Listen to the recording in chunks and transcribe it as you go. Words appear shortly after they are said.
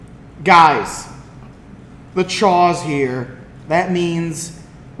Guys, the Chaw's here. That means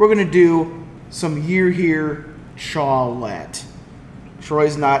we're going to do some Year Here Chaw-lette.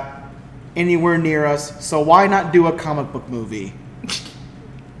 Troy's not anywhere near us, so why not do a comic book movie?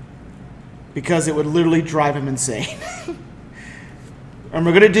 Because it would literally drive him insane. And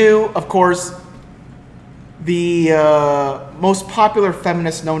we're going to do, of course, the most popular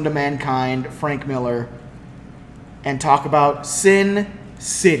feminist known to mankind, Frank Miller, and talk about Sin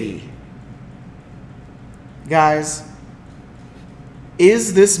City. Guys,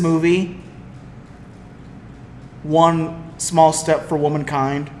 is this movie one small step for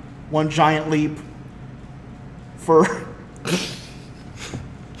womankind, one giant leap for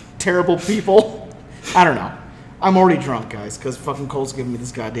terrible people? I don't know. I'm already drunk, guys, because fucking Cole's giving me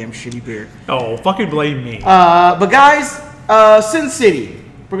this goddamn shitty beer. Oh, fucking blame me. But guys, Sin City,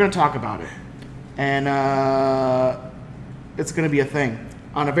 we're going to talk about it. And it's going to be a thing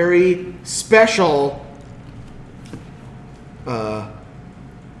on a very special...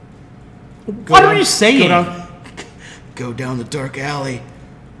 what are you saying? Go down the dark alley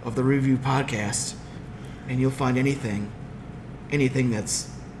of the Review Podcast, and you'll find anything that's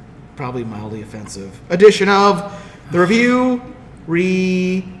probably mildly offensive edition of the Reviews.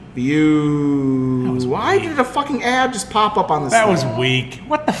 Why did a fucking ad just pop up on this That thing? was weak.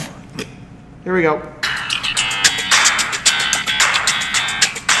 What the fuck? Here we go.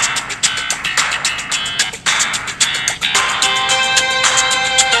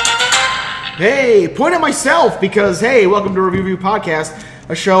 Hey, point at myself because, hey, welcome to Review Podcast,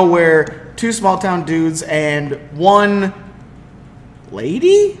 a show where two small town dudes and one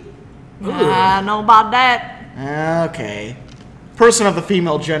lady? I know about that. Okay. Person of the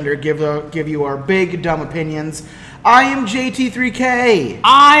female gender give you our big, dumb opinions. I am JT3K.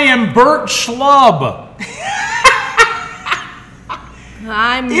 I am Bert Schlub.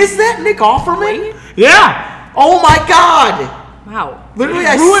 Is that Nick Offerman? Yeah. Oh my god! Wow. Literally,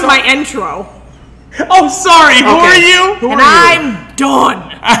 I ruined my intro. Oh, sorry. Who are you? Who And are you? I'm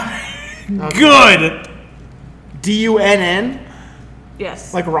done. Good. DUNN?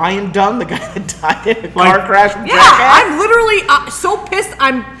 Yes. Like Ryan Dunn, the guy that died in a car crash from Yeah, Jackass? I'm literally so pissed.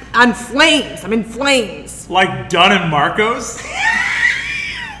 I'm on flames. I'm in flames. Like Dunn and Marcos?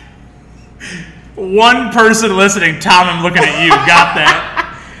 One person listening, Tom, I'm looking at you, got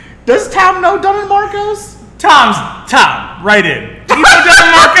that. Does Tom know Dunn and Marcos? Tom, right in. Do you know Dunn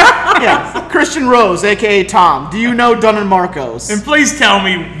and Marcos? Yeah. Christian Rose, a.k.a. Tom. Do you know Dunn and Marcos? And please tell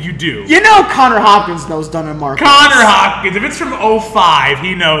me you do. You know Connor Hopkins knows Dunn and Marcos. Connor Hopkins, if it's from 05,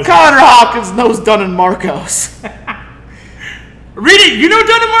 he knows. Connor Hopkins knows Dunn and Marcos. Read it, you know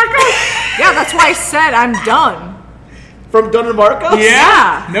Dunn and Marcos? Yeah, that's why I said I'm done. From Dunn and Marcos?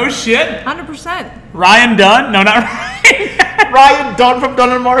 Yeah. No shit. 100%. Ryan Dunn? No, not Ryan. Ryan Dunn from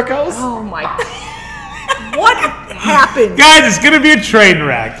Dunn and Marcos? Oh my. What happened? Guys, it's gonna be a train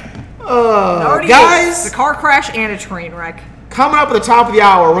wreck. Guys, the car crash and a train wreck. coming up at the top of the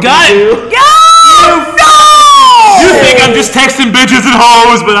hour, we're Got going to it. do... You think I'm just texting bitches and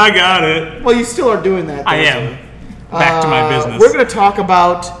hoes, but I got it. Well, you still are doing that. I am. Back to my business. We're going to talk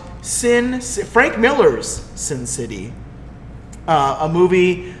about Frank Miller's Sin City, a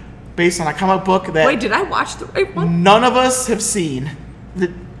movie based on a comic book that Wait, did I watch the right one? none of us have seen.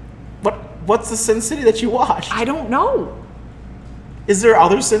 What's the Sin City that you watched? I don't know. Is there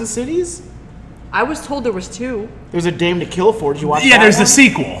other Sin Cities? I was told there was 2. There's a Dame to Kill For. Did you watch that? Yeah, there's one? the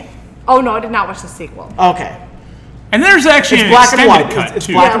sequel. Oh no, I did not watch the sequel. Okay. And there's actually It's an black and extended white. cut, It's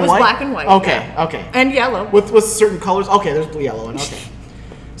too. black Yeah, it and was white? black and white, Okay, yeah. okay. And yellow. With certain colors? Okay, there's the yellow one. Okay.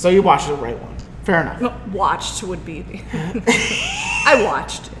 So you watched the right one. Fair enough. No, watched would be. I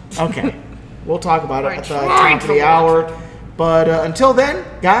watched it. Okay. We'll talk about it Right, at the trying top of to the watch. hour. But until then,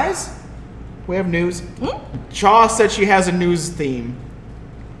 guys, we have news. Chaw said she has a news theme.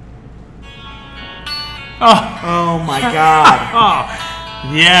 Oh my god.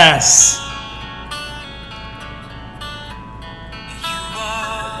 Oh, yes.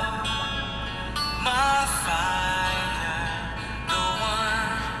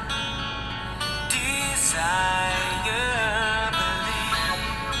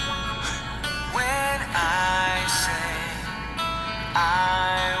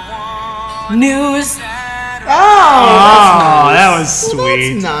 News. Oh, That was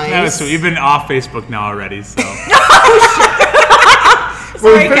sweet. that's nice. That was sweet. You've been off Facebook now already, so. We're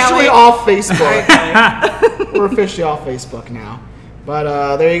Sorry, officially Kelly. off Facebook. We're officially off Facebook now.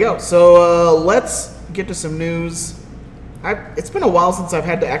 But there you go. So let's get to some news. It's been a while since I've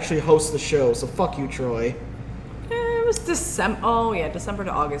had to actually host the show, so fuck you, Troy. It was December. Oh yeah, December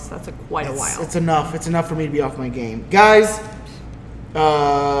to August. That's quite a while. It's enough. It's enough for me to be off my game, guys.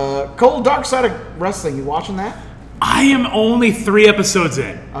 Cole, Dark Side of Wrestling, you watching that? I am only 3 episodes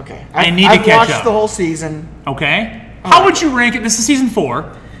in. Okay. I need to catch I've watched up. the whole season. Okay. How would you rank it? This is season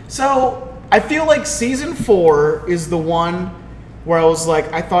 4. So, I feel like season 4 is the one where I was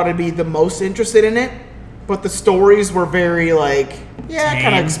like, I thought I'd be the most interested in it, but the stories were very like, yeah, I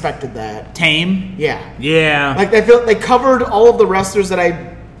kind of expected that. Tame? Yeah. Yeah. Like, I feel they covered all of the wrestlers that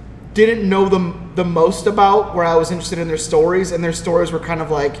I didn't know the most about, where I was interested in their stories, and their stories were kind of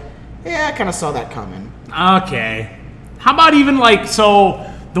like, yeah, I kind of saw that coming. Okay. How about even like, so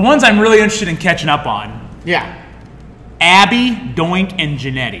the ones I'm really interested in catching up on? Yeah. Abby, Doink, and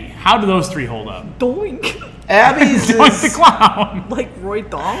Janetti. How do those 3 hold up? Doink. Abby's Doink the clown. Like Roy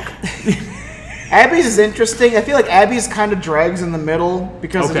Donk? Abby's is interesting. I feel like Abby's kind of drags in the middle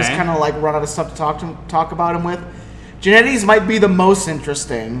because I just kind of like run out of stuff to talk about him with. Janetti's might be the most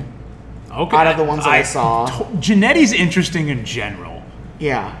interesting out of the ones that I saw. Janetti's interesting in general.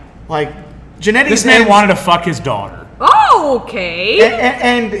 Yeah. Like, Janetti's This man wanted to fuck his daughter. Oh, okay.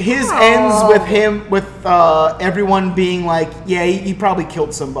 And his ends with him, with everyone being like, yeah, he probably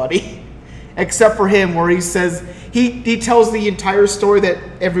killed somebody. Except for him, where he says, he tells the entire story that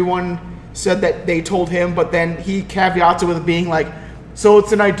everyone said that they told him, but then he caveats it with being like, so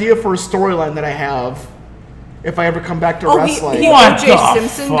it's an idea for a storyline that I have if I ever come back to wrestling. He What O.J. the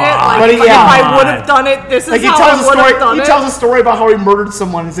Simpsoned it. fuck? Like, But yeah. if I would have done it, this is Like, he how tells I a would have story. done He it. tells a story about how he murdered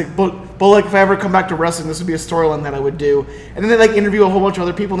someone. He's like, but like if I ever come back to wrestling, this would be a storyline that I would do. And then they like interview a whole bunch of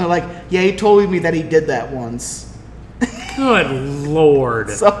other people, and they're like, yeah, he told me that he did that once. Good lord.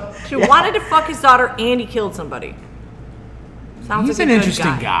 So He wanted to fuck his daughter and he killed somebody. Sounds He's like an a good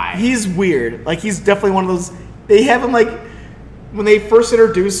interesting guy. he's weird. Like, he's definitely one of those. They have him like when they first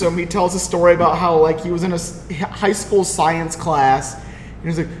introduce him, he tells a story about how like he was in a high school science class. And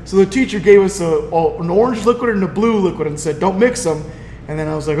he's like, so the teacher gave us an orange liquid and a blue liquid and said, don't mix them. And then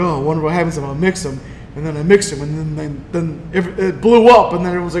I was like, oh, I wonder what happens if I mix them. And then I mixed them, and then it blew up, and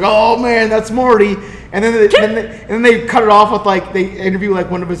then it was like, oh man, that's Marty. And then they cut it off with like they interview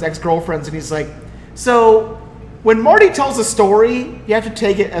like one of his ex-girlfriends, and he's like, so when Marty tells a story, you have to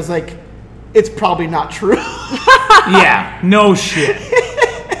take it as like it's probably not true. Yeah, no shit.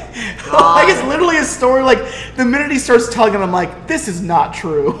 Like, it's literally a story. Like, the minute he starts telling it, I'm like, this is not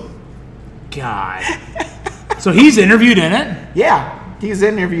true. God. So he's interviewed in it? Yeah, he's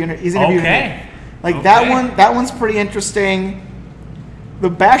interviewing it. Okay. Like, Okay. that one's pretty interesting. The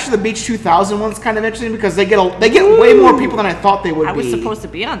Bash of the Beach 2000 one's kind of interesting because they get way more people than I thought they would be. I was supposed to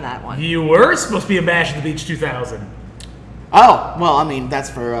be on that one. You were supposed to be a Bash at the Beach 2000. Oh, well, I mean, that's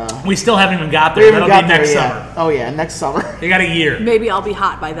for... We still haven't even got we there. haven't That'll got be next there summer. yet. Oh, yeah, next summer. You got a year. Maybe I'll be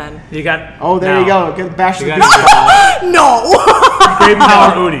hot by then. You got... Oh, there you go. Get Bash of the You Beach. got- No! Great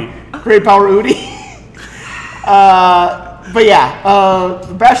Power Udi. Great Power Udi. But yeah,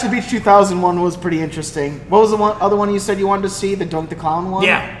 the Bash of the Beach 2001 was pretty interesting. What was the other one you said you wanted to see? The Dunk the Clown one?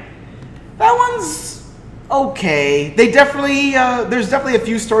 Yeah. That one's okay. They definitely, there's definitely a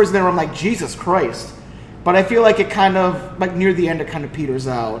few stories in there where I'm like, Jesus Christ. But I feel like it kind of, like near the end, it kind of peters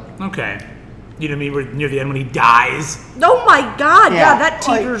out. Okay. You know what I mean? We're near the end when he dies. Oh my god, yeah, that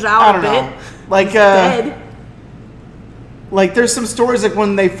like, teeters I out don't a bit. know. Like, Dead. like there's some stories like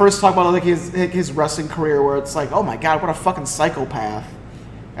when they first talk about like his wrestling career where it's like, oh my god, what a fucking psychopath.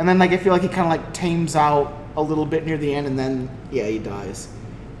 And then like I feel like he kind of like tames out a little bit near the end, and then yeah, he dies.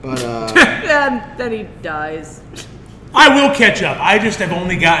 But And then he dies. I will catch up. I just have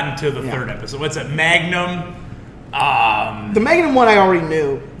only gotten to the third episode. What's it? Magnum. the Magnum one I already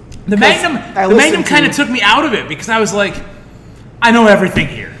knew. The Magnum kind of took me out of it because I was like, I know everything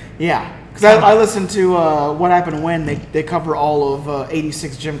here. Yeah, because I listened to What Happened When they cover all of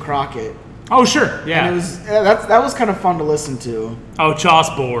 '86 Jim Crockett. Oh sure, yeah. And it was that was kind of fun to listen to. Oh, Chaw's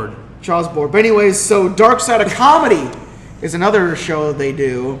bored. Chaw's bored. But anyways, so Dark Side of Comedy is another show they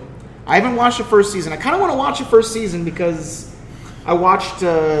do. I haven't watched the first season. I kind of want to watch the first season because I watched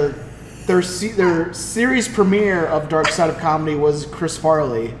their series premiere of Dark Side of Comedy was Chris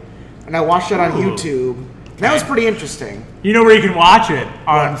Farley, and I watched it on YouTube. And that was pretty interesting. You know where you can watch it?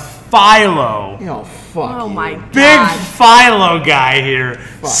 On Philo. You know, fuck. Oh you. my Big god. Philo guy here.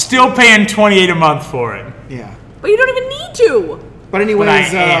 Still paying $28 a month for it. Yeah. But you don't even need to. But anyways, But I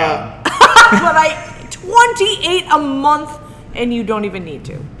am. But I 28 a month and you don't even need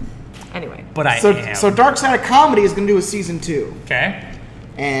to. Anyway. But I am. so Dark Side of Comedy is going to do a season 2. Okay.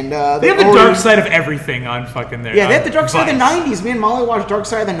 And They have the dark side of everything on fucking there. Yeah, they have the Dark Side of the Vice. 90s. Me and Molly watched Dark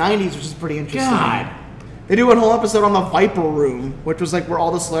Side of the 90s, which is pretty interesting. God. They do a whole episode on the Viper Room, which was like where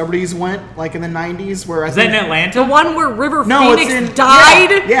all the celebrities went, like in the 90s. Where Is that in Atlanta? The one where River No, Phoenix it's in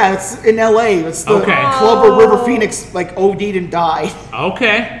died? Yeah, it's in LA. It's the Okay. club where River Phoenix like OD'd and died.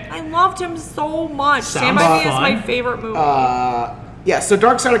 Okay. I loved him so much. Sounds Stand By Me is fun. my favorite movie. Yeah, so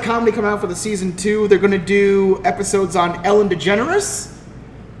Dark Side of Comedy coming out for the season 2. They're going to do episodes on Ellen DeGeneres,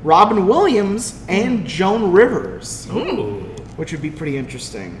 Robin Williams, and Joan Rivers. Ooh. Which would be pretty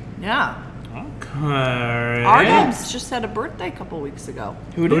interesting. Yeah. Okay. R-Dubs just had a birthday a couple weeks ago.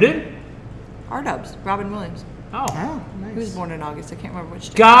 Who Who did? R-Dubs, Robin Williams. Oh. Oh, nice. He was born in August. I can't remember which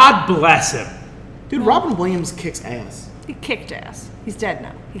day. God bless him. Dude, Robin Williams kicks ass. He kicked ass. He's dead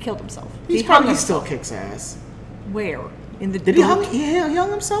now. He killed himself. He hung probably still kicks ass. Where? In the Did he dirt? hung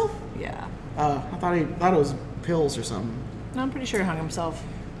himself? Yeah. I thought it was pills or something. No, I'm pretty sure he hung himself.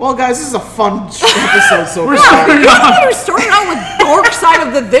 Well, guys, this is a fun episode so far. We're starting out with Dark Side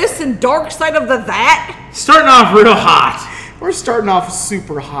of the this and Dark Side of the that. Starting off real hot. We're starting off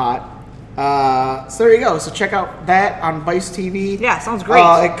super hot. So there you go. So check out that on Vice TV. Yeah, sounds great.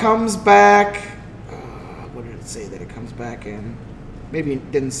 It comes back. What did it say that it comes back in? Maybe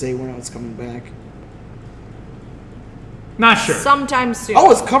it didn't say when it's coming back. Not sure. Sometime soon.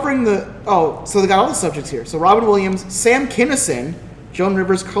 Oh, it's covering the. Oh, so they got all the subjects here. So Robin Williams, Sam Kinison, Joan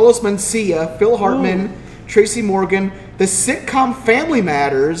Rivers, Carlos Mencia, Phil Hartman, Tracy Morgan, the sitcom Family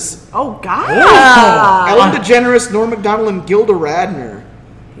Matters, Oh, God. Ellen DeGeneres, Norm Macdonald, and Gilda Radner.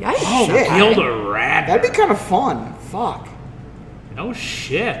 Yikes. Oh, shit. Gilda Radner. That'd be kind of fun. Fuck. No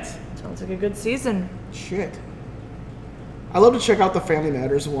shit. Sounds like a good season. Shit. I love to check out the Family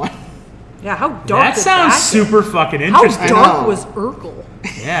Matters one. Yeah, how dark That is sounds that? super fucking How interesting. dark know. was Urkel?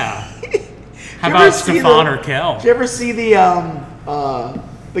 Yeah. How you about ever see Stefan the- or Kel? Did you ever see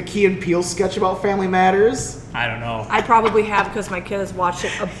the Key and Peele sketch about Family Matters? I don't know. I probably have because my kid has watched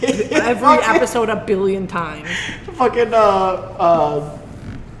it every episode a billion times. Fucking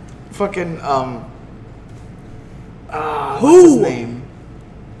what's his name?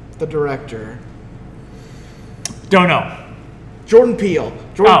 The director. Don't know. Jordan Peele.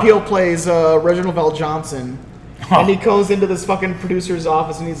 Jordan Oh. Peele plays Reginald Val Johnson. And he goes into this fucking producer's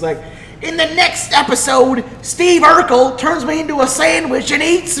office and he's like, in the next episode, Steve Urkel turns me into a sandwich and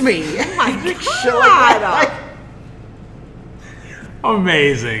eats me. Oh my Shit like that. God.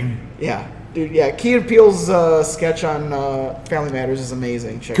 Amazing. Yeah. Dude, yeah. Key and Peele's sketch on Family Matters is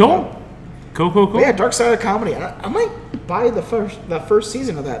amazing. Check it out. Cool. But yeah, Dark Side of Comedy. I might buy the first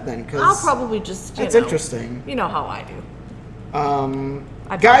season of that then, because I'll probably just, that's interesting. You know how I do.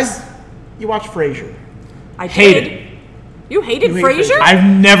 Guys, you watch Frasier. I Hated did. it. You hated You hate Frasier? Frasier? I've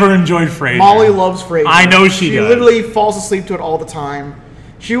never enjoyed Frasier. Molly loves Frasier. I know she does. She literally falls asleep to it all the time.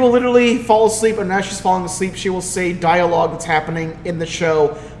 She will literally fall asleep, and as she's falling asleep, she will say dialogue that's happening in the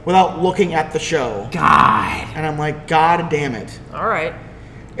show without looking at the show. God. And I'm like, God damn it. All right.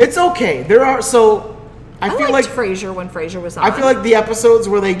 It's okay. There are I feel liked like Frasier when Frasier was on. I feel like the episodes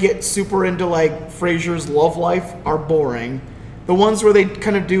where they get super into like Frasier's love life are boring. The ones where they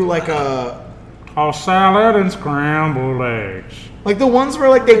kind of do like a A salad and scrambled eggs. like the ones where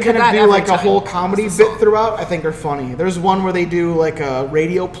like they do kind of that do every like a time. whole comedy bit throughout, I think are funny. There's one where they do like a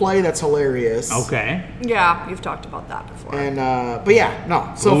radio play that's hilarious. Okay. Yeah, you've talked about that before. And but yeah,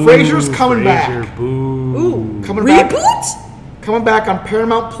 no. So Frasier's coming Frasier, back. Boo. Ooh, Coming back. reboot? Coming back on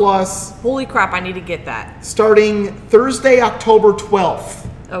Paramount Plus Holy crap! I need to get that. starting Thursday, October 12th.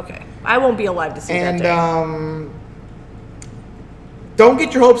 Okay, I won't be alive to see And that day. don't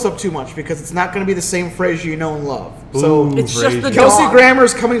get your hopes up too much because it's not going to be the same Frasier you know and love. So Ooh, It's just the Frasier. Kelsey dog.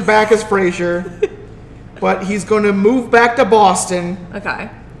 Grammer's coming back as Frasier, but he's going to move back to Boston, Okay.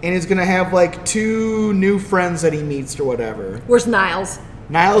 and he's going to have like 2 new friends that he meets or whatever. Where's Niles?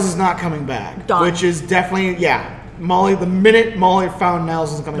 Niles is not coming back, Done. which is definitely, yeah. Molly, the minute Molly found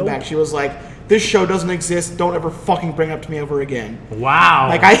Niles wasn't coming back, she was like, this show doesn't exist. Don't ever fucking bring it up to me ever again. Wow.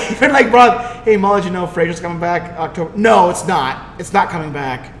 Like, I even like brought up, hey, Molly, did you know Frasier's coming back October? No, it's not. It's not coming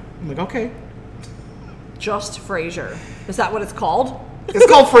back. I'm like, okay. Just Frasier. Is that what it's called? It's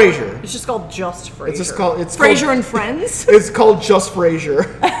called Frasier. It's just called Just Frasier. It's just called Frasier and Friends. It's called Just Frasier.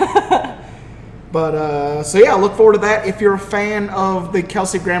 But so yeah, look forward to that. If you're a fan of the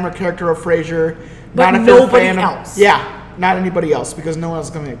Kelsey Grammer character of Frasier, But not if you're a nobody fan else. Yeah, not anybody else because no one else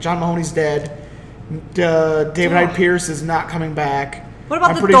is coming back. John Mahoney's dead. David Hyde Pierce is not coming back. What about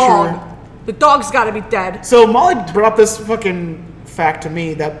I'm the pretty dog? sure. The dog's got to be dead. So Molly brought up this fucking fact to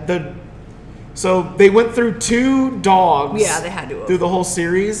me that so they went through 2 dogs. Yeah, they had to have. through the whole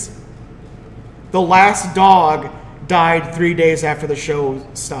series. The last dog died 3 days after the show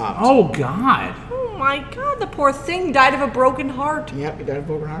stopped. oh, God. Oh my God! The poor thing died of a broken heart, Yep, he died of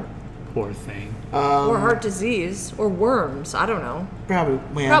broken heart. Poor thing. or heart disease, or worms. I don't know. Probably,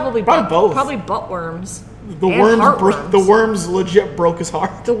 man. Probably both. Probably butt worms. the and worms. heartworms. The worms legit broke his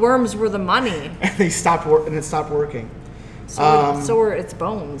heart, The worms were the money. and they stopped and it stopped working. So are its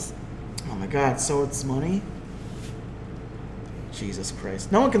bones. Oh my God! So it's money. Jesus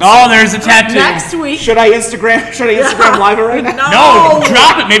Christ! No one can. Oh, there's a tattoo. Next week. Should I Instagram live it right now? No,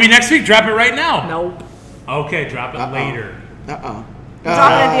 drop it. Maybe next week. Drop it right now. Nope. Okay, drop it later. Drop it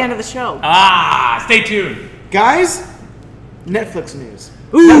at the end of the show. Stay tuned, guys. Netflix news.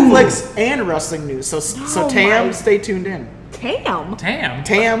 Ooh. Netflix and wrestling news. So Tam, stay tuned in. Tam.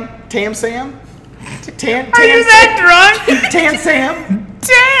 Sam. Are you that drunk? Tan Sam.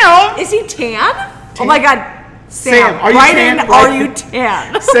 Tam. Is he tan? Oh my God. Sam, are you tan? Are you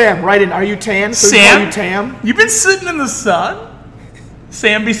tan? Sam, write in. Are you tan? So Sam, are you Tam? You've been sitting in the sun.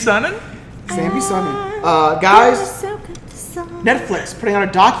 Sam be sunning. Sam be sunning. Guys, Netflix putting out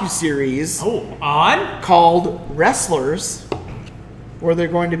a docuseries. On? Called Wrestlers, where they're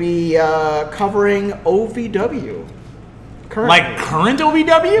going to be covering OVW. Currently. Like current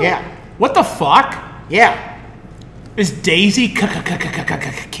OVW? Yeah. What the fuck? Yeah. Is Daisy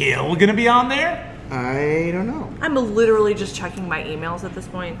Kill gonna be on there? I don't know. I'm literally just checking my emails at this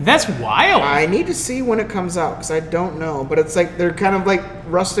point. That's wild. I need to see when it comes out because I don't know. But it's like they're kind of like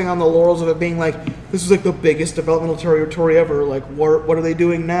resting on the laurels of it being like, this is like the biggest developmental territory ever. Like, what are they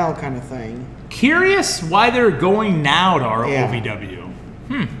doing now, kind of thing. Curious why they're going now to our OVW.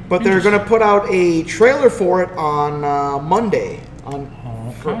 But they're going to put out a trailer for it on Monday to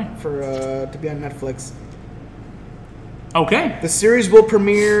be on Netflix. Okay. The series will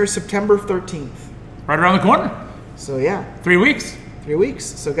premiere September 13th. Right around the corner. So yeah. 3 weeks. 3 weeks.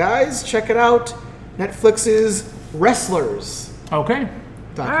 So guys, check it out. Netflix's Wrestlers. Okay.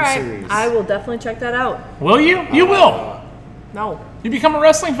 All right. I will definitely check that out. Will you? You will. No. You become a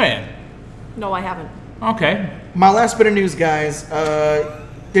wrestling fan. No, I haven't. Okay. My last bit of news, guys.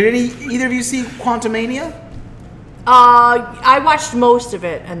 Did either of you see Quantumania? I watched most of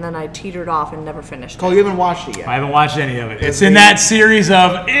it and then I teetered off and never finished. Cole, you haven't watched it yet. I haven't watched any of it. It's in that series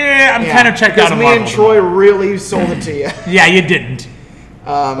of, I'm kind of checked out of Marvel. Me and Troy really sold it to you. Yeah, you didn't.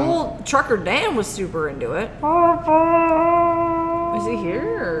 Well, Trucker Dan was super into it. Is he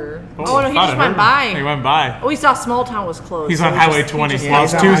here? Oh no, he just went by. He went by. Oh, he saw Small Town was closed. He's on Highway 20. Well,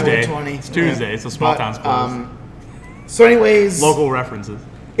 it's Tuesday. It's Tuesday, so Small Town's closed. So anyways. Local references.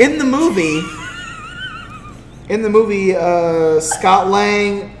 In the movie, Scott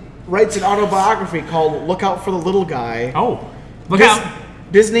Lang writes an autobiography called Look Out for the Little Guy. Oh, look out.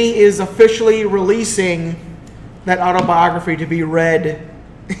 Disney is officially releasing that autobiography to be read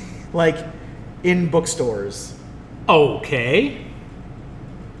like in bookstores. Okay.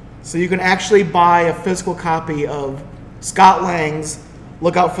 So you can actually buy a physical copy of Scott Lang's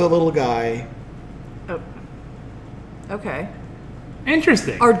Look Out for the Little Guy. Oh. Okay.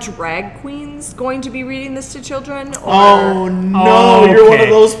 Interesting. Are drag queens going to be reading this to children? Or? Oh no, you're one of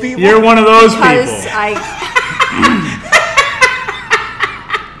those people. You're one of those because people.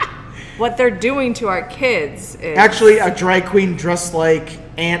 What they're doing to our kids is actually a drag queen dressed like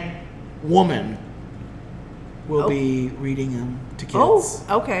Ant Woman will be reading them to kids. Oh,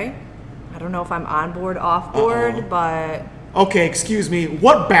 okay. I don't know if I'm on board, off board, but okay. Excuse me.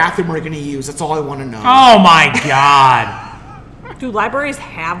 What bathroom are you going to use? That's all I want to know. Oh my god. Do libraries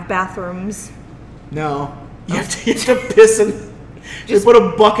have bathrooms? No. You have to piss in. Just put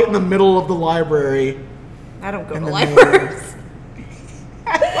a bucket in the middle of the library. I don't go to libraries.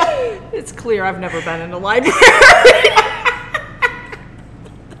 It's clear I've never been in a library.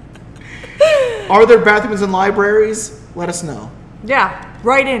 Are there bathrooms in libraries? Let us know. Yeah.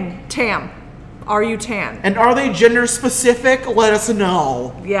 Write in Tam. Are you tan? And are they gender specific? Let us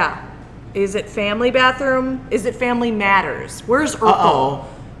know. Yeah. Is it family bathroom? Is it Family Matters? Where's Urkel? Uh-oh.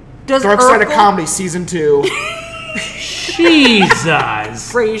 Does Dark Side of Comedy Season 2. Jesus.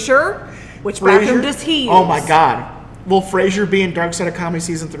 Frasier? Which bathroom does he use? Oh my god. Will Frasier be in Dark Side of Comedy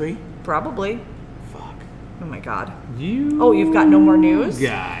Season 3? Probably. Fuck. Oh my god. You've got no more news? Guys.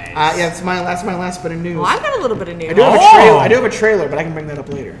 Yeah, that's my last bit of news. Well, I've got a little bit of news. I do have a trailer, but I can bring that up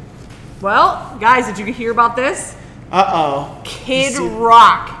later. Well, guys, did you hear about this? Uh-oh. Kid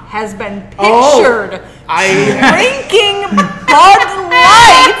Rock has been pictured drinking Bud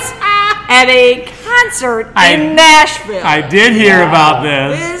Light at a concert in Nashville. I did hear about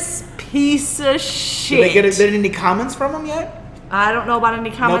this. This piece of shit. Did they get any comments from him yet? I don't know about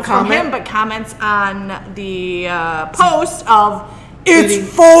any comments from him, but comments on the post of, it's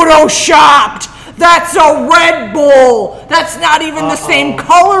photoshopped. That's a Red Bull. That's not even the same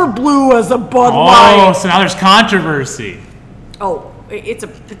color blue as a Bud Light. Oh, so now there's controversy. Oh, it's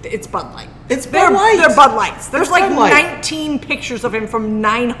Bud Light. It's Bud Light. They're Bud Lights. There's it's like Bud Light. 19 pictures of him from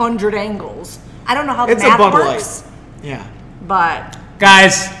 900 angles. I don't know how the it's math a Bud works. Light. Yeah. But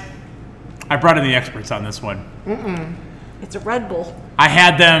guys, I brought in the experts on this one. It's a Red Bull. I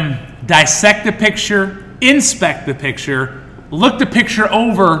had them dissect the picture, inspect the picture, look the picture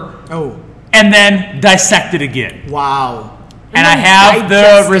over, and then dissect it again. Wow. And I have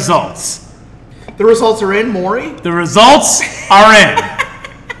the results. The results are in, Maury? The results are in.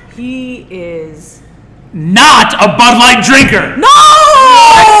 He is not a Bud Light drinker.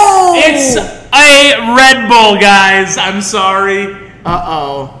 No! It's a Red Bull, guys. I'm sorry.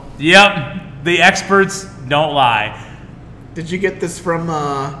 Uh-oh. Yep. The experts don't lie. Did you get this from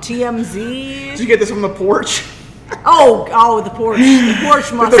TMZ? Did you get this from the porch? Oh, the porch. The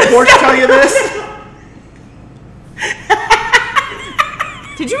porch must. Did the porch tell you this?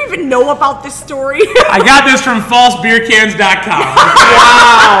 Did you even know about this story? I got this from falsebeercans.com.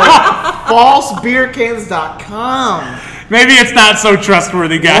 Wow. Falsebeercans.com. Maybe it's not so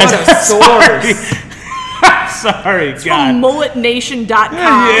trustworthy, guys. What a source. Sorry, it's God. from mulletnation.com.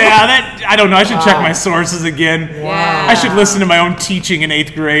 Yeah, I don't know. I should check my sources again. Wow. I should listen to my own teaching in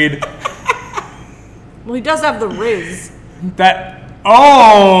 8th grade. Well, he does have the Riz.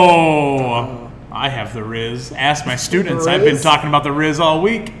 I have the Riz. Ask my students. I've been talking about the Riz all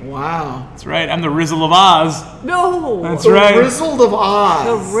week. Wow. That's right. I'm the Rizzle of Oz. No. That's right. The Rizzle of Oz.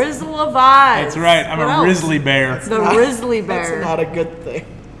 The Rizzle of Oz. That's right. I'm a Rizzly bear. Rizzly bear. That's not a good thing.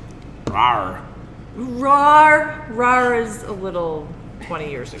 Rawr. Rar is a little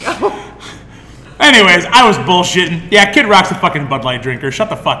 20 years ago. Anyways, I was bullshitting. Yeah, Kid Rock's a fucking Bud Light drinker. Shut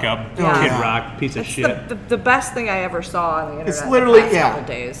the fuck up. Yeah. Kid Rock, piece of shit. The best thing I ever saw on the internet. It's literally, the past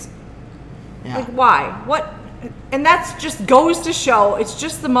couple days. Yeah. Like, why? What? And that's just goes to show it's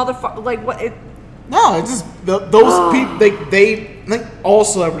just the motherfucker. Like, what? No, it's just those people. They like all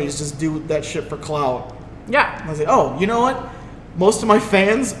celebrities just do that shit for clout. Yeah. I was like, oh, you know what? Most of my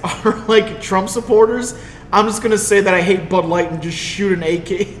fans are like Trump supporters. I'm just gonna say that I hate Bud Light and just shoot an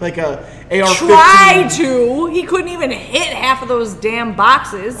AK, like a AR-15. Try to. He couldn't even hit half of those damn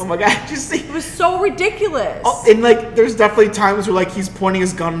boxes. Oh my god, just see. It was so ridiculous. Oh, and like, there's definitely times where like he's pointing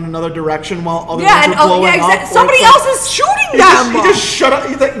his gun in another direction while other ones are blowing up. Somebody else is shooting them. He just shut up.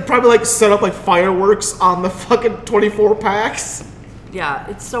 He probably like set up like fireworks on the fucking 24 packs. Yeah,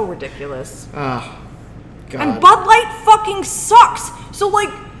 it's so ridiculous. God. And Bud Light fucking sucks. So like.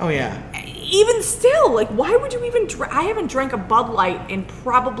 Oh yeah. Even still, like, why would you even drink? I haven't drank a Bud Light in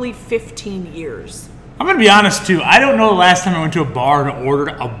probably 15 years. I'm going to be honest, too. I don't know the last time I went to a bar and ordered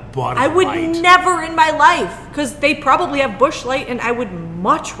a Bud Light. I would never in my life, because they probably have Busch Light, and I would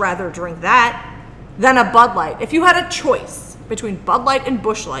much rather drink that than a Bud Light. If you had a choice between Bud Light and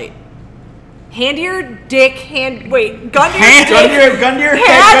Busch Light, gun to your dick, gun to your dick, gun to your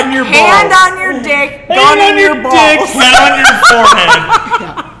head, gun to your balls. Hand on your dick, gun on your balls. Dick, head on your forehead.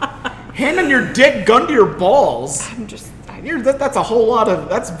 Yeah. Hand on your dick, gun to your balls. That's a whole lot of.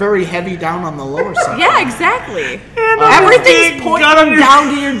 That's very heavy down on the lower side. Yeah, exactly. Everything's pointing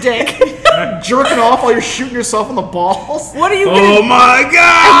down to your dick. Jerking off while you're shooting yourself in the balls. What are you? Oh my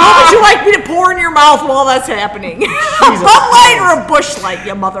god! And what would you like me to pour in your mouth while that's happening? A Bud Light or a Busch Light,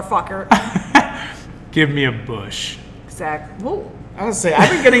 you motherfucker? Give me a Busch. Exactly. Whoa. I was gonna say I've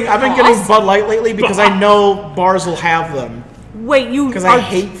been getting Bud Light lately because I know bars will have them. Wait, because I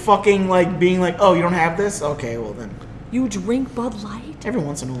hate fucking like being like, oh, you don't have this? Okay, well then. You drink Bud Light? Every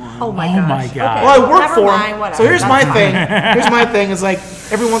once in a while. Oh my god. Okay. Well, I work for them. So here's my thing. Here's my thing is like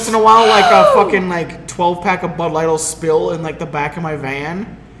every once in a while, like a fucking like 12-pack of Bud Light will spill in like the back of my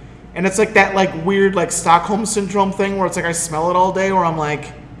van, and it's like that like weird like Stockholm syndrome thing where it's like I smell it all day, where I'm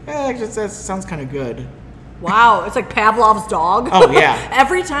like, that sounds kind of good. Wow, it's like Pavlov's dog. Oh yeah.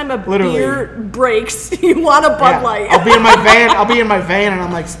 Every time a beer breaks, you want a Bud Light. I'll be in my van and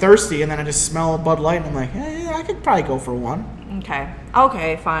I'm like thirsty, and then I just smell a Bud Light and I'm like, I could probably go for one.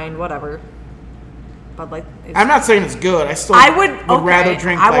 Okay, fine, whatever. Bud Light. I'm not saying it's good. I would rather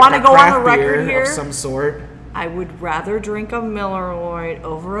drink like a craft beer of some sort. I would rather drink a Miller Lite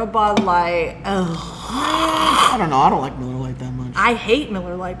over a Bud Light. Ugh. I don't know. I don't like Miller Lite that much. I hate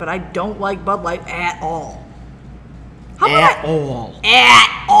Miller Lite, but I don't like Bud Light at all. At all.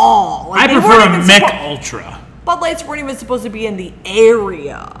 Like, I prefer a Mick Ultra. Bud Lights weren't even supposed to be in the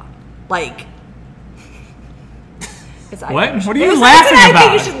area. Like. What? What are you laughing about? I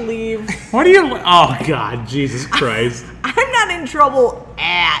think you should leave. What are you? Oh God, Jesus Christ! I'm not in trouble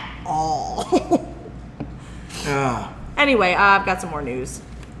at all. Anyway, I've got some more news.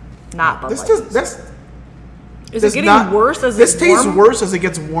 Not Bud Light. Is it getting worse as this tastes worse as it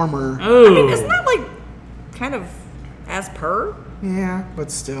gets warmer. Oh. I mean, isn't that like kind of as per? Yeah,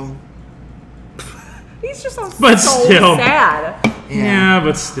 but still. He's just so sad. Yeah,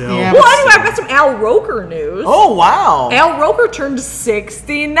 but still. Yeah, Well, anyway, I've got some Al Roker news. Oh, wow. Al Roker turned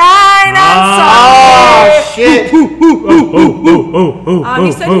 69 on Oh, Sunday. shit.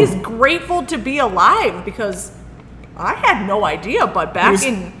 He said he's grateful to be alive because I had no idea, but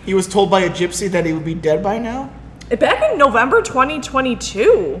He was told by a gypsy that he would be dead by now? back in November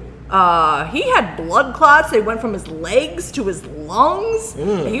 2022, he had blood clots. They went from his legs to his lungs.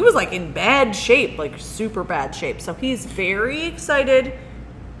 He was like in bad shape, like super bad shape. So he's very excited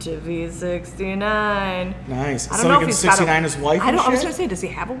to be 69. Nice. I don't know if he's he's got 69 his wife and I was shit? gonna say, does he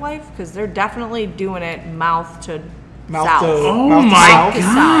have a wife? Because they're definitely doing it mouth to Mouth south. to- Oh Mouth to my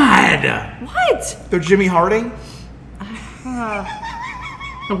south? God. What? They're Jimmy Harding?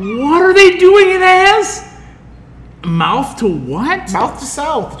 What are they doing it as? Mouth to what? Mouth to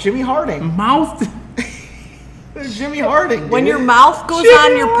south. Jimmy Harding. Mouth to... They're Jimmy Harding. When dude. your mouth goes Jimmy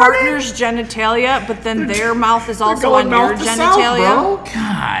on your Harding. partner's genitalia, but then their mouth is They're also going on your mouth to south, genitalia. bro.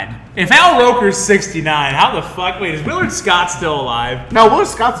 God. If Al Roker's 69, how the fuck... Wait, is Willard Scott still alive? No, Will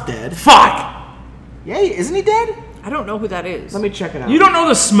Scott's dead. Fuck! Yeah, isn't he dead? I don't know who that is. Let me check it out. You don't know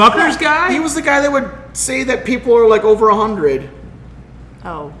the Smuckers guy? He was the guy that would say that people are like over 100.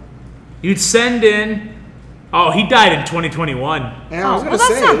 Oh. You'd send in... Oh, he died in 2021. Yeah, I was gonna well,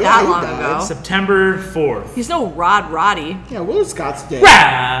 that's say, not yeah, that he long died. ago. September 4th. He's no Rod Roddy. Yeah, Will Scott's dead.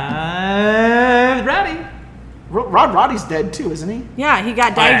 Roddy. Rod Roddy's dead too, isn't he? Yeah, he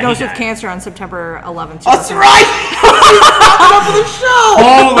got yeah, he diagnosed with died. cancer on September 11th. That's right! He's popping up for the show!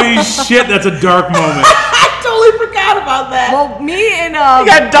 Holy shit, that's a dark moment. I totally forgot about that. Well, me and He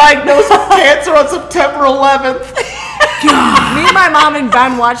got diagnosed with cancer on September 11th. me and my mom and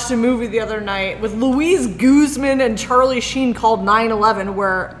Ben watched a movie the other night with Louise Guzman and Charlie Sheen called 9/11,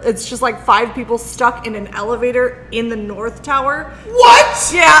 where it's just like 5 people stuck in an elevator in the North Tower.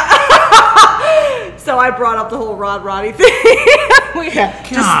 What? Yeah. So I brought up the whole Rod Roddy thing. Yeah, God.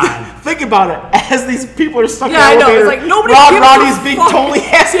 just think about it. As these people are stuck Yeah, I in the know. elevator, It's like nobody Rod gives a Roddy's being fuck. totally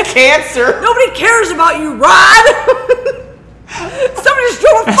has cancer. Nobody cares about you, Rod. Somebody just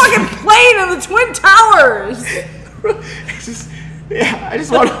drove a fucking plane in the Twin Towers. I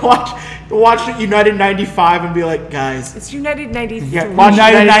just want to watch United 95 and be like, guys. It's United 93. Yeah, watch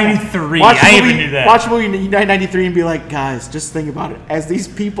United 93. I even knew that. Watch movie United 93 and be like, guys, just think about it. As these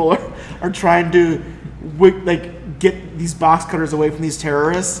people are trying to get these box cutters away from these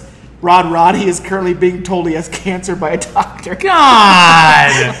terrorists, Rod Roddy is currently being told he has cancer by a doctor.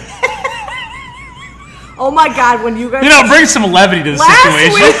 God. Oh my God, when you guys... Bring some levity to the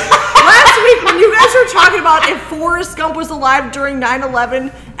situation. Last week, when you guys were talking about if Forrest Gump was alive during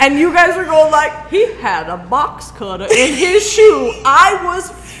 9/11, and you guys were going like, he had a box cutter in his shoe, I was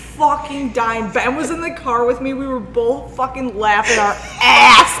fucking dying. Ben was in the car with me. We were both fucking laughing our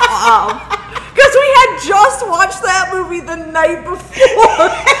ass off. Because we had just watched that movie the night before.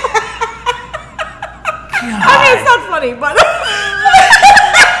 I mean, it's not funny, but...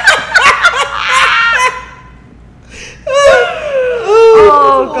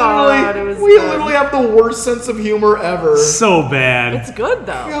 Oh God, it was We good. literally have the worst sense of humor ever. So bad. It's good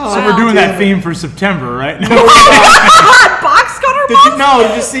though. God. So we're doing Damn that it. theme for September, right? Box cutter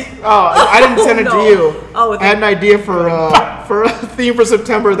Did you see? Oh, I didn't send it to no. you. Oh, I had an idea for a theme for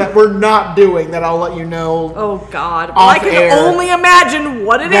September that we're not doing. That I'll let you know. Oh God! Well, Off I can air. only imagine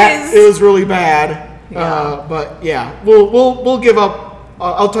what it That is. is really bad. Yeah. But yeah, we'll give up.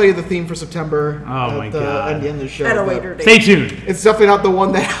 I'll tell you the theme for September Oh my God. at the end of the show. At a but later date. Stay tuned. It's definitely not the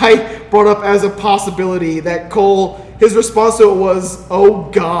one that I brought up as a possibility. That Cole, his response to it was, "Oh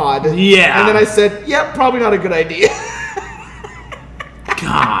God." Yeah. And then I said, "Yep, probably not a good idea."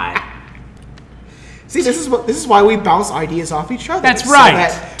 God. See, this is why we bounce ideas off each other. That's so right.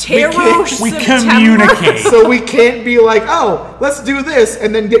 that Terror We September. communicate. so we can't be like, "Oh, let's do this,"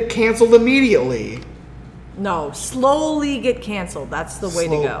 and then get canceled immediately. No, slowly get canceled. That's the way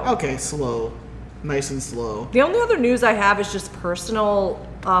Slow. to go. Okay, slow, nice and slow. The only other news I have is just personal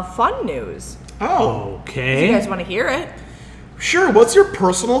fun news. Oh, If you Okay. guys want to hear it. sure. What's your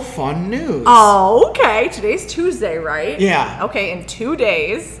personal fun news? Oh, okay. Today's Tuesday, right? Yeah. Okay, in 2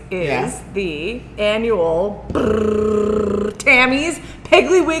 days is Yeah. the annual Tammy's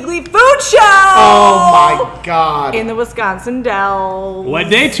Piggly Wiggly Food Show. Oh my God. In the Wisconsin Dells. What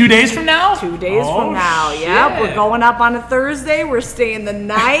day? 2 days from now? 2 days Oh, from now. Yep, shit. we're going up on a Thursday. We're staying the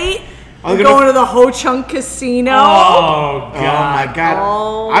night. Are We're they gonna- going to the Ho Chunk Casino. Oh, Oh God. my God.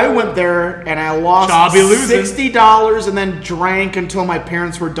 Oh. I went there and I lost Chaw be losing. $60 and then drank until my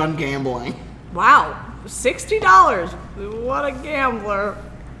parents were done gambling. Wow, $60. What a gambler.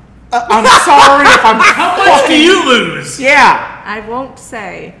 I'm sorry if I'm How much do you lose? Yeah. I won't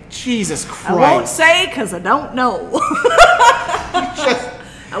say. Jesus Christ. I won't say because I don't know.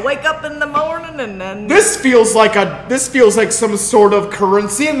 I wake up in the morning and then... This feels like some sort of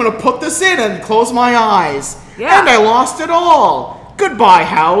currency. I'm going to put this in and close my eyes. Yeah. And I lost it all. Goodbye,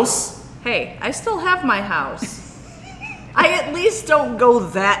 house. Hey, I still have my house. I at least don't go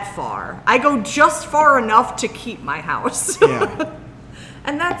that far. I go just far enough to keep my house. Yeah.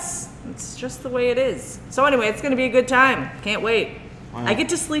 And it's just the way it is. So anyway, it's going to be a good time. Can't wait. Wow. I get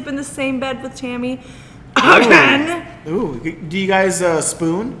to sleep in the same bed with Tammy again. Ooh, do you guys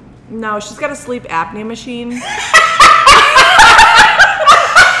spoon? No, she's got a sleep apnea machine.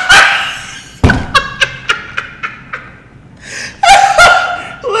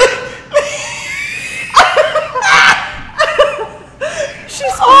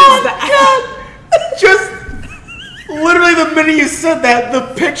 Literally, the minute you said that, the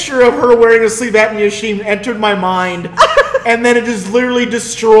picture of her wearing a sleep apnea machine entered my mind, and then it just literally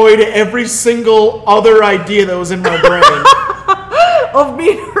destroyed every single other idea that was in my brain. Of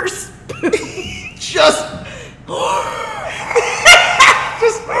me and her spoon. Just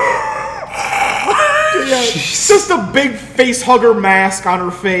a big face hugger mask on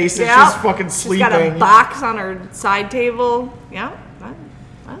her face, and she's fucking sleeping. She's got a box on her side table. Yeah.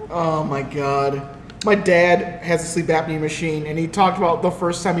 Oh my god. My dad has a sleep apnea machine, and he talked about the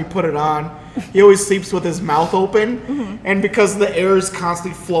first time he put it on. He always sleeps with his mouth open, and because the air is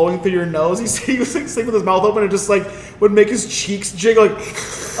constantly flowing through your nose, he was like sleeping with his mouth open, and just like would make his cheeks jiggle. Like,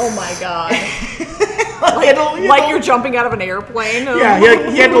 oh my god! like you're jumping out of an airplane. Yeah,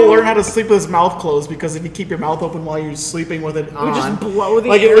 he had to learn how to sleep with his mouth closed, because if you keep your mouth open while you're sleeping with it on, you just blow the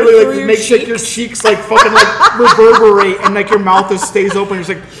like air it really through like makes like your cheeks like fucking like reverberate, and like your mouth just stays open. You're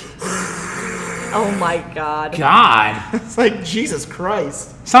just like. Oh my god. It's like, Jesus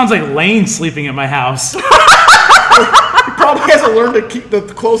Christ. Sounds like Lane sleeping at my house. He probably hasn't learned to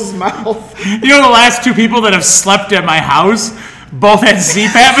close his mouth. You know, the last two people that have slept at my house both had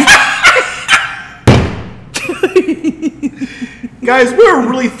CPAP. Guys, we're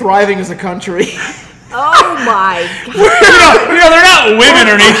really thriving as a country. Oh my god. They're not women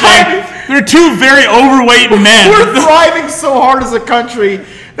or anything. They're two very overweight men. We're thriving so hard as a country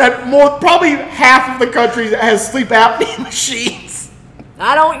that probably half of the country has sleep apnea machines.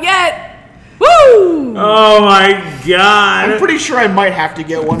 I don't yet. Woo! Oh my god. I'm pretty sure I might have to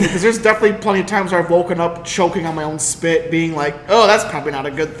get one, because there's definitely plenty of times where I've woken up choking on my own spit, being like, oh, that's probably not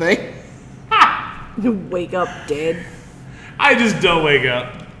a good thing. You wake up dead. I just don't wake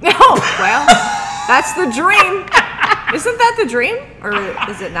up. Oh, well, that's the dream. Isn't that the dream? Or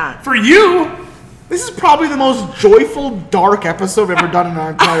is it not? For you. This is probably the most joyful, dark episode we've ever done in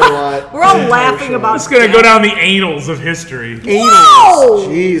our entire life. We're all laughing about It's going to go down the annals of history. Annals.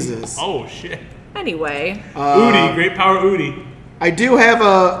 Jesus. Oh, shit. Anyway. Udi, great power Udi. I do have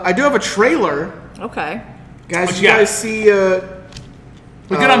a trailer. Okay. Guys, you guys see... we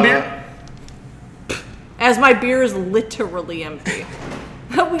good on beer? As my beer is literally empty.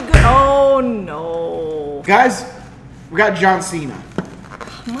 We good? Oh, no. Guys, we got John Cena.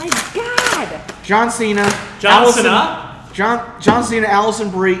 Oh, my God. John Cena. John Cena? John Cena,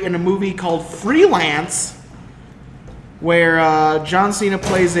 Allison Brie in a movie called Freelance, where John Cena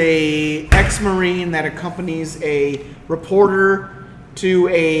plays a ex-Marine that accompanies a reporter to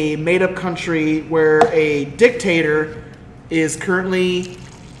a made-up country where a dictator is currently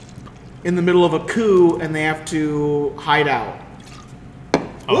in the middle of a coup, and they have to hide out.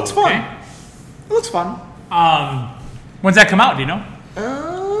 It looks fun. It looks fun. When's that come out? Do you know?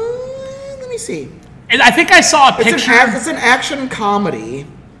 Let me see. I think I saw a picture. It's an action comedy.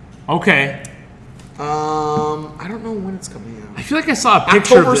 Okay. I don't know when it's coming out. I feel like I saw a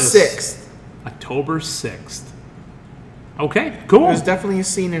picture October of this. 6th. October 6th. Okay, cool. There's definitely a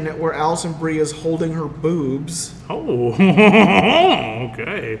scene in it where Allison Brie is holding her boobs. Oh,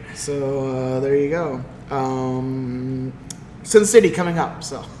 okay. So there you go. Sin City coming up.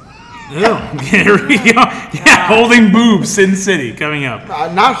 So. Here we go. Yeah, holding boobs, Sin City coming up.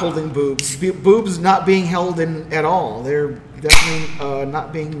 Not holding boobs. Boobs not being held in at all. They're definitely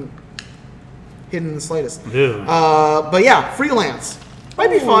not being hidden in the slightest. But yeah, Freelance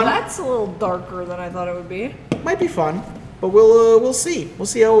might be fun. That's a little darker than I thought it would be. Might be fun, but we'll see. We'll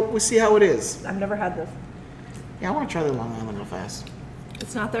see how it is. I've never had this. Yeah, I want to try the Long Island real fast.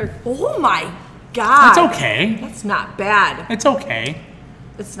 It's not there. Oh my god. It's okay. That's not bad. It's okay.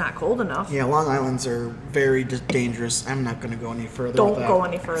 It's not cold enough. Yeah, Long Islands are very dangerous. I'm not going to go any further. Don't go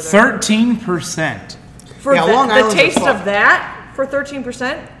any further. 13%. For Long Island's the taste are fun. of that for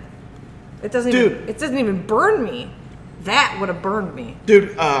 13%, it doesn't even burn me. That would have burned me.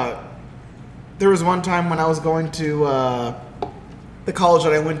 Dude, there was one time when I was going to the college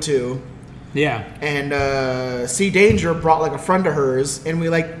that I went to. Yeah. And C Danger brought like a friend of hers, and we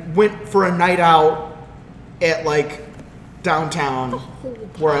like went for a night out at like downtown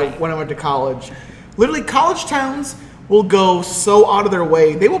when I went to college. Literally, college towns will go so out of their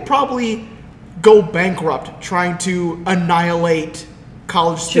way. They will probably go bankrupt trying to annihilate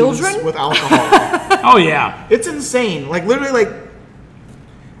college students with alcohol. Oh yeah, it's insane. Like literally, like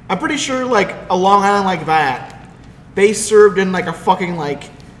I'm pretty sure like a Long Island like that, they served in like a fucking like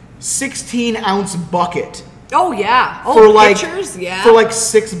 16-ounce bucket. Oh yeah. Oh, for like pitchers, yeah. For like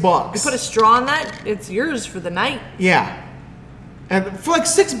 $6. You put a straw in that, it's yours for the night. Yeah. And for like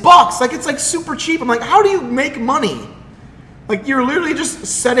 $6, like it's like super cheap. I'm like, how do you make money? Like you're literally just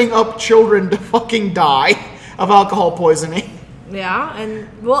setting up children to fucking die of alcohol poisoning. Yeah, and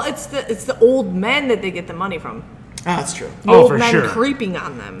well, it's the old men that they get the money from. Ah, that's true. The old men creeping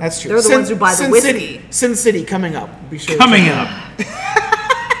on them. That's true. They're the ones who buy the whiskey. Sin City coming up. Be sure coming up.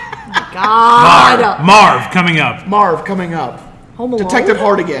 God. Marv coming up. Marv coming up. Home Alone? Detective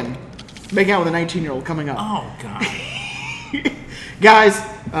Hardigan making out with a 19-year-old coming up. Oh God. Guys,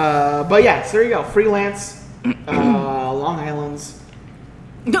 but yeah, so there you go. Freelance, Long Island's.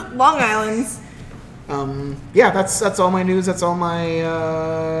 Long Island's. Yeah, that's all my news. That's all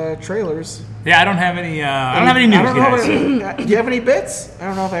my trailers. Yeah, I don't have any. I don't have any news, guys. Do you have any bits? I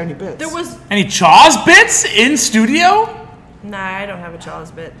don't know if I have any bits. There was any Chaw's bits in studio? Nah, I don't have a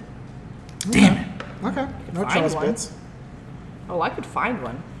Chaw's bit. Damn it. Okay, no Chaw's bits. Oh, I could find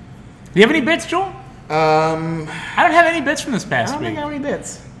one. Do you have any bits, Joel? I don't have any bits from this past week. I don't think I have any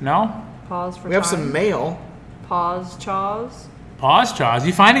bits. No? Pause for We have some mail. Pause Chaws. Pause Chaws.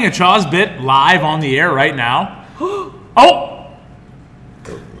 You finding a Chaw's bit live on the air right now? Oh!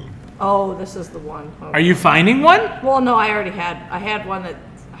 Oh, this is the one. Oh. Are you finding one? Well, no, I had one that,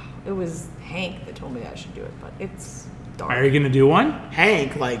 it was Hank that told me I should do it, but it's dark. Are you going to do one?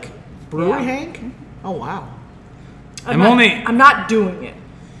 Hank, like Brewery Hank? Oh, wow. I'm not doing it.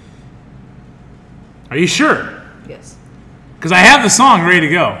 Are you sure? Yes. Because I have the song ready to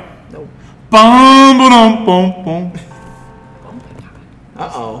go. Nope. Bum, ba-dum, bum, bum.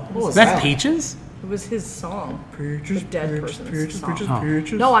 Uh-oh. What was that? Peaches? It was his song. Peaches, the dead person's song.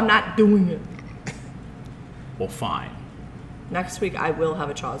 Peaches. No, I'm not doing it. Well, fine. Next week, I will have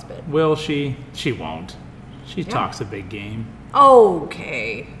a Chaw's bit. Will she? She won't. She talks a big game.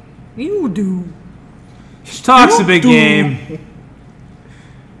 Okay. You do. She talks a big game.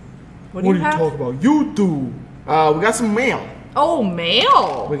 What do you talk about? You do. We got some mail. Oh,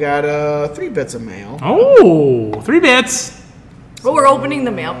 mail. We got 3 bits of mail. Oh, 3 bits. Oh, we're opening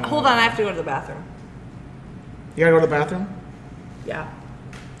the mail. Hold on, I have to go to the bathroom. You gotta go to the bathroom? Yeah.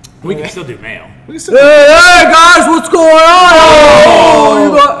 We can still do mail. Hey guys, what's going on?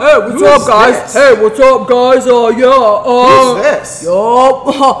 Hey, what's up, guys? Hey, what's up, guys? Who's this?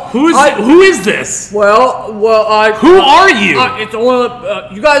 Who is this? Well, who are you? It's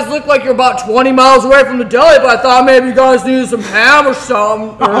only you guys look like you're about 20 miles away from the deli, but I thought maybe you guys needed some ham or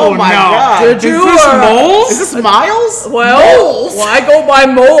something. Oh my God! Did you? Is this Moles? Is this Miles? Well, I go by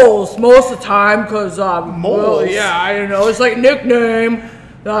Moles most of the time because Moles. well, yeah, I don't know. It's like a nickname.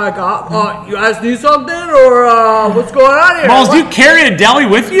 I got. You guys need something, or what's going on here? Moles, do you carry a deli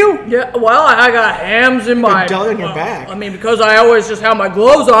with you? Yeah, well, I got hams in my deli on your back. I mean, because I always just have my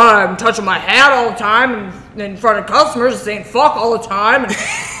gloves on, I'm touching my hat all the time, and in front of customers, and saying fuck all the time, and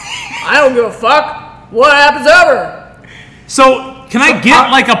I don't give a fuck what happens ever. So, can I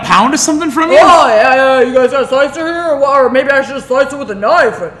get like a pound of something from you? Oh yeah, you guys got a slicer here, or what? Or maybe I should slice it with a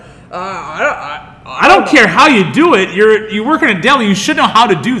knife. I don't care how you do it. You work in a deli. You should know how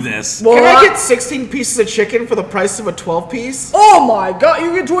to do this. Well, can I get 16 pieces of chicken for the price of a 12-piece? Oh my God,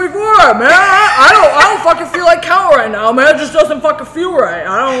 you get 24, man. I don't fucking feel like counting right now, man. It just doesn't fucking feel right.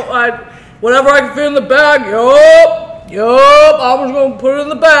 Whatever I can fit in the bag. Yup. I'm just gonna put it in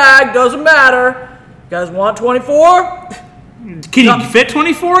the bag. Doesn't matter. You guys want 24? Can you fit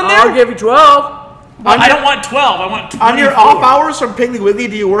 24 in there? I'll give you 12. I don't want 12. I want 24. On your off hours from Piggly Wiggly,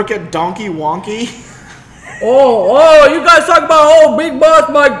 do you work at Donkey Wonky? Oh, you guys talk about Big Boss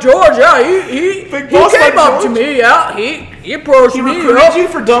Mike George. Yeah, he came up to me. Yeah, he approached me. He recruited you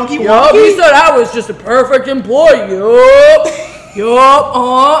for Donkey Wonky? He said I was just a perfect employee.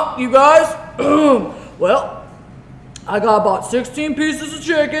 Yup. You guys? Well, I got about 16 pieces of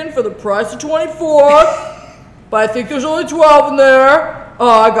chicken for the price of 24. But I think there's only 12 in there.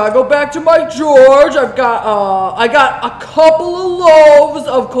 I gotta go back to Mike George. I got a couple of loaves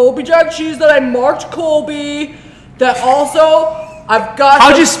of Colby Jack cheese that I marked Colby. That also, I've got.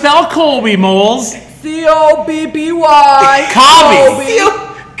 How'd you spell Colby, Moles? C-O-B-B-Y. Colby.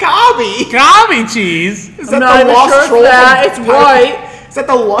 Cobby cheese. Is that the lost troll? It's white. Is that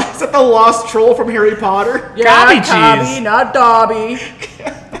the lost troll from Harry Potter? Yeah, Cobby cheese, not Dobby.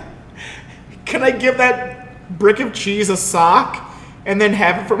 Can I give that brick of cheese a sock and then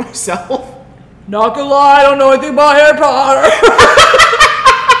have it for myself? Not gonna lie, I don't know anything about Harry Potter.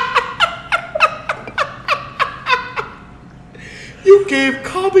 You gave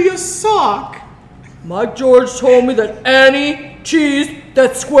Cobby a sock. Mike George told me that any cheese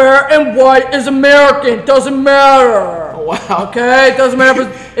that's square and white is American. Doesn't matter. Oh, wow. Okay? It doesn't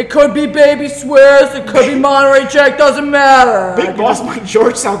matter. It could be Baby Swiss. It could be Monterey Jack. Doesn't matter. Big Boss Mike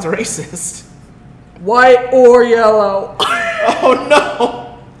George sounds racist. White or yellow. Oh,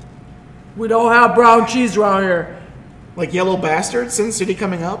 no. We don't have brown cheese around here. Like Yellow Bastard, Sin City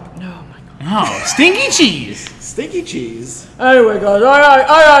coming up? Oh, my God. Oh, stinky cheese. Stinky cheese. Anyway, guys,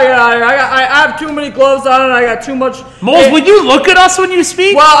 I have too many gloves on and I got too much. Moles, would you look at us when you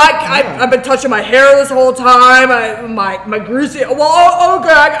speak? Well, I've been touching my hair this whole time. My greasy. Well,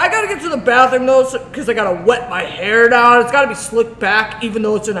 okay, I gotta get to the bathroom though, because I gotta wet my hair down. It's gotta be slicked back, even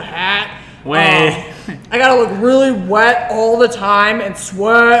though it's in a hat. Wait. I gotta look really wet all the time and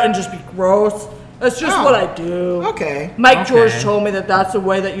sweat and just be gross. That's just what I do. Okay. Mike George told me that that's the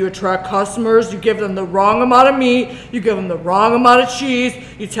way that you attract customers. You give them the wrong amount of meat. You give them the wrong amount of cheese.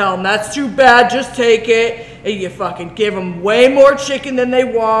 You tell them that's too bad, just take it. And you fucking give them way more chicken than they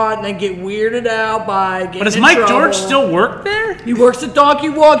want and then get weirded out by getting But does in Mike trouble. George still work there? He works at Donkey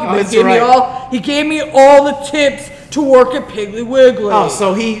Wonky. But that's he gave me right. he gave me all the tips to work at Piggly Wiggly. Oh,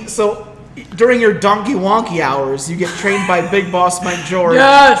 so during your donkey wonky hours, you get trained by Big Boss Mike George.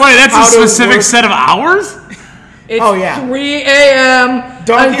 Yes. Wait, that's How a to specific work- set of hours? It's Oh, yeah. 3 a.m.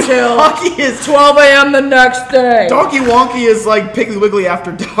 Donkey until Wonky is 12 a.m. the next day. Donkey Wonky is like Piggly Wiggly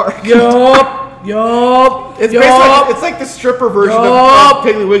after dark. Yup. It's basically it's like the stripper version of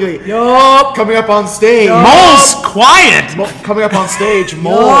Piggly Wiggly. Yup. Coming up on stage. Moles, quiet. Coming up on stage.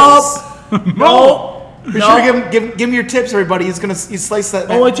 Moles. Mole. Be sure to give him your tips, everybody. He's slice that.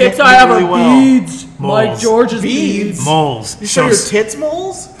 Only tips meat I have really are well. beads. Mike Moles. George's Beads? beads. Moles. You show your tits,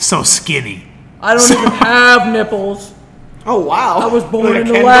 Moles? So skinny. I don't even have nipples. Oh wow! I was born Like a in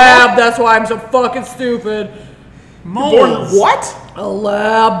the Ken lab. doll? That's why I'm so fucking stupid. Moles. Born what? A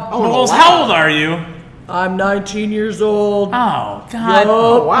lab. Oh, Moles, wow. how old are you? I'm 19 years old. Oh, God.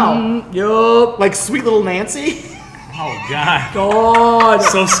 Oh wow! Yup. Like sweet little Nancy. Oh, God. God.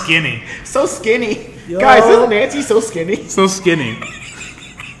 So skinny. So skinny. Yo. Guys, isn't Nancy so skinny? So skinny.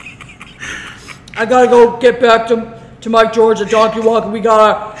 I gotta go get back to Mike George at Donkey Walk. We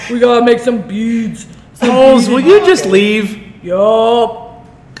gotta make some beads. Moles, will you just leave? Yup.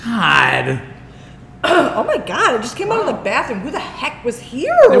 God. Oh my God! I just came out of the bathroom. Who the heck was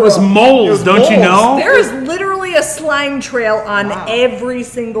here? It was Moles, It was don't you Moles. know? There is literally a slime trail on every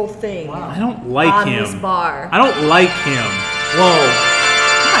single thing I don't like on him. this bar. I don't like him. Whoa!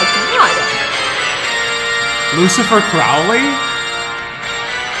 Oh my God! Lucifer Crowley?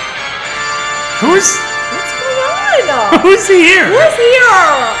 Who's What's going on? who's here? Who's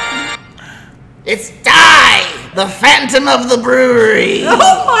here? It's Di, the Phantom of the Brewery.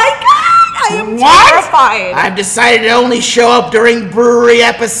 Oh my God! I am What? terrified. I've decided to only show up during brewery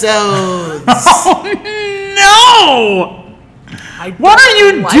episodes. Oh no! What are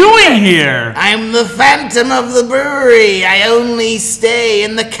you doing here? I'm the Phantom of the Brewery. I only stay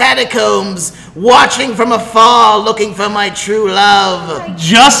in the catacombs, watching from afar, looking for my true love.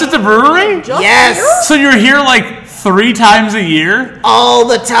 Just at the brewery? Just Yes. here? So you're here like 3 times a year? All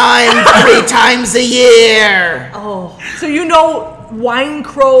the time, 3 times a year. Oh, so you know Wine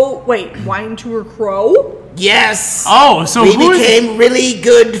Tour Crow? Yes. Oh, so we who's became really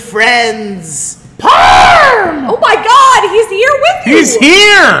good friends. Parm? Oh my God! He's here with you. He's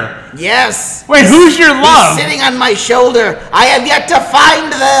here! Yes. Wait, who's your He's love? sitting on my shoulder. I have yet to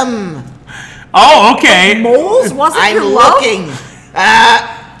find them. Oh, okay. Moles wasn't I'm your love? looking.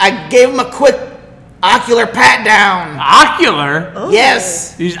 I gave him a quick ocular pat down. Ocular?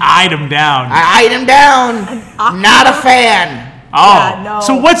 Yes. You just eyed him down. I eyed him down. Not a fan. Oh, Yeah, no.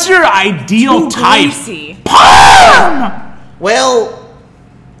 so what's your ideal Too type? greasy. Parm! Well,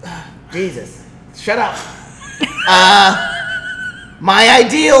 Jesus. Shut up. My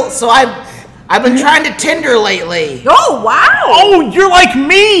ideal. So I've been trying to Tinder lately. Oh wow! Oh, you're like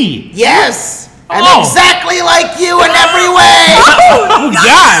me! Yes. I'm Oh. exactly like you in every way. Oh,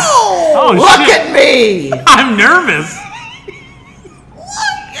 God! Oh, Look shit. at me. I'm nervous.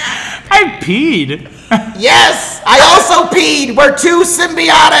 I peed. Yes. I also peed. We're too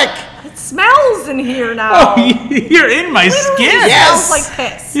symbiotic. smells in here now. Oh, you're in my skin. Yes. Smells like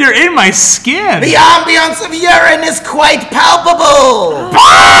piss. You're in my skin. The ambience of urine is quite palpable.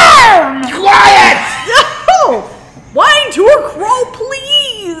 Burn! Quiet! No! Wine to a crow,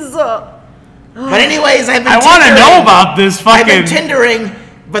 please. But anyways, I've been I want to know about this I've been fucking... tendering,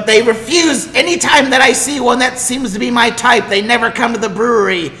 but they refuse anytime that I see one that seems to be my type. They never come to the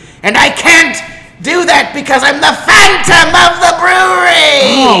brewery. And I can't do that because I'm the Phantom of the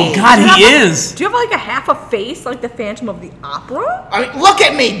brewery! Oh, God, he is. Do you have like a half a face like the Phantom of the Opera? I mean, look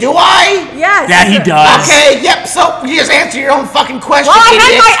at me, do I? Yes. Yeah, he does. Okay, yep, so you just answer your own fucking question, Well, I idiot.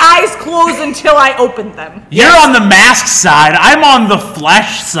 had my eyes closed until I opened them. You're on the mask side. I'm on the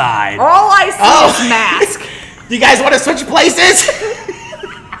flesh side. All I see is mask. You guys want to switch places?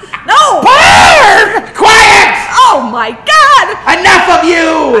 No! Burn! Quiet! Oh my God! Enough of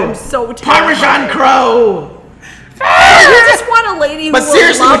you! I'm so Parmesan terrified. crow! You just want a lady who But will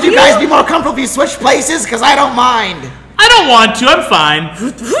seriously, love would you guys be more comfortable if you switched places? Because I don't mind. I don't want to. I'm fine.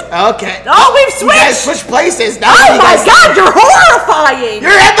 Okay. Oh, we've You guys switched! switched places. Now Oh you my guys... God, you're horrifying!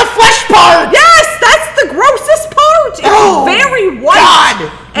 You're at the flesh part! Yes, that's the grossest part! It's Oh, very white! God!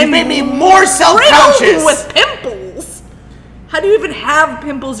 You and made me more riddled self-conscious. with pimples! How do you even have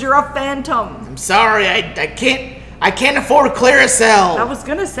pimples? You're a phantom. I'm sorry, I can't afford Claricel. I was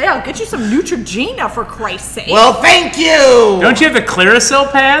gonna say, I'll get you some Neutrogena for Christ's sake. Well, thank you! Don't you have the Claricel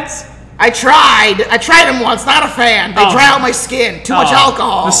pads? I tried them once, not a fan. They Oh. dry out my skin. Too much Oh,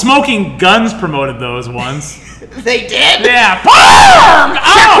 alcohol. The Smoking Guns promoted those once. They did? Yeah. Boom! Oh!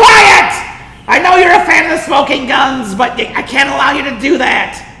 You're quiet! I know you're a fan of the Smoking Guns, but I can't allow you to do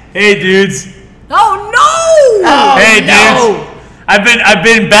that. Hey, dudes. Oh no! Oh, Hey, no. dudes. I've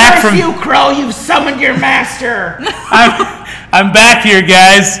been back Curse from... you, Crow. You've summoned your master. I'm back here,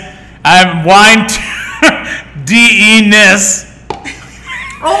 guys. I'm wine to DE-ness.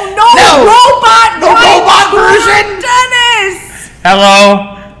 Oh no! No. Robot! The robot version? Dennis!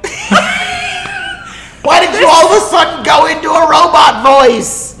 Hello. Why did you all of a sudden go into a robot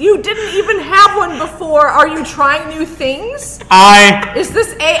voice? You didn't even have one before. Are you trying new things? I Is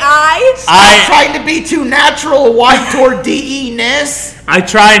this AI? Stop trying to be too natural. Why toward DE-ness?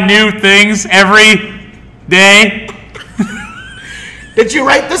 try new things every day. Did you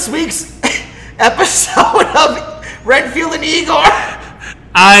write this week's episode of Redfield and Igor?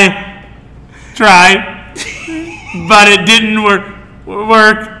 I tried, but it didn't work.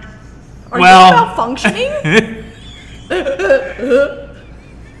 Are Well. you malfunctioning?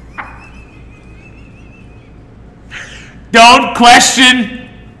 Don't question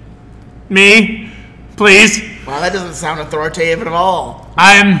me, please. Wow, that doesn't sound authoritative at all.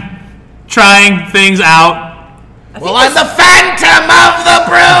 I'm trying things out. Well, I'm the Phantom of the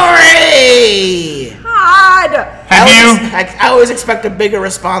Brewery! God! I always expect a bigger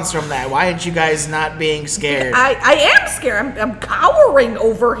response from that. Why aren't you guys not being scared? I am scared. I'm cowering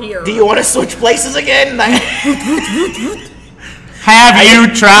over here. Do you want to switch places again? Have you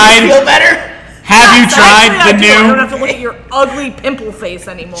tried? Feel better? Have you Yes, tried actually, the I do. I don't new? have to look at your ugly pimple face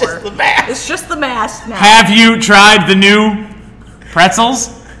anymore. Just the mask. It's just the mask now. Have you tried the new pretzels?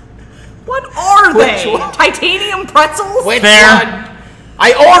 What are Which they? one? Titanium pretzels? Which There. one?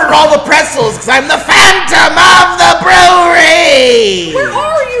 I ordered all the pretzels because I'm the Phantom of the Brewery! Where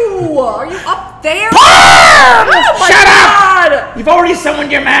are you? Are you up there? Burn! Oh my Shut up! God! You've already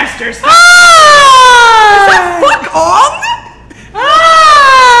summoned your master. Stop. Is that fuck on?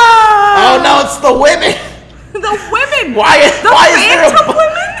 Oh no, it's the women. The women. Why is there Phantom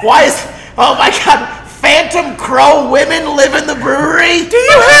women? Why is oh my god, Phantom Crow women live in the brewery? Do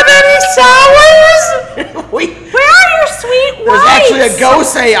you have any sours? Where Where are your sweet There's whites? actually a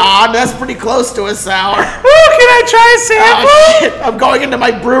gosei on. That's pretty close to a sour. Oh, can I try a sample? Oh shit! I'm going into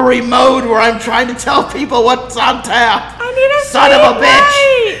my brewery mode where I'm trying to tell people what's on tap. I need a Son of a sweet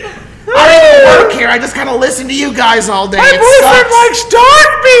bitch. white. I don't even work here. I just kind of listen to you guys all day. My It boyfriend sucks. likes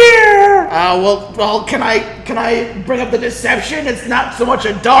dark beer. Well, can I bring up the deception? It's not so much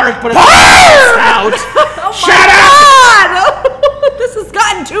a dark, but it's a stout. Oh Shut my God! This has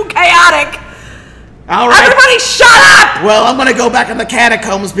gotten too chaotic. All right. Everybody shut up! Well, I'm gonna go back in the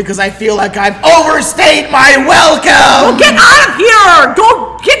catacombs because I feel like I've overstayed my welcome. Get out of here!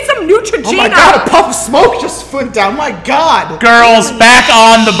 Go get some Neutrogena! Oh my god, a puff of smoke just went down. My god. Girls, back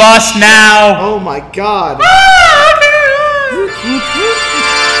on the bus now. Oh my god.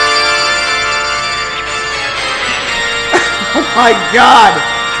 Oh my god.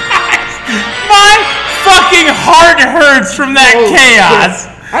 My fucking heart hurts from that Oh, chaos.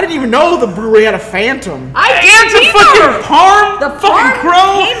 shit. I didn't even know the brewery had a phantom. I And didn't the either. fucking Parm, The fucking Parm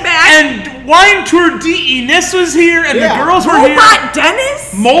Crow, came back. and Wine Tour DE-ness was here, and Yeah. the girls were here. Robot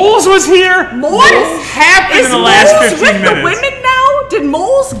Dennis? Moles was here? Moles? Happened in the last 15 minutes. Is Moles with the women now? Did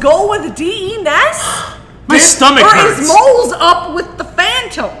Moles go with D.E. Ness? My stomach hurts. Or is Moles up with the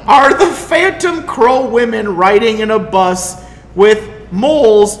Phantom? Are the Phantom Crow women riding in a bus with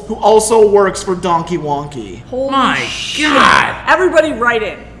Moles, who also works for Donkey Wonky? Holy My shit. God. Everybody write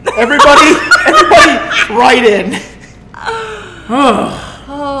in. Everybody write in.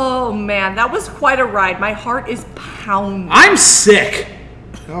 Oh, man. That was quite a ride. My heart is pounding. I'm sick.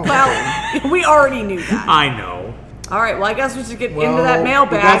 Oh, Well, we already knew that. I know. All right, well, I guess we should get into that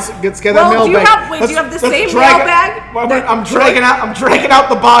mailbag. Let's get that mailbag. Do you have the same mailbag? I'm dragging out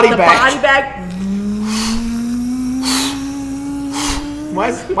the body bag. The body bag.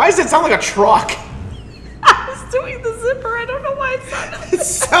 Why does it sound like a truck? I was doing the zipper. I don't know why it sounded. It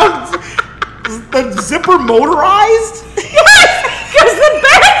sounds. The zipper motorized? Because the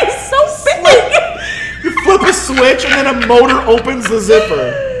bag is so big. You flip a switch and then a motor opens the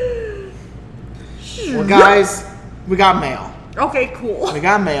zipper. Well, guys, we got mail. Okay, cool. We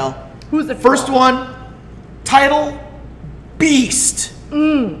got mail. Who's the first one? Title: Beast.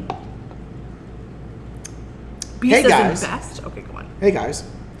 Beast Hey, guys. best. Okay, go on. Hey guys.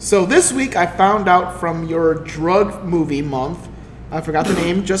 So this week I found out from your drug movie month, I forgot the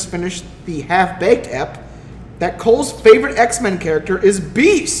name, just finished the Half-Baked ep, that Cole's favorite X-Men character is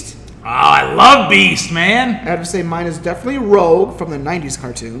Beast. Oh, I love Beast, man. I have to say mine is definitely Rogue from the 90s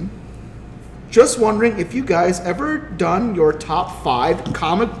cartoon. Just wondering if you guys ever done your top 5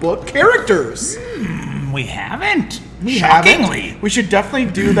 comic book characters. We haven't. We Shockingly. haven't. We should definitely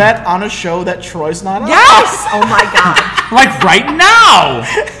do that on a show that Troy's not on. Yes! Oh my god. Like right now.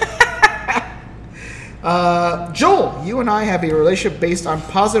 Joel, you and I have a relationship based on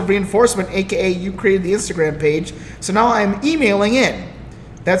positive reinforcement, aka you created the Instagram page, so now I'm emailing in.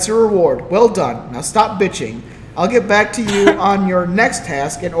 That's your reward. Well done. Now stop bitching. I'll get back to you on your next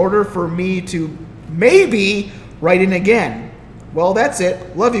task in order for me to maybe write in again. Well, that's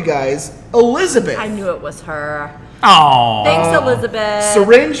it. Love you guys. Elizabeth. I knew it was her. Oh. Thanks, Elizabeth.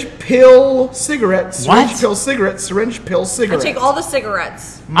 Syringe, pill, cigarette. Syringe, What? pill, cigarette. Syringe, pill, I cigarette. take all the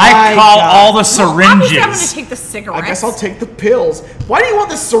cigarettes. I call God. all the Obviously, I'm going to syringes. take the cigarettes. I guess I'll take the pills. Why do you want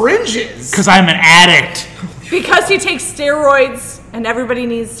the syringes? Because I'm an addict. Because he takes steroids, and everybody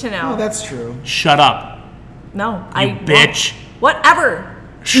needs to know. Oh, that's true. Shut up. No, You bitch. Whatever.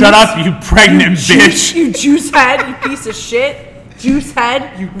 Shut up, you pregnant bitch. You juice head, you piece of shit. Juice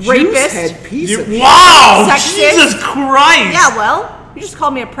head, You rapist. juicehead piece of shit. Wow. Sexist. Jesus Christ. Yeah, well, you just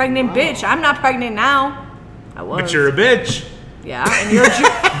called me a pregnant bitch. I'm not pregnant now. I was. But you're a bitch. Yeah,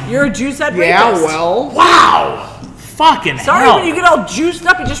 and you're a juice head Yeah, rapist. well. Wow. Fucking Sorry, hell. when you get all juiced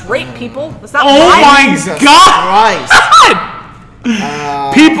up, you just rape people. That's not Oh my my Jesus God. Christ.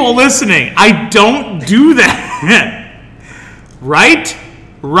 People listening, I don't do that. Right?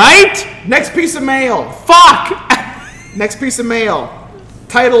 Right? Next piece of mail. Fuck. Next piece of mail.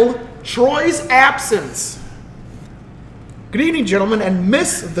 Titled, Troy's Absence. Good evening, gentlemen, and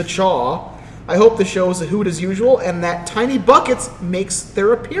Miss the Chaw. I hope the show is a hoot as usual, and that Tiny Buckets makes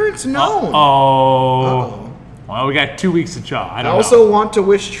their appearance known. Oh. Well, we got 2 weeks to chaw. I I don't also know. want to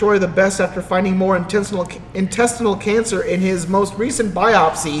wish Troy the best after finding more intestinal cancer in his most recent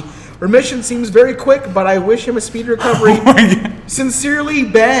biopsy. Remission seems very quick, but I wish him a speedy recovery. Oh my God. Sincerely,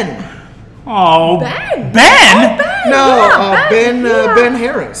 Ben. Oh. Ben. Ben? No, Yeah, Ben. yeah. Ben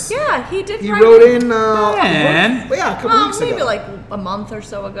Harris. Yeah, he did. He write wrote it. in. Ben? Yeah, a couple weeks Maybe ago. like a month or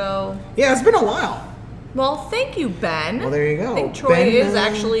so ago. Yeah, it's been a while. Well, thank you, Ben. Well, there you go. I think Troy Ben, is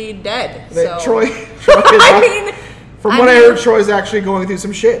actually dead. That So. Troy is I mean, from what I heard, Troy's actually going through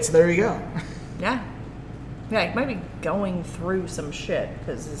some shit. So there you go. Yeah. Yeah, he might be going through some shit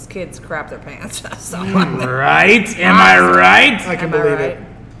because his kids crap their pants. So. Right? Am I right? I can Am I believe right?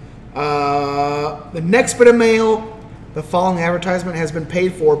 it. The next bit of mail. The following advertisement has been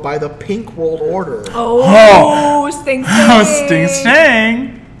paid for by the Pink World Order. Oh, sting, sting. Oh, sting,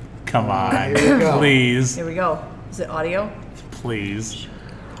 sting. Come on. Here we go. Please. Here we go. Is it audio? Please.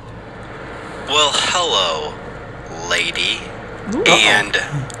 Well, hello, lady and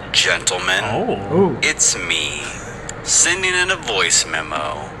gentlemen. Oh. It's me, sending in a voice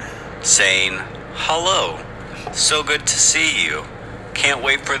memo saying, hello, so good to see you. Can't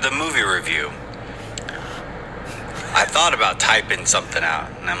wait for the movie review. I thought about typing something out,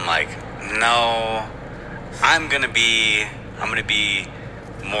 and I'm like, no, I'm gonna be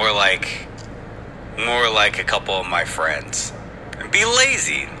more like a couple of my friends and be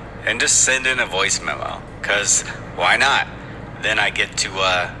lazy and just send in a voice memo, cause why not? Then I get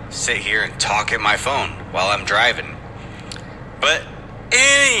to sit here and talk at my phone while I'm driving. But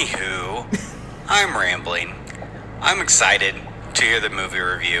anywho, I'm rambling. I'm excited to hear the movie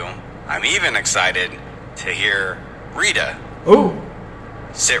review. I'm even excited to hear Rita. Ooh.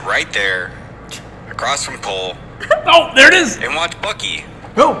 Sit right there, across from Cole. Oh, there it is. And watch Bucky.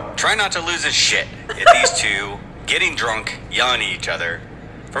 Oh. Try not to lose his shit at these two getting drunk, yelling at each other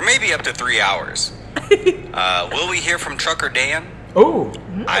for maybe up to 3 hours. Will we hear from Trucker Dan? Oh.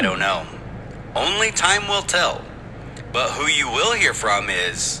 I don't know. Only time will tell. But who you will hear from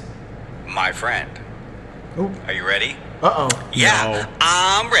is my friend. Ooh. Are you ready? Uh-oh. Yeah, No.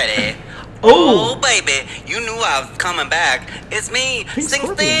 I'm ready. Oh. Oh, baby, you knew I was coming back. It's me, Pink Sting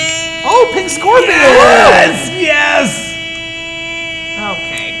Scorpion. Sting. Oh, Pink Scorpion! Yes.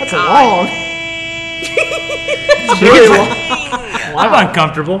 Okay. That's a long. Very long. I'm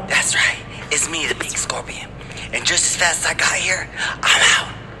uncomfortable. That's right. It's me, the Pink Scorpion. And just as fast as I got here, I'm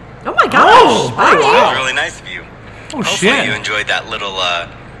out. Oh my gosh. Bye. That was really nice of you. Oh, Hopefully shit. you enjoyed that little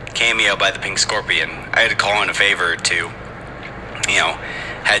cameo by the Pink Scorpion. I had to call in a favor to,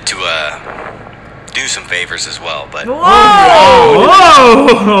 had to do some favors as well. But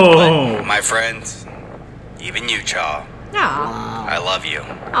Whoa. my friends, even you, Chaw, Aw. I love you.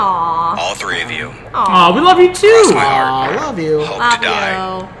 Aw. All three of you. Oh, we love you Cross too. my heart. I love you. Hope Love to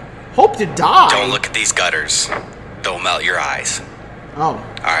die. you. Hope to die. Don't look at these gutters. They'll melt your eyes. Oh. All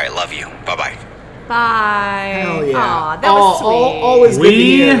right, love you. Bye-bye. Bye. Hell yeah. Aw, that was sweet. Always good to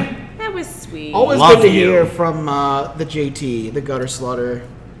hear. That was sweet. Always Love good to you. hear from the JT, the gutter slutter.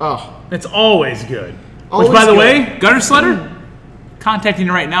 Oh. It's always good. Always Which, by the good. way, Gutter Slutter, contacting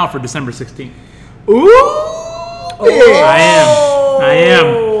you right now for December 16th. Ooh. I am.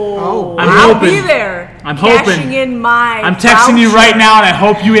 Oh. I'm I'll hoping. be there. I'm Cashing hoping. in my I'm texting you voucher. right now, and I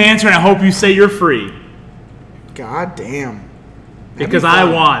hope you answer, and I hope you say you're free. God damn. Because I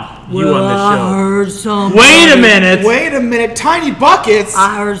want you Well, on I the show. heard someone. Wait a minute. Wait a minute. Tiny buckets.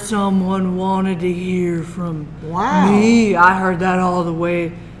 I heard someone wanted to hear from Wow. me. I heard that all the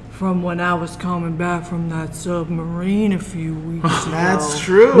way from when I was coming back from that submarine a few weeks ago. That's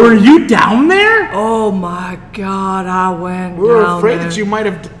true. Were you down there? Oh my God, I went We were down afraid there. that you might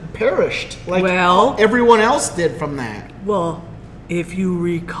have perished, like Well- everyone else did from that. Well, if you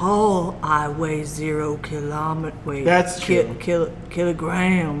recall, I weigh 0 kilometer. Wait, That's true.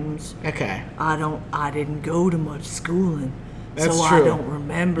 kilograms. Okay, I didn't go to much schooling, that's so true. I don't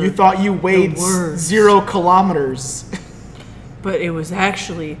remember. You thought you weighed words. 0 kilometers. But it was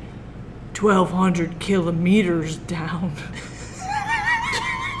actually 1,200 kilometers down.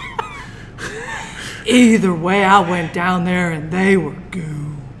 Either way, I went down there and they were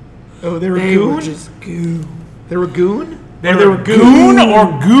goo. Oh, they were They goon. were just goo. They were goon. They were goon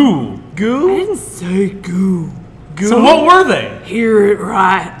or goo? I Goo. didn't say goo. Goon. So what were they? Hear it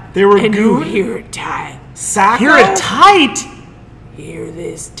right. They were and goon? you hear it tight. Sacco? Hear it tight, Hear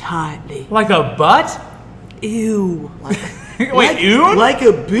this tightly. like a butt. Ew. Wait, you? Like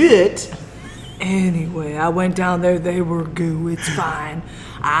a bit. Anyway, I went down there. They were goo. It's fine.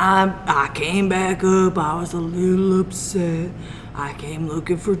 I came back up. I was a little upset. I came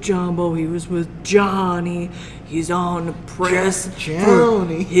looking for Jumbo. He was with Johnny. He's on the press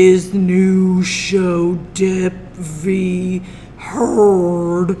Johnny. for his new show, Dep V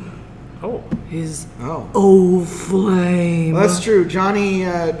Herd. Oh. His Oh. old flame. Well, that's true. Johnny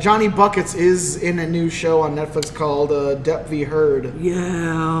Buckets is in a new show on Netflix called Dep v Herd.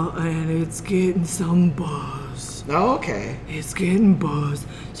 Yeah, and it's getting some buzz. Oh, okay. It's getting buzz.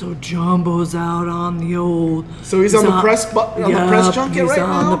 So Jumbo's out on the old. So he's on the press junket right He's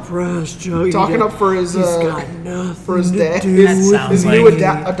on now? the press junket. Talking up for his, He's got nothing for his to dad, do That with sounds his like- new me.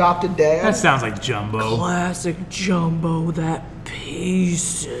 adopted dad. That sounds like Jumbo. Classic Jumbo, that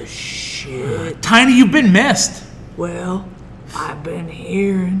piece of shit. Tiny, you've been missed. Well, I've been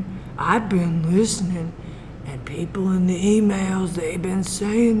hearing, I've been listening, and people in the emails, they've been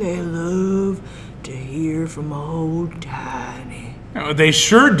saying they love to hear from old Tiny. Oh, they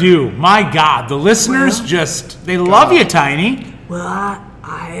sure do. My God, the listeners Well, they love you, Tiny. Well, I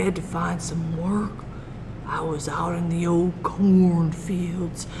had to find some work. I was out in the old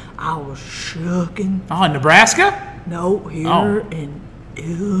cornfields. I was shucking. Oh, in Nebraska? No, here Oh. in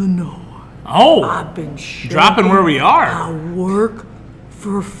Illinois. Oh, I've been shucking. dropping where we are. I work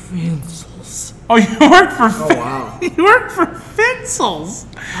for Finsels. Oh, you work for wow. you work for Finsels.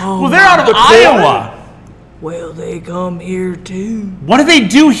 Oh, Well, they're out of the Iowa. well, they come here too. What do they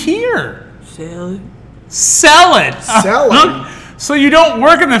do here? Sell it. Sell it. Sell it. So you don't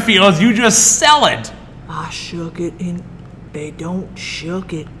work in the fields, you just sell it. I shuck it in. They don't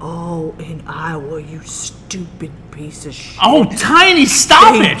shuck it all in Iowa, you stupid piece of shit. Oh, Tiny,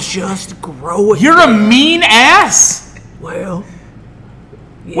 stop they it. just grow it. You're a mean ass. Well.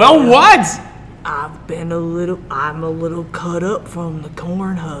 Yeah. Well, what? I'm a little cut up from the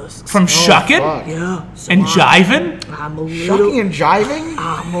corn husks. From shucking? Yeah. So And jiving? I'm a little... Shucking and jiving?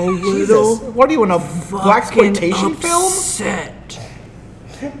 I'm a little... Jesus. What are you, in a blaxploitation film? Upset.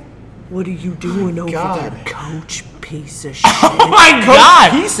 What are you doing over God. there, coach piece of shit? Oh my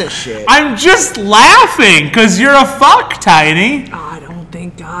God! Piece of shit. I'm just laughing because you're a fuck, Tiny. I don't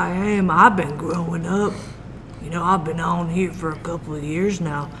think I am. I've been growing up. You know, I've been on here for a couple of years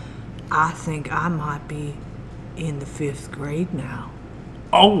now. I think I might be in the 5th grade now.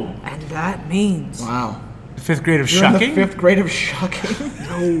 Oh. And that means... Wow. 5th grade of You're shucking? in the 5th grade of shucking?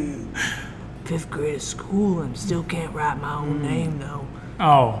 No. 5th grade of school and still can't write my own name, though.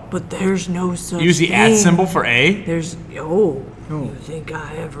 Oh. But there's no such Use the thing. @ symbol for A? There's... Oh. You think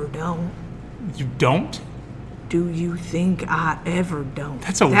I ever don't? You don't? Do you think I ever don't?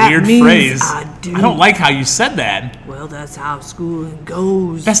 That's a That weird means phrase. I do. I don't like how you said that. Well, that's how schooling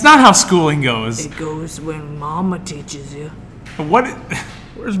goes. That's not how schooling goes. It goes when Mama teaches you. What?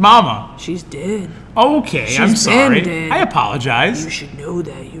 Where's Mama? She's dead. Okay, I'm She's sorry. been dead. I apologize. You should know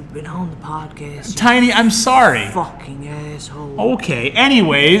that. You've been on the podcast. You Tiny, I'm sorry. fucking asshole. Okay,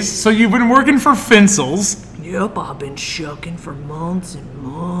 anyways, so you've been working for Finsels Yep, I've been shucking for months and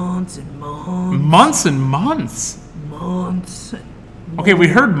months and months. months and months. Months and Okay, we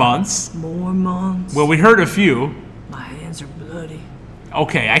heard months. more months. Well, we heard a few. My hands are bloody.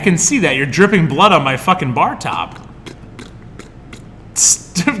 Okay, I can see that. You're dripping blood on my fucking bar top.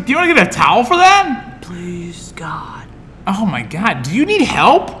 Do you want to get a towel for that? Please, God, Oh my God, do you need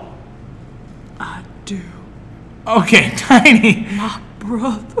help? I do. Okay, Tiny. My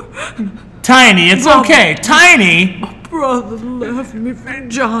brother. Tiny, it's Mom. okay. Tiny. Brother left me for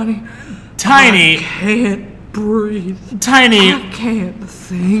Johnny. Tiny. I can't breathe. Tiny. I can't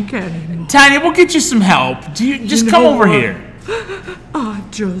think anymore. Tiny, we'll get you some help. Do you just You come know over what? here? I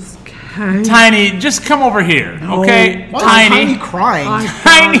just can't. Tiny, just come over here, okay? Why is Tiny Tiny. crying? I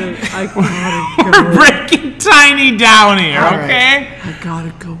Tiny. gotta We're breaking Tiny down here, All right. okay? I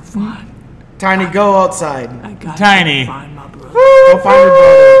gotta go find. Tiny, go outside. I gotta Tiny. go find my brother. Go find your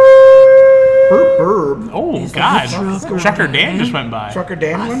brother. Burp, burp. Oh, Is God. that Trucker Trucker Dan Dan? just went by. Trucker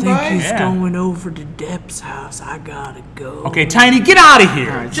Dan I went think by? he's Yeah. going over to Depp's house. I gotta go. Okay, Tiny, get out of here.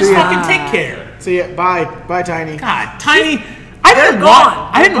 right, Just see ya. fucking take care. See ya. Bye. Bye, Tiny. God, Tiny. I They're didn't gone.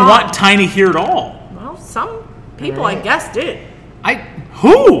 want. I They're didn't gone. want Tiny here at all. Well, some people, Alright. I guess, did.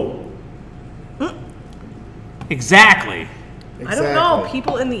 Who? Exactly. I don't know.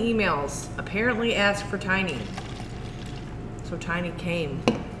 People in the emails apparently asked for Tiny. So Tiny came.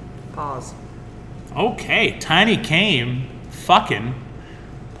 Pause. Okay, Tiny came. Fucking.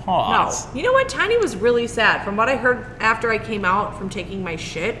 Pause. No. You know what? Tiny was really sad. From what I heard after I came out from taking my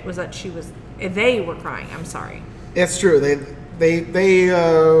shit, was that they were crying. I'm sorry. It's true. They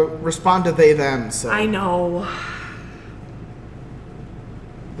respond to they them. So I know.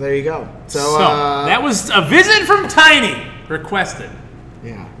 there you go. So, So, that was a visit from Tiny requested.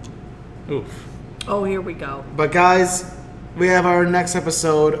 yeah. Oof. Oh, here we go. But guys, we have our next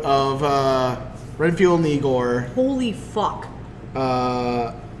episode of Renfield and Igor. Holy fuck.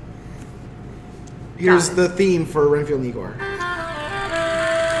 Here's Got it. the theme for Renfield and Igor.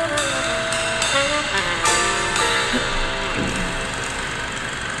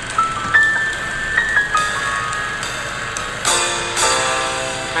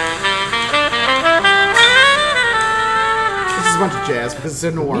 This is a bunch of jazz because it's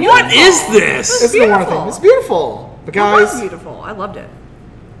a noir. What is this? It's a noir beautiful. thing. It's beautiful. But It was guys, beautiful. I loved it.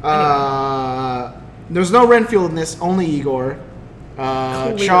 there's no Renfield in this, only Igor.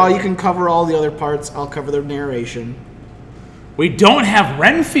 Clearly. Chaw, you can cover all the other parts. I'll cover the narration. We don't have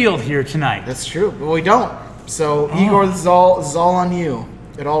Renfield here tonight. That's true, but we don't. So Igor, this is all on you.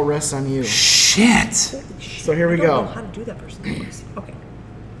 It all rests on you. Shit. So here we I don't know go. how to do that person's voice. Okay.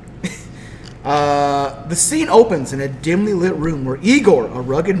 The scene opens in a dimly lit room where Igor, a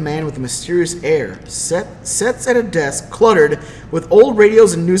rugged man with a mysterious air, sits at a desk cluttered with old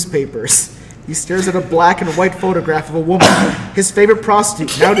radios and newspapers. He stares at a black and white photograph of a woman, his favorite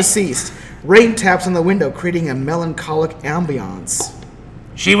prostitute, now deceased. Rain taps on the window, creating a melancholic ambiance.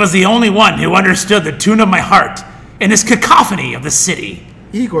 She was the only one who understood the tune of my heart in this cacophony of the city.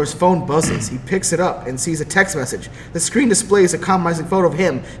 Igor's phone buzzes. He picks it up and sees a text message. The screen displays a compromising photo of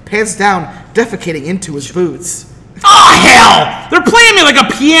him, pants down, defecating into his boots. Oh, hell! They're playing me like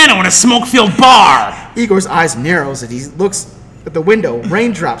a piano in a smoke-filled bar! Igor's eyes narrows as he looks at the window,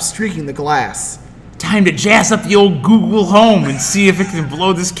 raindrops streaking the glass. Time to jazz up the old Google Home and see if it can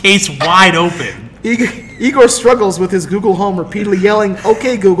blow this case wide open. Igor struggles with his Google Home, repeatedly yelling,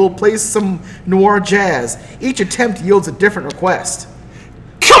 "Okay, Google, play some noir jazz." Each attempt yields a different request.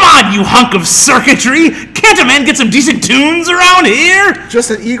 Come on, you hunk of circuitry! Can't a man get some decent tunes around here?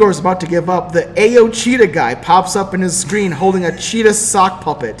 Just as Igor's about to give up, the Ayo Cheetah guy pops up in his screen holding a cheetah sock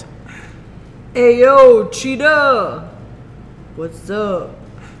puppet. Ayo, Cheetah! What's up?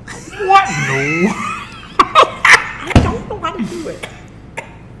 What? No. I don't know how to do it.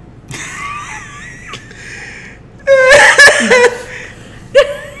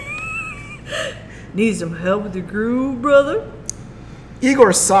 Need some help with the groove, brother?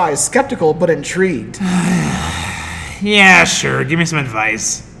 Igor sighs, skeptical but intrigued. Yeah, sure. Give me some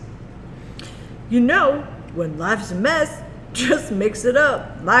advice. You know, when life's a mess, just mix it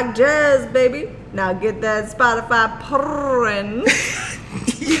up. Like jazz, baby. Now get that Spotify purring.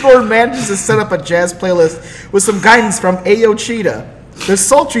 Igor manages to set up a jazz playlist with some guidance from Ayo Cheetah. The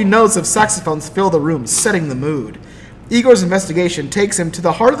sultry notes of saxophones fill the room, setting the mood. Igor's investigation takes him to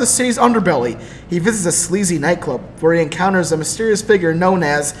the heart of the city's underbelly. He visits a sleazy nightclub where he encounters a mysterious figure known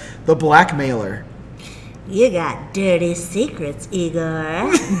as the Blackmailer. You got dirty secrets,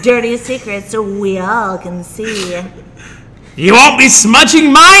 Igor. Dirty secrets so we all can see. You won't be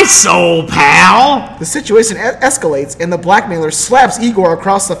smudging my soul, pal! The situation escalates and the Blackmailer slaps Igor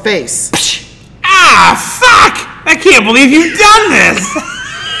across the face. Ah, fuck! I can't believe you've done this!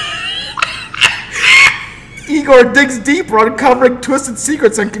 Igor digs deeper, uncovering twisted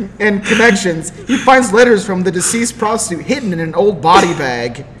secrets and connections. He finds letters from the deceased prostitute hidden in an old body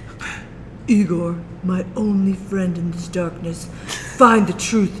bag. Igor, my only friend in this darkness, find the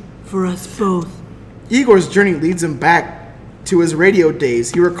truth for us both. Igor's journey leads him back to his radio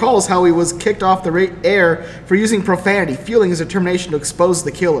days. He recalls how he was kicked off the air for using profanity, fueling his determination to expose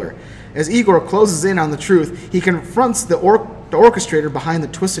the killer. As Igor closes in on the truth, he confronts the orchestrator behind the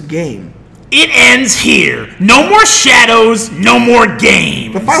twisted game. It ends here. No more shadows, no more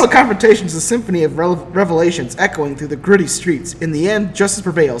games. The final confrontation is a symphony of revelations echoing through the gritty streets. In the end, justice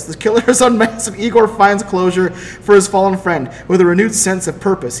prevails. The killer is unmasked and Igor finds closure for his fallen friend. With a renewed sense of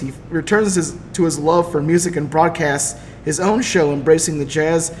purpose, he returns to his love for music and broadcasts his own show, embracing the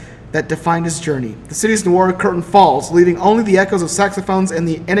jazz that defined his journey. The city's noir curtain falls, leaving only the echoes of saxophones and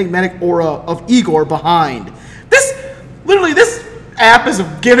the enigmatic aura of Igor behind. This app is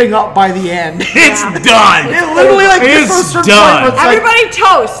giving up by the end. It's done. It literally it's done. Everybody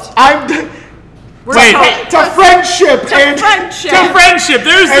toast. To friendship. To friendship. To friendship.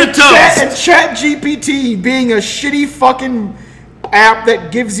 There's the toast. And ChatGPT being a shitty fucking app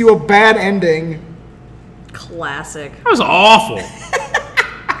that gives you a bad ending. Classic. That was awful.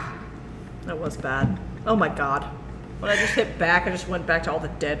 That was bad. Oh my god. When I just hit back, I just went back to all the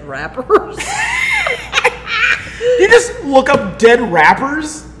dead rappers. You just look up dead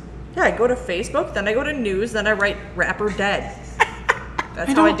rappers? Yeah, I go to Facebook, then I go to news, then I write rapper dead.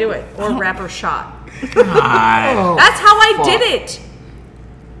 That's how I do it. Or rapper shot. God. That's how I did it.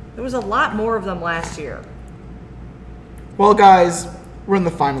 There was a lot more of them last year. Well, guys, we're in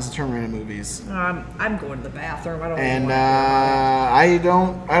the finals of Turn Random Movies. I'm going to the bathroom. I don't And I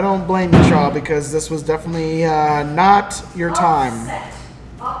I don't blame you, Chaw, because this was definitely not your time.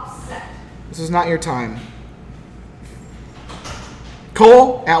 Upset. This was not your time.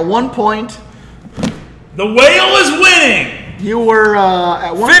 Cole, at one point, The whale is winning. you were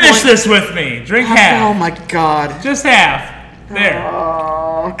at one Finish point. this with me. Drink Oh half. my god. Just half. There.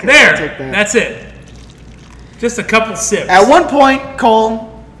 Okay, There. I'll take that. That's it. Just a couple sips. At one point,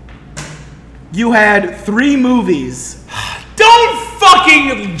 Cole, you had 3 movies. Don't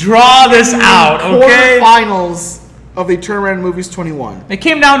fucking draw this out, okay? Quarterfinals of the Turn Random Movies 21. It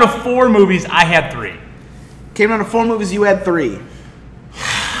came down to 4 movies. I had 3. Came down to 4 movies, you had 3.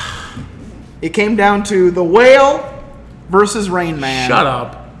 It came down to The Whale versus Rain Man. Shut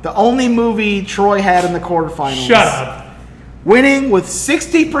up. The only movie Troy had in the quarterfinals. Shut up. Winning with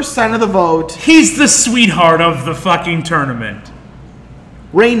 60% of the vote. He's the sweetheart of the fucking tournament.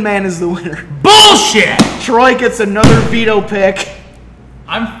 Rain Man is the winner. Bullshit! Troy gets another veto pick.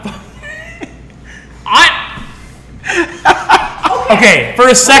 Okay, for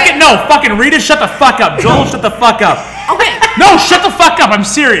a second, no, fucking Rita, shut the fuck up. Joel, shut the fuck up. Okay. No, shut the fuck up, I'm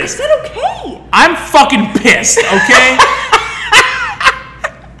serious. I said okay. I'm fucking pissed, okay?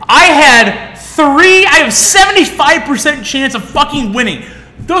 I have 75% chance of fucking winning.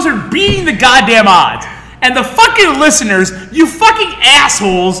 Those are beating the goddamn odds. And the fucking listeners, you fucking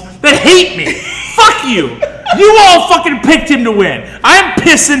assholes that hate me. Fuck you. You all fucking picked him to win. I'm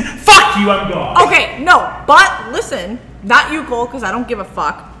pissing. Fuck you, I'm gone. Okay, no, but listen, not you, Cole, because I don't give a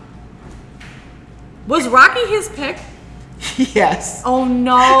fuck. Was Rocky his pick? Yes. Oh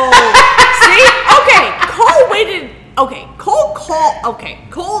no. See? Okay, Cole waited. Okay,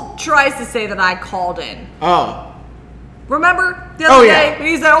 Cole tries to say that I called in. Oh. Remember the other day when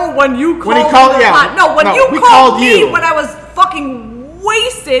he said, "Oh, when you called me," you called me when I was fucking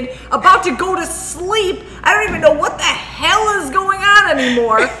wasted, about to go to sleep. I don't even know what the hell is going on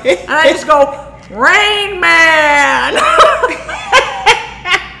anymore, and I just go, "Rain Man."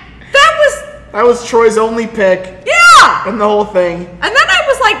 That was Troy's only pick. Yeah. In the whole thing. And then I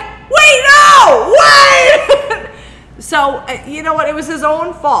was like, wait, no, wait. So, you know what? It was his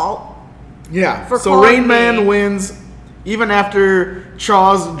own fault. Yeah. So Rain Man wins, even after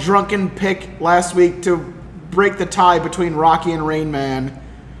Chaw's drunken pick last week to break the tie between Rocky and Rain Man.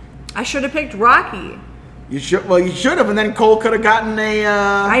 I should have picked Rocky. You should have, and then Cole could have gotten a...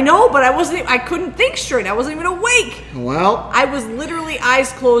 I know, but I couldn't think straight. I wasn't even awake. Well... I was literally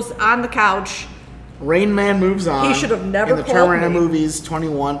eyes closed on the couch. Rain Man moves on. He should have never in the Terminator Movies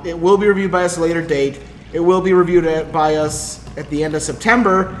 21. It will be reviewed by us at a later date. It will be reviewed by us at the end of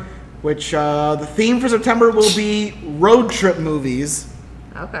September, which the theme for September will be road trip movies.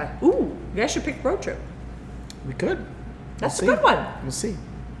 Okay. Ooh, you guys should pick road trip. We could. That's a good one.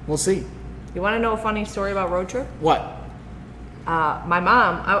 We'll see. You want to know a funny story about road trip? What? My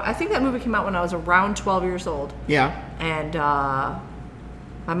mom, I think that movie came out when I was around 12 years old. Yeah. And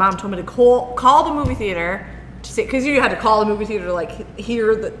my mom told me to call the movie theater to see, because you had to call the movie theater to like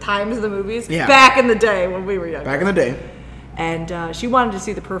hear the times of the movies. Yeah. Back in the day when we were younger. Back in the day. And she wanted to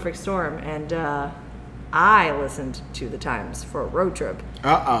see The Perfect Storm, and I listened to the times for a road trip.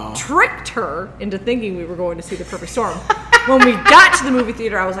 Uh-oh. Tricked her into thinking we were going to see The Perfect Storm. When we got to the movie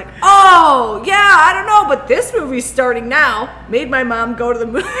theater, I was like, oh, yeah, I don't know, but this movie's starting now. Made my mom go to the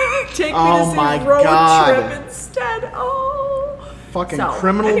movie, take me to see Road Trip instead. Oh. Fucking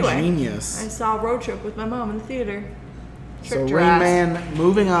criminal genius. I saw Road Trip with my mom in the theater. So Rain Man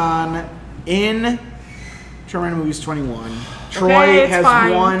moving on in Terminator Movies 21. Troy has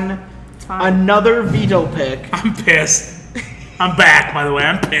won another veto pick. I'm pissed. I'm back, by the way.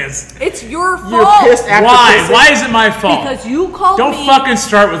 I'm pissed. It's your fault. You're pissed after Why? Why is it my fault? Because you called me. Don't fucking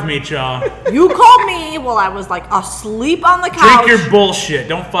start with me, Chaw. You called me while I was like asleep on the couch. Drink your bullshit.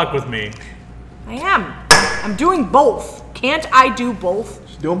 Don't fuck with me. I am. I'm doing both. Can't I do both?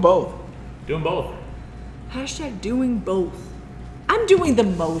 She's doing both. Doing both. Hashtag doing both. I'm doing the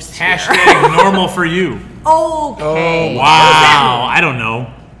most. Hashtag normal for you. Okay. Oh, wow. I don't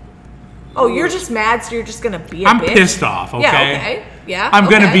know. Oh, you're just mad, so you're just gonna be a bitch? I'm pissed off, okay? Yeah, okay. Yeah, I'm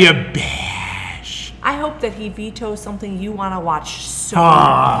gonna be a bitch. I hope that he vetoes something you want to watch so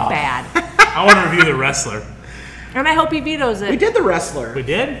bad. I want to review The Wrestler. And I hope he vetoes it. We did The Wrestler. We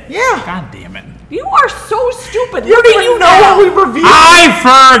did? Yeah. God damn it. You are so stupid. You don't even know what we reviewed.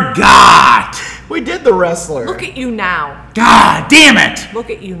 I forgot. We did The Wrestler. Look at you now. God damn it. Look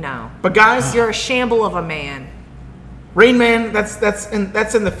at you now. But guys, you're a shamble of a man. Rain Man, that's in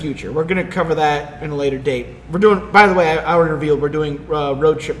the future. We're gonna cover that in a later date. We're doing. By the way, I already revealed we're doing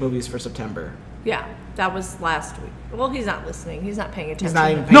road trip movies for September. Yeah, that was last week. Well, he's not listening. He's not paying attention. He's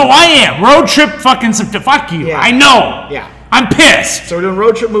not even paying No, I am. Road trip fucking September. Fuck you. Yeah. I know. Yeah. I'm pissed. So we're doing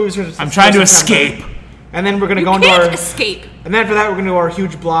road trip movies for September. I'm trying to escape. And then we're gonna go You into can't our escape. And then after that, we're gonna do our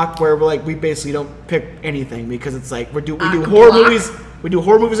huge block where we're like we basically don't pick anything because it's like we do Block. horror movies. We do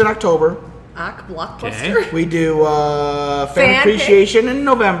horror movies in October. Blockbuster. Okay. We do fan appreciation in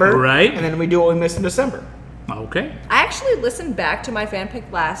November. Right. And then we do what we missed in December. Okay. I actually listened back to my fan pick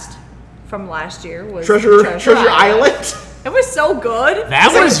from last year. Was Treasure Island. It was so good. That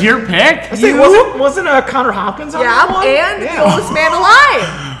was your pick? I say, wasn't Connor Hopkins on that one? And the oldest man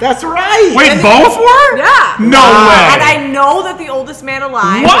alive. That's right. Wait, both were? Yeah. No way. And I know that the oldest man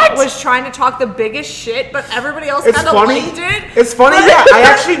alive was trying to talk the biggest shit, but everybody else kind of liked it. It's funny, yeah. I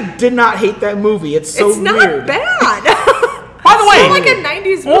actually did not hate that movie. It's so weird. It's not bad. By the way, it's like a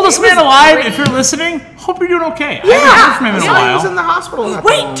 90s movie. Oldest Man Alive, if you're listening, hope you're doing okay. Yeah. I haven't heard from him in a He while. was in the hospital. Not that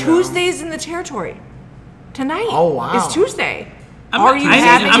long Wait, ago. Tuesday's in the territory. Tonight. Oh, wow. Is Tuesday. I'm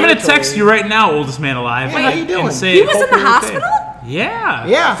to going to text you right now, Oldest Man Alive. Hey, how you doing? And say, He was in hope the Oh, you're hospital? Okay. Yeah.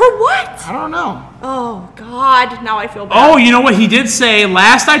 Yeah. For what? I don't know. Oh, God. Now I feel bad. Oh, you know what he did say?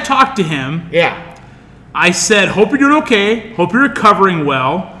 Last I talked to him, Yeah. I said, hope you're doing okay. Hope you're recovering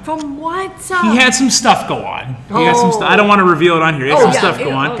well. From what? He had some stuff go on. He had some stuff. I don't want to reveal it on here. He had some stuff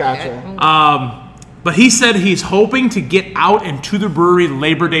go on. Gotcha. But he said he's hoping to get out and to the brewery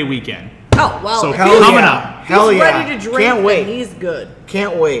Labor Day weekend. Oh, well. So if coming he's up. Hell yeah. ready to drink, Can't wait. then he's good.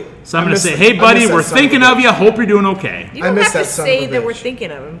 Can't wait. So I'm going to say, hey, buddy, we're thinking of you. Hope you're doing okay. You don't have to that son of say a that we're bitch.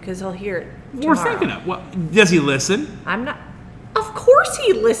 thinking of him because he'll hear it We're tomorrow. thinking of. Well, does he listen? I'm not. Of course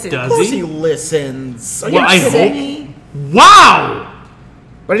he listens. Does Of course he? he listens. Are Well, you I kidding hope. me? Wow!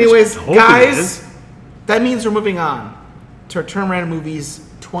 But anyways, hope it guys, is. that means we're moving on to our Turn Random Movies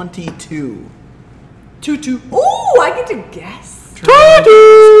 22. Ooh, I get to guess.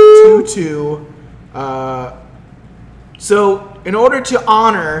 2-2. So, in order to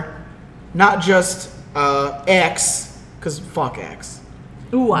honor not just X, because fuck X.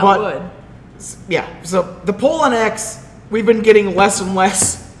 Ooh, I but, would. Yeah, so the poll on X, we've been getting less and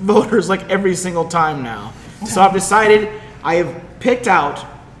less voters like every single time now. So I've decided I have picked out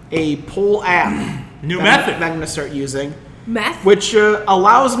a poll app. New that method. I'm going to start using. Meth? Which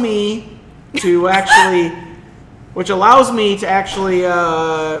allows me to actually,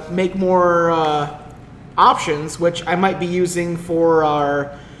 make more options, which I might be using for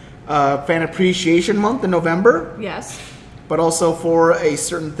our Fan Appreciation Month in November, Yes. but also for a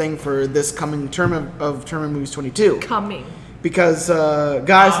certain thing for this coming term of Term Movies 22. Coming. Because,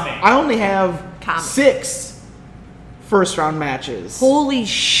 guys, Coming. I only have Coming. 6 first-round matches Holy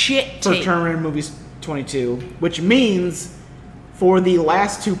shit, for Tate. Tournament Movies 22, which means for the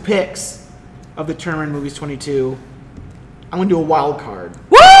last 2 picks of the Tournament Movies 22, I'm going to do a wild card.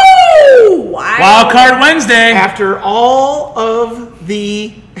 Woo! Wow. Wild Card Wednesday. After all of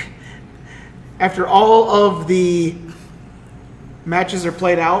the matches are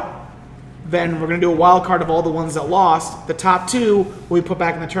played out, then we're going to do a wild card of all the ones that lost. The top 2 will be put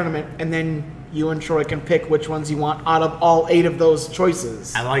back in the tournament, and then you and Troy can pick which ones you want out of all 8 of those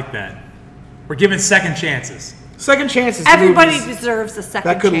choices. I like that. We're giving second chances. Second chances. Everybody deserves a second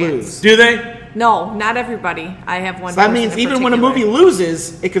that could chance. lose. Do they? No, not everybody. I have one. So that person means in even when a movie particular.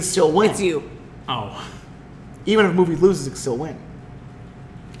 loses, it could still win. It's you. Oh. Even if a movie loses, it could still win.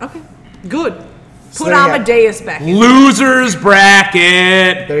 Okay. Good. So Put there you go. Amadeus back in. Losers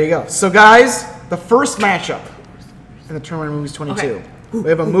bracket. There you go. So, guys, the first matchup in the Tournament of Movies 22. Okay. We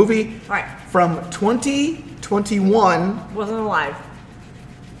have a movie All right. from 2021. Wasn't alive.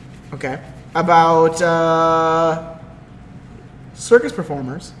 Okay. About circus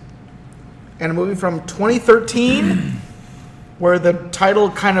performers. And a movie from 2013 where the title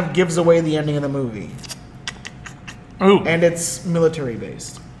kind of gives away the ending of the movie. Ooh. And it's military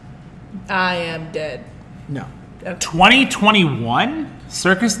based. I am dead. No. 2021?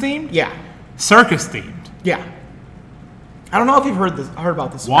 Circus themed? Yeah. Circus themed. Yeah. I don't know if you've heard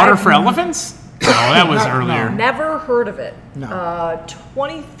about this. Water for elephants? Oh, that was No, earlier. no. Never heard of it. No.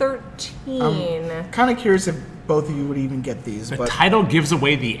 2013. Kind of curious if both of you would even get these, The but title gives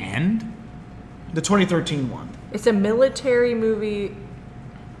away the end? the 2013 one. It's a military movie.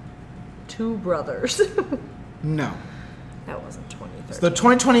 Two Brothers. No. That wasn't 2013. The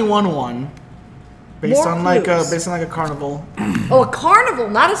 2021 one, based More on clues. like a carnival. Oh, a carnival,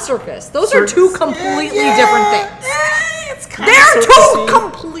 not a circus. Those are Circus. two completely different things. It's kind They're two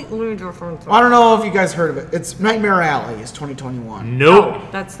completely different things. I don't know if you guys heard of it. It's Nightmare Alley. It's 2021. Nope. Oh,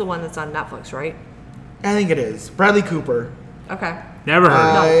 that's the one that's on Netflix, right? I think it is. Bradley Cooper. Okay. Never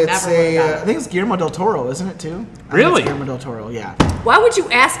heard of it. No, It's never heard of I that. think it's Guillermo del Toro, isn't it too? I think Really? it's Guillermo del Toro. Yeah. Why would you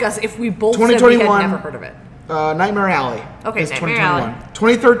ask us if we both said we had 2021. never heard of it? Nightmare Alley. Okay, is Nightmare 2021.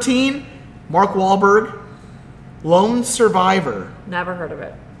 2013. Mark Wahlberg. Lone Survivor. Never heard of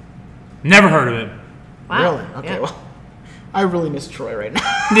it. Never heard of it. Wow. Really? Okay. Yeah. Well, I really miss Troy right now.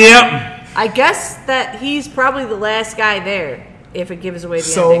 Yep. I guess that he's probably the last guy there if it gives away the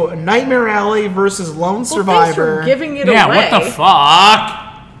So ending. Nightmare Alley versus Lone Well, Survivor. thanks for giving it Yeah, away. what the fuck?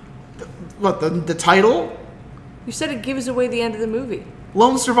 What the title? You said it gives away the end of the movie.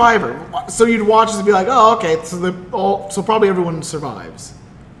 Lone Survivor. So you'd watch this and be like, oh, okay. So probably everyone survives.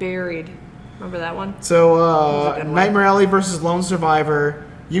 Buried. Remember that one? So That was a good one. Nightmare Alley versus Lone Survivor.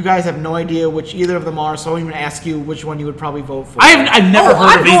 You guys have no idea which either of them are, so I won't even ask you which one you would probably vote for. I've never heard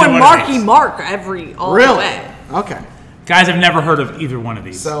I'm of either going one Marky of these. Mark all the Really? way. Okay. Guys, I've never heard of either one of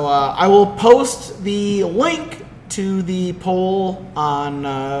these. So I will post the link to the poll on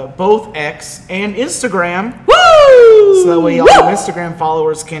both X and Instagram. Woo! So that way all the Instagram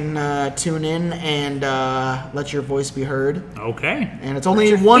followers can tune in and let your voice be heard. Okay. And it's only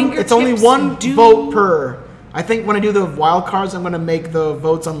your one. It's only fingertips one do- vote per. I think when I do the wild cards, I'm gonna make the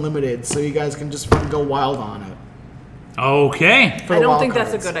votes unlimited, so you guys can just fucking go wild on it. Okay. for I the don't wild think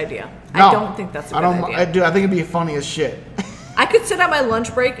cards. that's a good idea. No, I don't think that's a good idea. I do. I think it'd be funny as shit. I could sit on my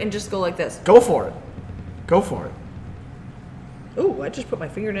lunch break and just go like this. Go for it. Go for it. Ooh, I just put my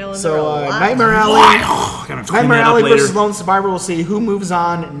fingernail in there. So a lot. Nightmare Alley. Gotta clean Nightmare that up Alley later. versus Lone Survivor. We'll see who moves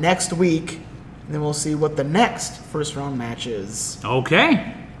on next week, and then we'll see what the next first round match is.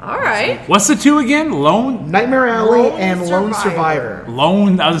 Okay. All right. What's the two again? Lone Nightmare Alley Lone and Lone Survivor.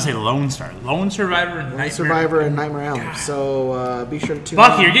 Survivor. I was gonna say Lone Star. Lone Survivor and Lone Nightmare. Survivor and Nightmare Alley. So be sure to tune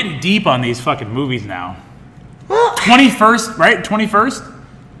Bucky, in. you're getting deep on these fucking movies now. 21st, right? 21st?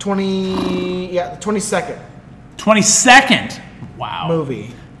 22nd 22nd. Wow.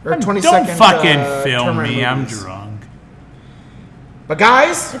 movie or Don't 22nd. fucking film Tournament me. I'm movies. drunk. But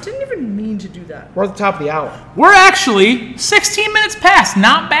guys, I didn't even mean to do that. we're at the top of the hour. We're actually 16 minutes past.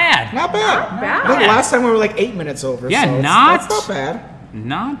 Not bad. Not bad. Not bad. I think last time we were like 8 minutes over. Yeah, so not- that's not bad.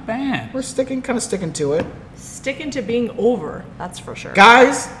 Not bad. We're sticking to it. Sticking to being over, that's for sure.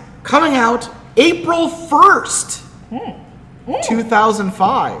 Guys, coming out April 1st,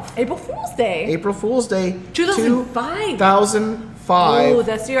 2005. April Fool's Day. April Fool's Day. 2005. 2005. Oh,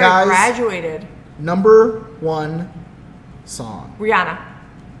 that's the year Guys, I graduated. number 1 song. Rihanna.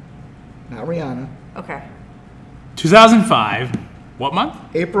 Not Rihanna. Okay. 2005. What month?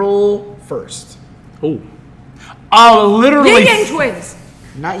 April 1st. Oh, literally Yang Yang Twins.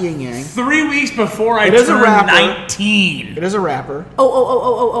 Not Yin Yang. 3 weeks before I It is a turned rapper. 19. It is a rapper.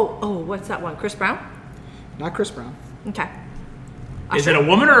 Oh, what's that one? Chris Brown? Not Chris Brown. Okay. Is it a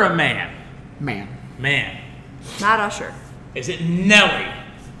woman or a man? Man. Man. Not Usher. Is it Nelly?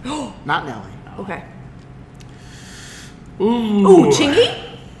 Not Nelly. Okay. Ooh.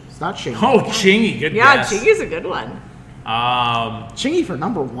 Chingy? It's not Chingy. Oh, Chingy. Good Yeah, guess. Chingy's a good one. Chingy for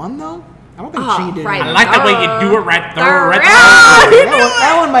number 1 though? I don't think Oh, Chingy did. right. I like the way you do it right there. Right Ah, there.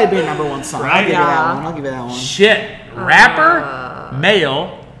 That one might be a number 1 song. I'll Right? give you that Yeah. one. I'll give you that one. Shit. Rapper,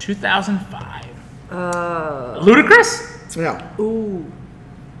 male, 2005. Ludacris? Yeah. Ooh.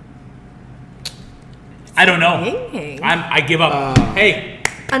 I don't know. Yang Yang. I give up. Hey,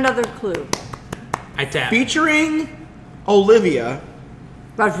 Another clue. I tap. Featuring Olivia.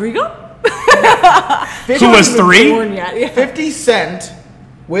 Rodrigo? Who was 3? Born yet. Yeah. 50 Cent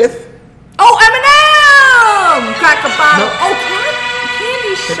with Oh, Eminem! Crack a bottle. No. Oh,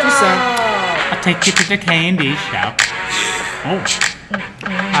 Candy 50 Shop. Cent. I'll take you to the candy shop. Oh.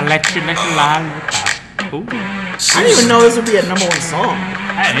 I'll let you lick a lollipop. Ooh. I didn't even know this would be a number 1 song.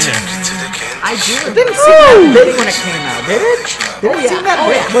 I didn't either. I do. It didn't seem that big when it came out, did it? Did it seem that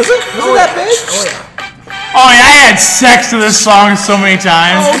big? Was it? Was it that big? Oh, yeah. Oh, yeah, I had sex to this song so many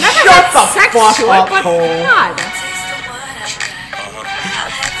times. Oh, never Shut had the sex fuck to up, it, but Cole. God.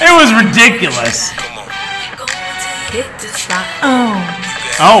 It was ridiculous. Hit the spot. Oh.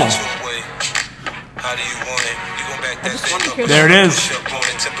 Oh, How do you want it? You go back that wanted to hear there it is. Here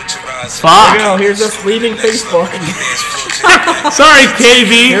Fuck. we go. Here's us leaving Facebook. Sorry,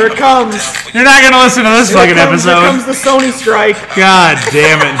 KB. Here it comes. You're not gonna listen to this fucking Here comes episode. the Sony strike. God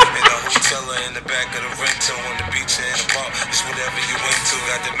damn it.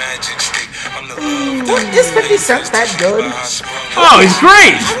 What, is 50 Cent that good? Oh, he's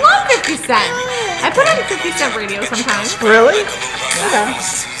great. I love 50 Cent. I put on 50 Cent radio sometimes. Really?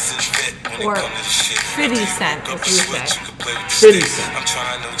 Or 50 Cent, as we say. 50 Cent. I'm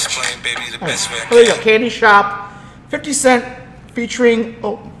trying to explain, baby, the best way I Here we go. Candy Shop. 50 Cent featuring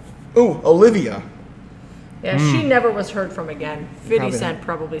Olivia. Yeah, she never was heard from again. 50 Probably Cent not.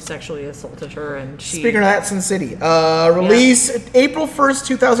 probably sexually assaulted her, and she. Speaking of that, Sin City. Release April 1st,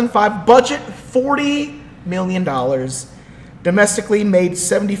 2005. Budget $40 million. Domestically made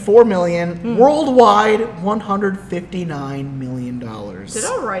 $74 million. Worldwide $159 million. did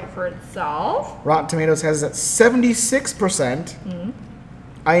all right for itself. Rotten Tomatoes has it at 76%.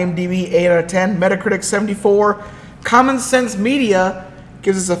 IMDb 8 out of 10. Metacritic 74. Common Sense Media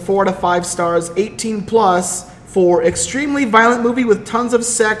gives us a 4 out of 5 stars. 18 plus for extremely violent movie with tons of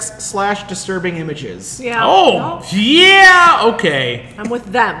sex / disturbing images. Yeah. Oh, no, yeah. Okay. I'm with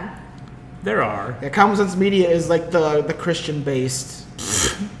them. There are. Yeah, Common Sense Media is like the Christian based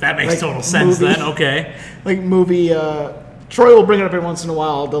That makes Like, total sense movie. then. Okay. movie. Troy will bring it up every once in a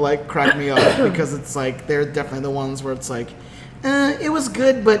while to like crack me up because it's like they're definitely the ones where it's like it was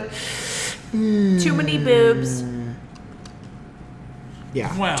good, but Too many boobs.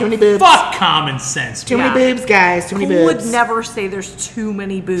 yeah, Well, too many boobs. fuck common sense. Too Yeah. many boobs, guys. Too many Who boobs. would never say there's too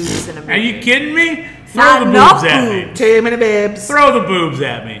many boobs in a movie? Are you kidding me? Throw Not the enough boobs at me. boobs. Too many boobs. Throw the boobs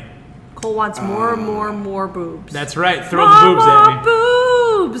at me. Cole wants more boobs. That's right. Throw the boobs at me.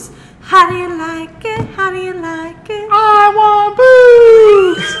 boobs. How do you like it? How do you like it? I want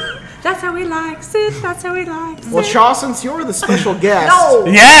boobs. That's how he likes it. That's how he likes Well, it. Shaw, since you're the special guest, No.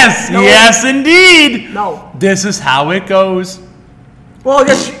 Yes. Yes, indeed. No. This is how it goes. Well, I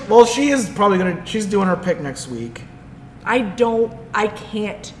guess she is probably she's doing her pick next week. I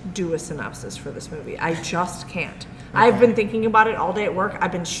can't do a synopsis for this movie. I just can't. I've been thinking about it all day at work.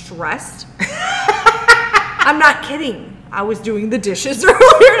 I've been stressed. I'm not kidding. I was doing the dishes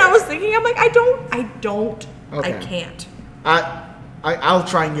earlier and I was thinking, I'm like, I Okay. can't. I'll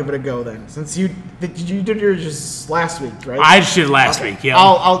try and give it a go then. Since you did yours just last week, right? I did last week. Yeah.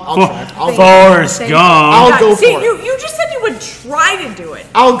 I'll try it. Forrest Thank you. Gump. I'll go See, for it. you just said you would try to do it.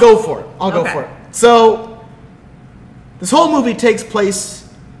 I'll go for it. I'll go Okay. for it. So, this whole movie takes place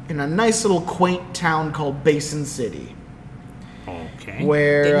in a nice little quaint town called Basin City. Okay.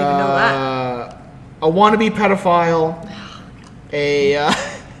 Where Didn't even know that. a wannabe pedophile,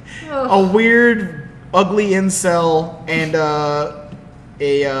 a weird, ugly incel, and a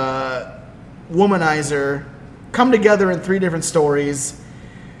womanizer come together in 3 different stories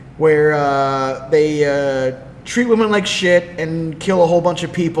where they treat women like shit and kill a whole bunch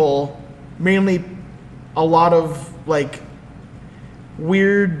of people, mainly a lot of like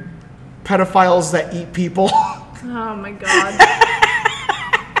weird pedophiles that eat people. Oh my god.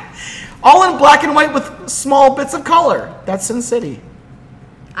 All in black and white with small bits of color. That's Sin City.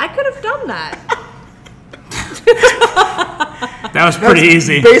 I could have done that. That was pretty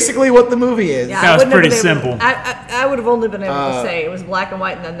easy. Basically what the movie is. Yeah, That I was wouldn't have pretty been able- simple. I would have only been able to say it was black and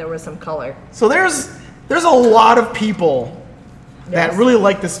white and then there was some color. So there's a lot of people that Yes. really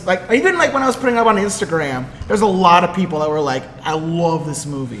like this. Like even like when I was putting it up on Instagram, there's a lot of people that were like, "I love this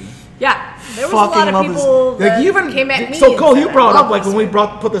movie." Yeah, there was Fucking a lot of love people this. that Like, even came at me. so, and Cole, said, you "I brought love up like this when we movie."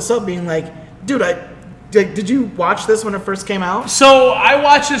 put this up, being like, "Dude, did you watch this when it first came out?" So I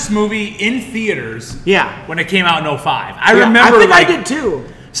watched this movie in theaters. Yeah. When it came out in 2005. I Yeah, remember. I think like, I did too.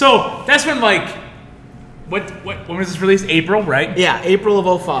 So that's when like, when was this released? April, right? Yeah, April of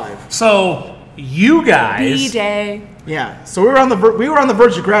 2005. So you guys. B-Day. Yeah, so we were on the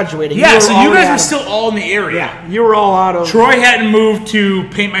verge of graduating. Yeah, so you already guys out were of- still all in the area. Yeah, you were all out of. Troy hadn't moved to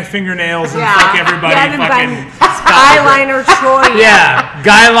paint my fingernails and Yeah. fuck everybody. Yeah, and Fucking then eyeliner Troy. yeah,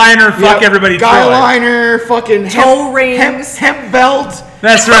 guy liner, fuck Yep, everybody. Guy Troy. liner, fucking Toe rings. hemp belt,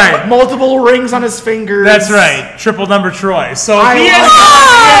 That's right. multiple rings on his fingers. That's right. Triple number Troy. So I he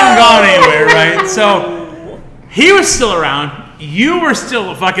hadn't gone anywhere, right? So he was still around. You were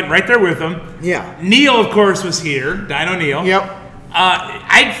still fucking right there with him. Yeah. Neil, of course, was here. Dino Neil. Yep.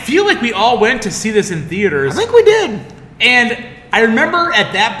 I feel like we all went to see this in theaters. I think we did. And I remember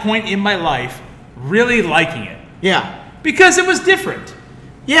at that point in my life really liking it. Yeah. Because it was different.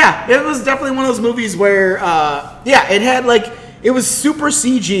 Yeah, it was definitely one of those movies where, it had like, it was super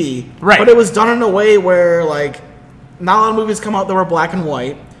CG. Right. But it was done in a way where, like, not a lot of movies come out that were black and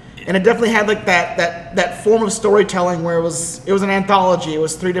white. And it definitely had like that form of storytelling where it was an anthology. It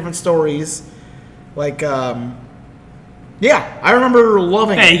was 3 different stories. Like, I remember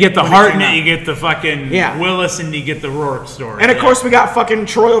loving it. Yeah, you get the when heart came in it, out. you get the fucking Yeah. Willis, and you get the Rourke story. And of Yeah. course, we got fucking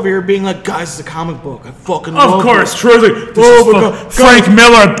Troy over here being like, "Guys, it's a comic book. I fucking love Of course, it." Troy's like, this Oh is my fu- God, Frank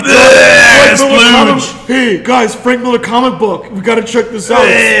Miller. Frank Miller comic- Splooge. Hey guys, Frank Miller comic book. We gotta check this out.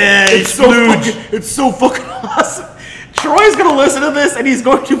 Yeah, it's so fucking awesome. Troy's gonna listen to this and he's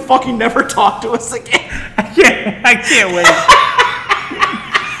going to fucking never talk to us again. I can't wait.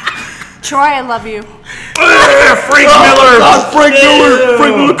 Troy, I love you. Frank Miller. God, Frank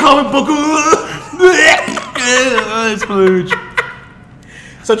Miller comic book. Splooge.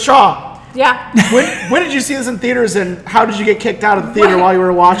 So Chaw, Yeah. when did you see this in theaters and how did you get kicked out of the theater while you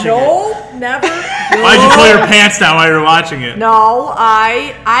were watching it? No, never. Why'd you pull your pants down while you were watching it? No,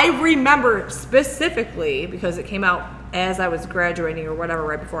 I remember specifically because it came out as I was graduating or whatever,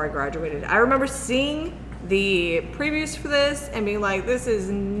 right before I graduated. I remember seeing the previews for this and being like, this is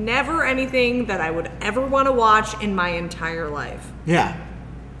never anything that I would ever want to watch in my entire life. Yeah.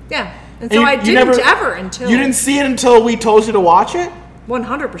 Yeah. And And so you- I you didn't never- ever until You didn't see it until we told you to watch it?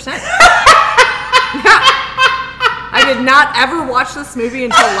 100%. I did not ever watch this movie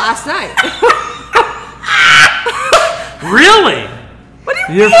until last night. Really? What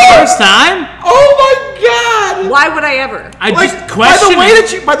do you Your mean? first time? Oh my god! Why would I ever? I Like, just questioned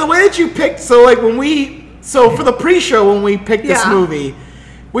by the way that you picked, so for the pre-show when we picked this Yeah. movie,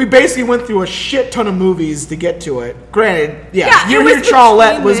 we basically went through a shit ton of movies to get to it. Granted, Yeah, Year it Here was Chaw-lette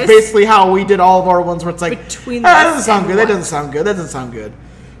between was this- basically how we did all of our ones where it's like, Between that this doesn't sound and good, that what? doesn't sound good, that doesn't sound good.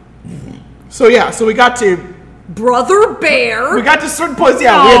 So we got to Brother Bear. certain points, we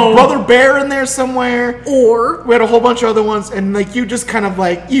had No. Brother Bear in there somewhere. Or We had a whole bunch of other ones, and like you just kind of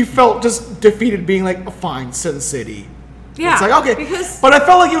like you felt just defeated, being like, oh, "Fine, Sin City." yeah, It's like okay, because but I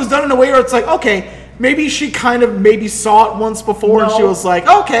felt like it was done in a way where it's like okay, maybe she kind of maybe saw it once before, and she No. was like,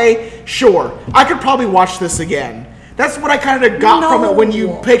 okay, sure, I could probably watch this again. That's what I kind of got from it when you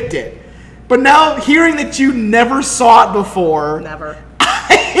No. picked it. But now hearing that you never saw it before, never.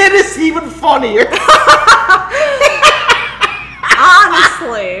 it is even funnier.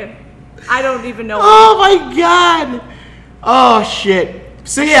 Honestly, I don't even know. Oh my god. Oh shit.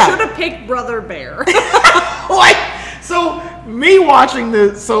 So yeah. Should have picked Brother Bear. Like, so me watching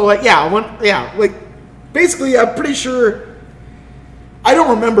this, so like, like, basically, I'm pretty sure, I don't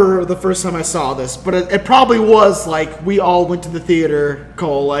remember the first time I saw this, but it probably was like, we all went to the theater,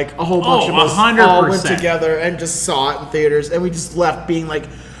 Cole, like, a whole bunch of us all went 100%. together and just saw it in theaters, and we just left being like,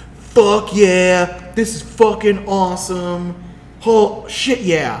 fuck yeah, this is fucking awesome. Oh, shit,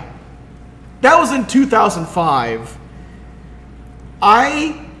 yeah. That was in 2005.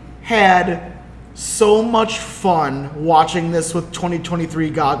 I had so much fun watching this with 2023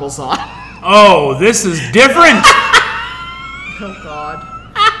 goggles on. Oh, this is different. Oh, God.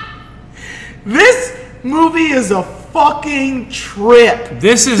 This movie is a fucking trip.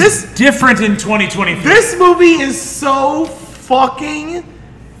 This is different in 2023. This movie is so fucking...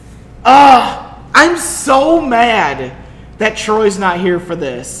 I'm so mad that Troy's not here for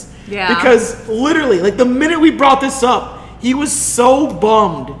this. Yeah. Because literally, like the minute we brought this up, he was so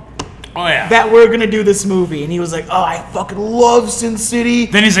bummed that we're gonna do this movie, and he was like, "Oh, I fucking love Sin City."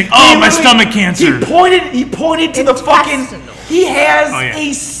 Then he's like, "Oh, my stomach cancer." He pointed to the fucking. He has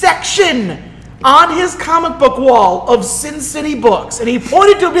a section on his comic book wall of Sin City books, and he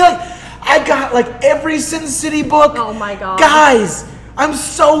pointed to it and be like, "I got like every Sin City book." Oh my God, guys, I'm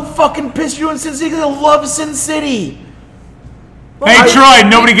so fucking pissed you're in Sin City because I love Sin City. Hey, Troy,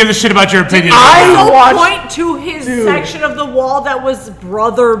 nobody gives a shit about your opinion. I point to his section of the wall that was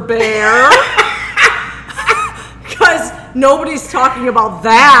Brother Bear. Because nobody's talking about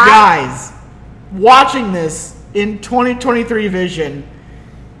that. Guys, watching this in 2023 vision,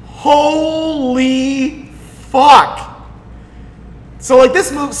 holy fuck. So, like,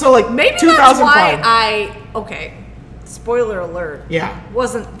 this movie, so, like, maybe 2005. that's why okay, spoiler alert. Yeah.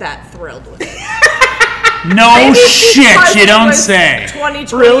 Wasn't that thrilled with it. No shit, you don't say.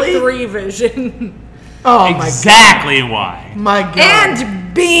 2023 vision. Oh, exactly why. My God.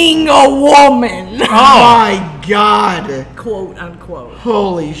 And being a woman. Oh, my God. Quote unquote.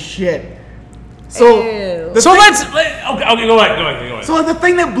 Holy shit. So, let's okay, go ahead. So, like, the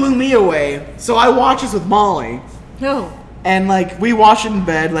thing that blew me away, so I watched this with Molly. No. And, like, we watched it in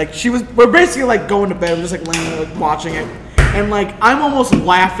bed. Like, we're basically, like, going to bed. We're just, like, laying there, like, watching it. And, like, I'm almost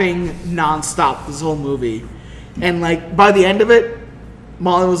laughing nonstop this whole movie. And, like, by the end of it,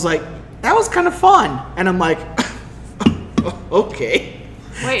 Molly was like, that was kind of fun. And I'm like, okay.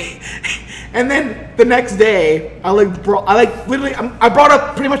 Wait. And then the next day, I brought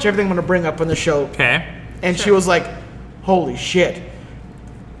up pretty much everything I'm going to bring up on the show. Okay. And she was like, holy shit.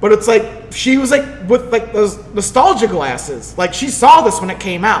 But it's like, she was like, with like those nostalgia glasses. Like, she saw this when it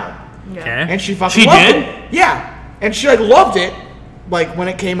came out. Yeah. Okay. And she fucking loved it. Yeah. And she, like, loved it, like, when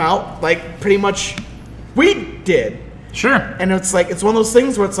it came out, like, pretty much we did. Sure. And it's, like, it's one of those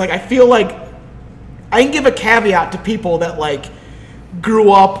things where it's, like, I feel like I can give a caveat to people that, like,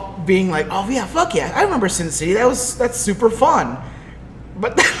 grew up being like, oh, yeah, fuck yeah, I remember Sin City. That's super fun.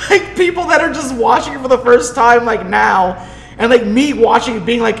 But, like, people that are just watching it for the first time, like, now, and, like, me watching it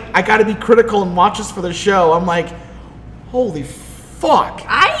being like, I gotta be critical and watch this for the show, I'm like, holy fuck.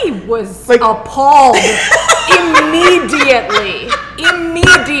 I was, like, appalled immediately.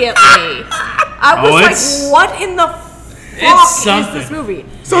 I was like, what in the fuck is this movie?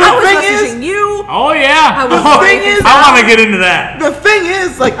 So I the was thing messaging is, you. Oh yeah. The thing is, I want to get into that. The thing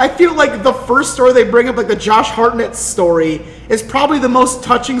is, like, I feel like the first story they bring up, like the Josh Hartnett story, is probably the most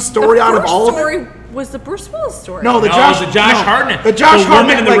touching story out of all of it. Was the Bruce Willis story? No, the Josh Hartnett. The Josh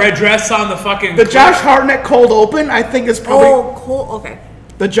Hartnett, woman in the like, red dress on the fucking. The Josh Hartnett cold open, I think, is probably. Oh, cool. Okay.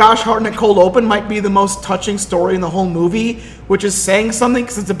 The Josh Hartnett cold open might be the most touching story in the whole movie, which is saying something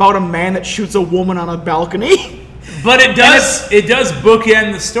because it's about a man that shoots a woman on a balcony. But it does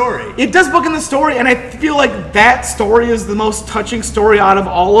bookend the story. It does bookend the story, and I feel like that story is the most touching story out of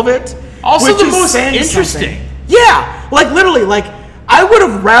all of it. Also the most interesting. Yeah, like literally, like I would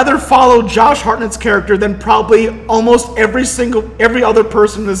have rather followed Josh Hartnett's character than probably almost every other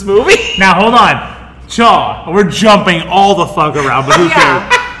person in this movie. Now hold on. Chaw, we're jumping all the fuck around, but who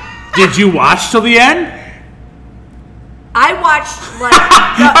cares? Did you watch till the end? I watched like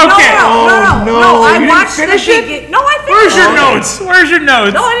okay. No. I watched finish it. No, I finished. Where's your notes? Where's your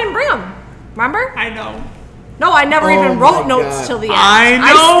notes? No, I didn't bring them. Remember? I know. No, I never even wrote my notes God. till the end. I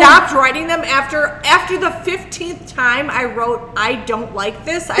know. I stopped writing them after the 15th time I wrote I don't like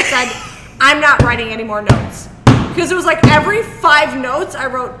this. I said I'm not writing any more notes. Because it was like every 5 notes I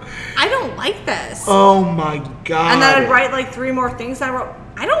wrote, I don't like this. Oh my God. And then I'd write like 3 more things. And I wrote,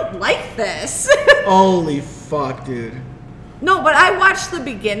 I don't like this. Holy fuck, dude. No, but I watched the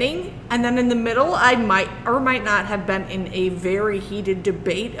beginning, and then in the middle, I might or might not have been in a very heated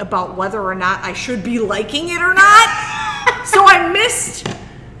debate about whether or not I should be liking it or not. So I missed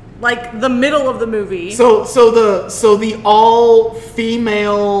like the middle of the movie. So the all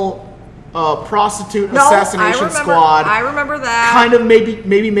female prostitute assassination squad. I remember that. Kind of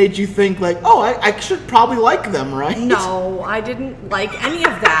maybe made you think like, oh, I should probably like them, right? No, I didn't like any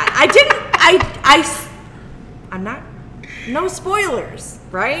of that. I'm not. No spoilers,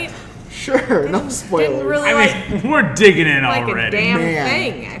 right? Sure, no spoilers. Didn't really I mean, we're digging in like already. a damn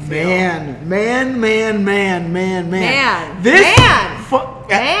thing. I feel. Man. Man. This Man.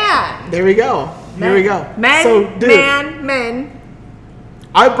 Man. There we go. Here we go. Men. So, dude, Men.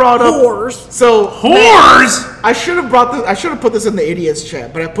 I brought up Whores. So Whores. I should have put this in the idiots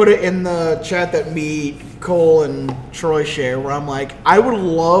chat, but I put it in the chat that me, Cole, and Troy share, where I'm like, I would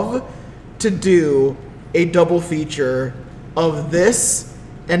love to do a double feature of this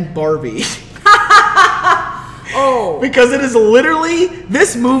and Barbie. Oh. Because it is literally,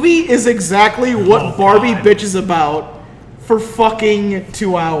 this movie is exactly what Barbie God. bitches about for fucking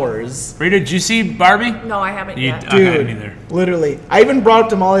 2 hours. Rita, did you see Barbie? No, I haven't yet. Okay, Dude, neither. literally. I even brought it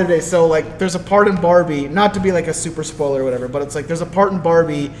to Molly today, so like there's a part in Barbie, not to be like a super spoiler or whatever, but it's like there's a part in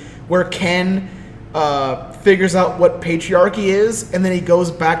Barbie where Ken figures out what patriarchy is, and then he goes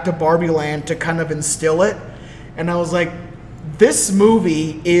back to Barbie Land to kind of instill it. And I was like, this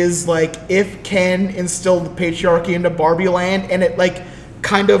movie is like if Ken instilled the patriarchy into Barbie Land, and it like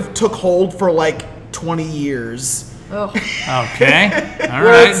kind of took hold for like 20 years. Oh. Okay. All Where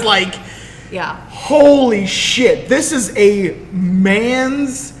right. it's like, Yeah. holy shit, this is a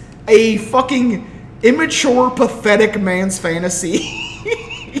fucking immature, pathetic man's fantasy.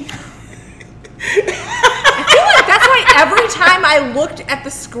 That's why every time I looked at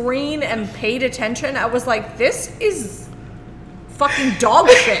the screen and paid attention, I was like, this is fucking dog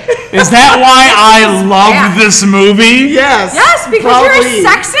shit. Is that why I love this movie? Yes. Yes, because probably. you're a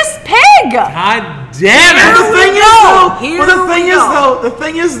sexist pig. God damn it.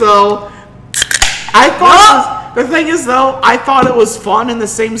 The thing is though, I thought it was fun in the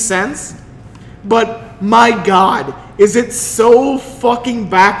same sense, but my God, is it so fucking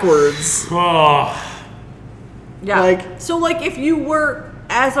backwards? Oh. Yeah. Like- so, like, if you were,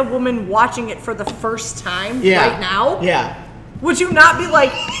 as a woman, watching it for the first time Yeah. right now, Yeah. would you not be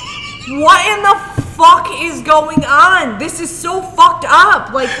like, what in the fuck is going on? This is so fucked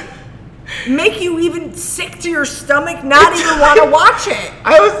up. Like, make you even sick to your stomach, not even want to watch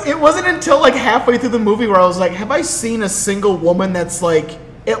it. It wasn't until like halfway through the movie where I was like, have I seen a single woman that's like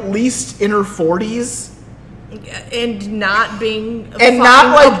at least in her 40s? And not being And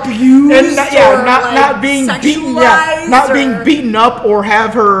not like abused, and not, or not being beaten, not being beaten up or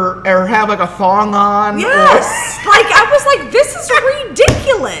have like a thong on. Yes, like I was like, this is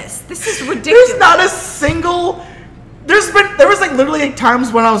ridiculous. This is ridiculous. There's not a single. There was like literally like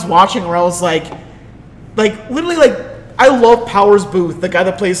times when I was watching where I was like literally like I love Powers Booth, the guy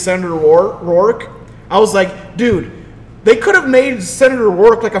that plays Senator Rourke. I was like, dude. They could have made Senator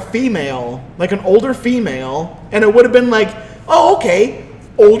Rourke like a female, like an older female, and it would have been like, oh, okay,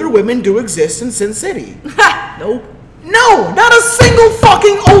 older women do exist in Sin City. Nope. No, not a single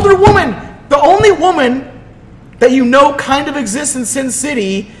fucking older woman. The only woman that you know kind of exists in Sin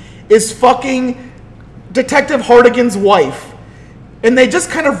City is fucking Detective Hardigan's wife. And they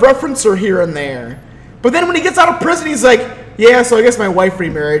just kind of reference her here and there. But then when he gets out of prison, he's like, yeah, so I guess my wife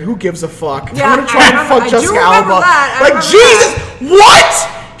remarried. Who gives a fuck? Yeah, I'm gonna try and fuck Jessica Alba. Like, Jesus, what?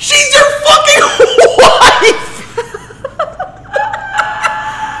 She's your fucking wife!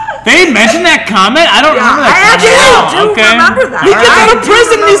 They mentioned that comment? I don't remember that I comment. actually do remember that. He gets I out of do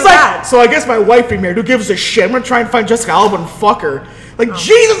prison and he's remember like, that. so I guess my wife remarried. Who gives a shit? I'm gonna try and find Jessica Alba and fuck her. Like,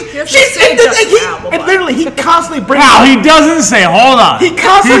 Jesus, He doesn't she's say Jessica Alba, and but- literally, he constantly brings Wow, up. he doesn't say, hold on. He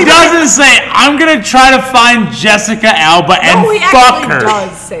constantly- doesn't say, I'm going to try to find Jessica Alba and No, he fuck actually her.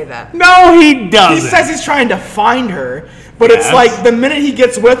 does say that. No, he He doesn't. says he's trying to find her, but it's Yes. like the minute he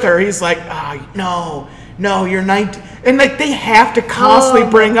gets with her, he's like, no, you're 19. And like they have to constantly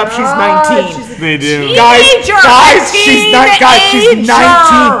bring up she's 19. They do. Guys, Teenager, she's not. Guys, she's teenager.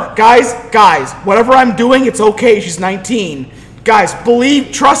 19. Guys, whatever I'm doing, it's okay. She's 19. Guys,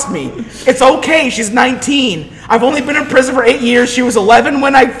 trust me, it's okay. She's 19. I've only been in prison for 8 years. She was 11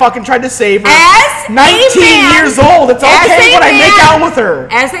 when I fucking tried to save her. As a 19 man- years old. It's as okay a when I make man- out with her.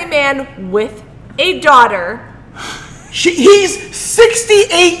 As a man with a daughter, He's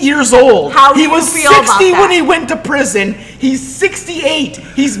 68 years old. How do he you was feel about 60 when that? he went to prison. He's 68.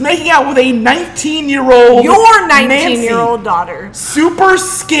 He's making out with a 19-year-old. your Nancy. 19-year-old daughter. Super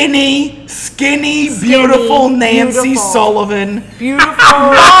skinny, beautiful Nancy beautiful. Sullivan. Beautiful.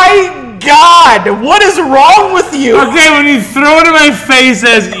 My God, what is wrong with you? Okay, when you throw it in my face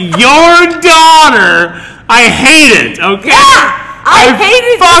as your daughter, I hate it, okay? Yeah, I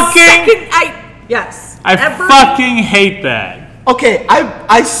hated fucking, the second. Yes. I fucking hate that. Okay,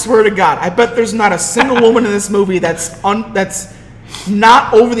 I swear to God, I bet there's not a single woman in this movie that's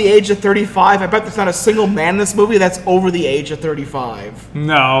not over the age of 35. I bet there's not a single man in this movie that's over the age of 35.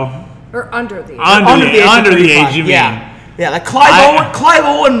 No. Or under the age. Under the age, you mean. Yeah. Yeah, like Clive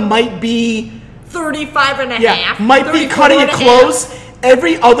Owen might be 35 and a yeah, half. might be cutting it close.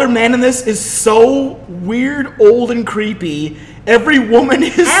 Every other man in this is so weird, old, and creepy. Every woman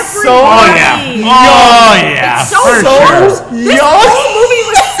is so Oh yeah. It's so for gross. sure. This whole movie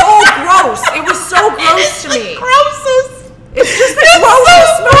was so gross. It was so gross to me. It's just the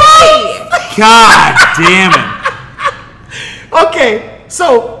grossest movie. God damn it. Okay,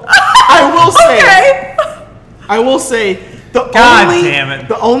 so I will say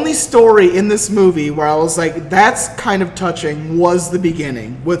the only story in this movie where I was like, that's kind of touching was the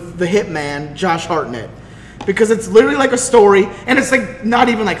beginning with the hitman, Josh Hartnett. Because it's literally like a story, and it's like not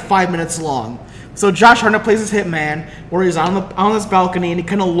even like 5 minutes long. So Josh Hartnett plays this hitman where he's on this balcony and he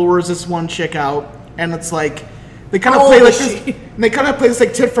kind of lures this one chick out, and it's like they kind of play like this. And they kind of play this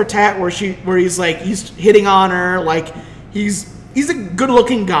like tit for tat where he's hitting on her, like he's a good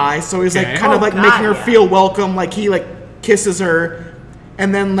looking guy, so he's like kind of like making her feel welcome, like he like kisses her,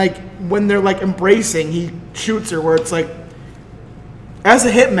 and then like when they're like embracing, he shoots her where it's like. As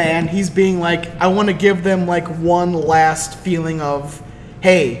a hitman, he's being like, I want to give them like one last feeling of,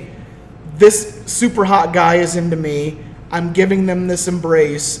 hey, this super hot guy is into me. I'm giving them this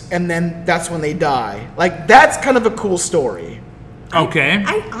embrace, and then that's when they die. Like, that's kind of a cool story. Okay.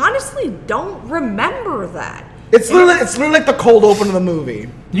 I honestly don't remember that. It's literally like the cold open of the movie.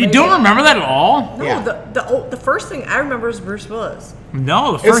 You don't remember that at all? No, Yeah. the first thing I remember is Bruce Willis.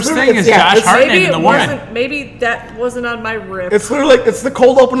 No, the first literally- thing is yeah, Josh it's- Hartnett Maybe and the it woman. wasn't. Maybe that wasn't on my rip. It's literally like, it's the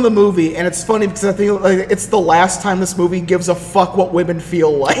cold open of the movie, and it's funny because I think like, it's the last time this movie gives a fuck what women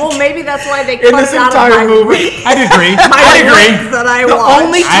feel like. well, maybe that's why they in cut this it out entire of my movie. rip. I'd agree. My I'd agree. rip that I The watched.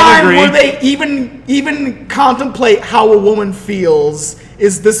 only I'd time agree. where they even contemplate how a woman feels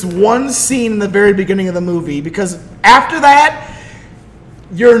is this one scene in the very beginning of the movie, because after that,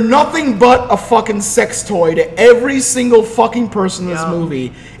 you're nothing but a fucking sex toy to every single fucking person in this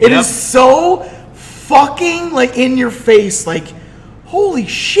movie. It is so fucking like in your face, like, holy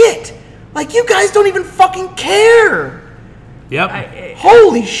shit. Like, you guys don't even fucking care. Yep.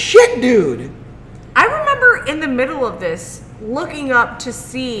 Holy shit, dude. I remember in the middle of this looking up to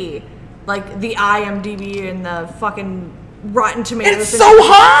see like the IMDb and the fucking Rotten Tomatoes. It's so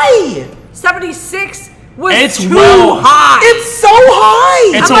high. 76 was It's too well- high. It's so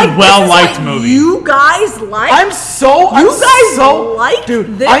high. It's I'm a like, well-liked this is what movie. You guys like? I'm so like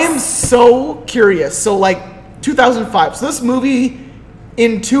dude, this? I am so curious. So like 2005. So this movie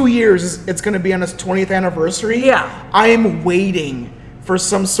in 2 years it's going to be on its 20th anniversary. Yeah. I am waiting for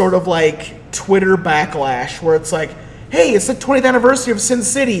some sort of like Twitter backlash where it's like, "Hey, it's the 20th anniversary of Sin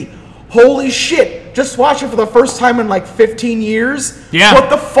City. Holy shit. Just watched it for the first time in like 15 years. Yeah. What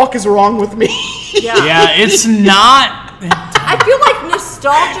the fuck is wrong with me?" Yeah, it's not. I feel like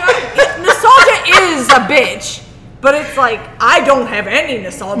nostalgia is a bitch. But it's like, I don't have any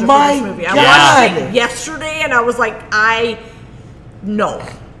nostalgia My for this movie. I God. watched it yesterday and I was like, no.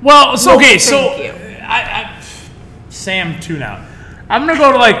 Well, so No, okay, thank so you. Sam, tune out. I'm gonna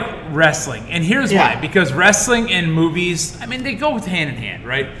go to like wrestling, and here's Yeah. why: because wrestling and movies, I mean, they go hand in hand,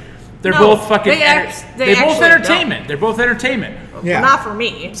 right? They're No, both fucking. they they're both actually entertainment. They're both entertainment. Yeah. Not for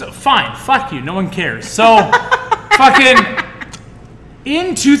me. So fine, fuck you. No one cares. So, fucking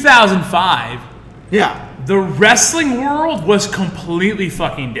in 2005, Yeah. the wrestling world was completely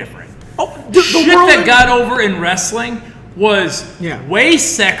fucking different. Oh, the Shit world that got over in wrestling was Yeah. way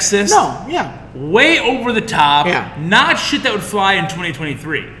sexist. No, yeah. Way over the top. Yeah. Not shit that would fly in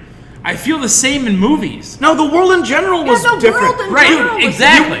 2023. I feel the same in movies. No, the world in general was the different. world in Right, general was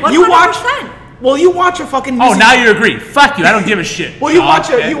exactly. different. You watch 100%. Well, you watch a fucking Oh, music now you agree. Fuck you. I don't give a shit. Well, you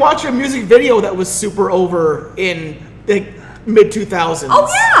Okay. watch a music video that was super over in like mid 2000s. Oh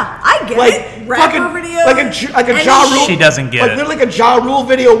yeah, I get Like it. Rapper fucking videos. like a and Ja Rule. She doesn't get like, it. Literally like a Ja Rule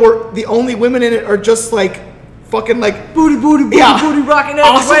video where the only women in it are just like fucking like booty, booty, rocking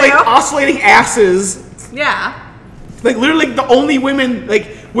everywhere. oscillating asses. Yeah. Like literally the only women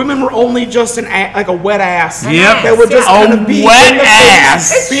were only just like a wet ass. Yep. That would just A kind of be wet in the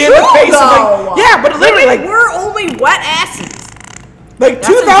ass. Face, It's be in the true, face of though. like yeah, but literally Women like we're only wet asses. like That's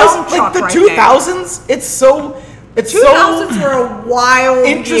a 2000 dump like truck the right 2000s. It's so 2000s were a wild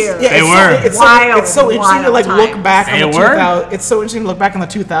interesting. year. Yeah, They it's were. So, it's, Wild, so, it's so interesting to wild like look times. back on They the were. 2000s. It's so interesting to look back on the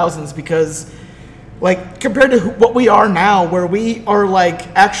 2000s because, like, compared to what we are now, where we are like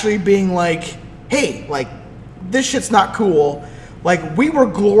actually being like, hey, like, this shit's not cool. Like, we were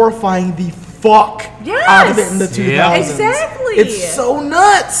glorifying the fuck out of it in the 2000s. Yeah. Exactly. It's so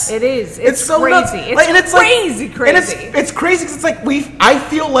nuts. It is. It's so crazy. nuts. It's Like, and it's crazy, like, crazy. And it's crazy because it's like I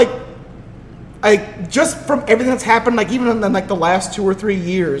feel like just from everything that's happened, like even in like the last 2 or 3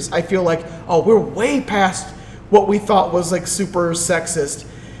 years, I feel like we're way past what we thought was like super sexist.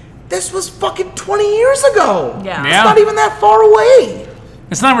 This was fucking 20 years ago. Yeah. It's not even that far away.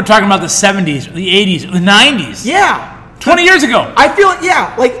 It's not like we're talking about the 70s, the 80s, the 90s. Yeah. 20 years ago. I feel like,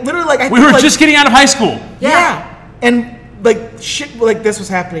 like literally, like we were just getting out of high school. Yeah. And like shit like this was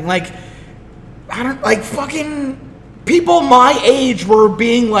happening. Like, I don't, like fucking people my age were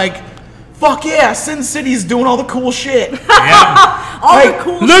being like, fuck yeah, Sin City's doing all the cool shit. Yeah. All like, the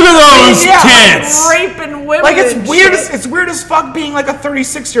cool look at those tits. Raping women. Like it's weird. It's weird as fuck being like a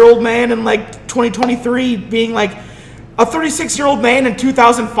 36-year-old man in like 2023 being like a 36-year-old man in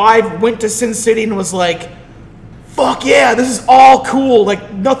 2005 went to Sin City and was like, fuck yeah, this is all cool.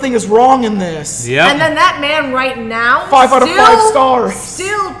 Like nothing is wrong in this. Yep. And then that man right now 5 out of 5 stars.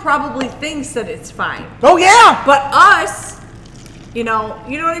 Still probably thinks that it's fine. Oh yeah. But us, you know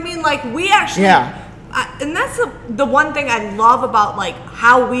what I mean? Like we actually and that's the one thing I love about like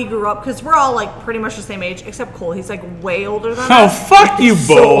how we grew up, because we're all like pretty much the same age except Cole. He's like way older than Oh, us. fuck you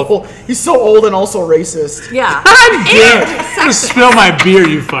both. He's so old and also racist. Yeah. I'm gonna spill my beer,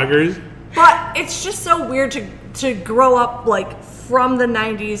 you fuckers. But it's just so weird to grow up like from the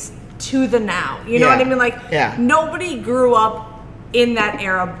 90s to the now. You know what I mean? Like nobody grew up in that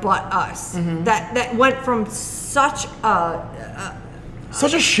era but us. Mm-hmm. That went from such a shift.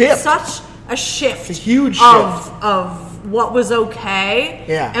 Such a shift. It's a huge shift of what was okay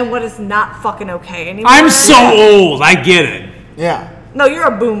and what is not fucking okay anymore. I'm so old. I get it. Yeah. No, you're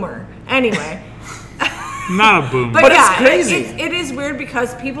a boomer. Anyway. I'm not a boomer. But it's crazy. It is weird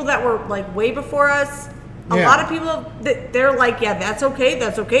because people that were like way before us, a Yeah. lot of people, they're like, yeah, that's okay,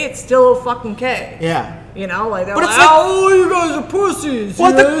 it's still fucking okay. Yeah. You know, like they're But like, it's like- oh, you guys are pussies.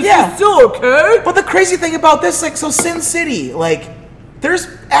 Well, It's still okay. But the crazy thing about this, like, so Sin City, like, there's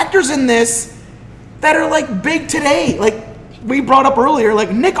actors in this that are like big today. Like we brought up earlier, like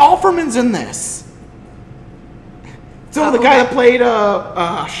Nick Offerman's in this. So the guy that played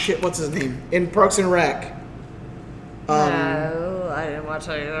what's his name in Parks and Rec. No, I didn't watch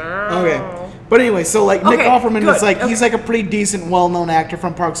it either. Okay. But anyway, so like Nick Okay, Offerman good, is like okay. he's like a pretty decent, well-known actor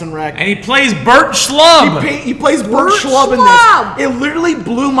from Parks and Rec. And he plays Bert Schlub. He plays Bert Schlub in this. It literally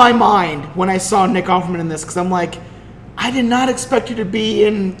blew my mind when I saw Nick Offerman in this because I'm like, I did not expect you to be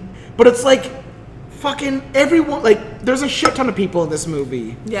in. But it's like, fucking everyone. Like, there's a shit ton of people in this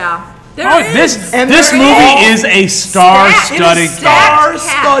movie. Yeah. This movie is a star-studded cast.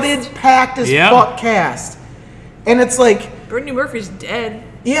 Star-studded, packed as fuck cast. And it's like, Brittany Murphy's dead.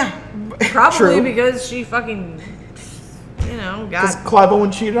 Yeah. Probably True. because she fucking, got. Because Clive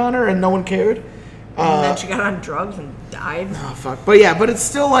Owen cheated on her and no one cared. And then she got on drugs and died. Oh, fuck. But yeah, but it's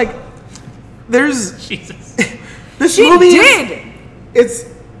still like, there's. Jesus. This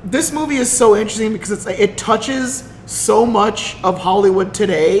movie is so interesting because it touches so much of Hollywood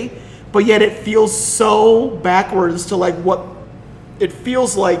today, but yet it feels so backwards to like what it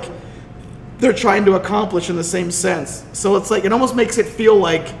feels like they're trying to accomplish in the same sense. So it's like it almost makes it feel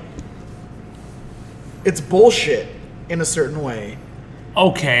like it's bullshit in a certain way.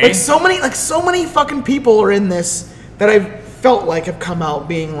 Okay. Like so many fucking people are in this that I've felt like have come out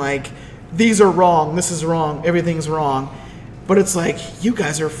being like, these are wrong, this is wrong, everything's wrong. But it's like, you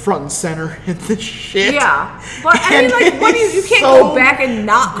guys are front and center in this shit. Yeah. But I mean, like, what do you can't so go back and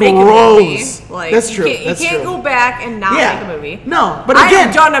not make a movie. Like, That's true. You can't go back and not make a movie. No, but again.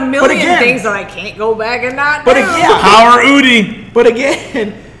 I've done a million things that I can't go back and not do. Power Udi. But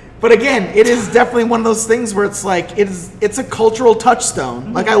again, it is definitely one of those things where it's like, it's a cultural touchstone.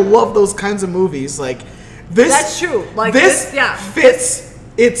 Mm-hmm. Like, I love those kinds of movies. Like, this. That's true. Like, this fits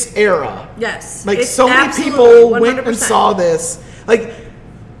its era. Yes. Like, it's so many people 100%. went and saw this. Like,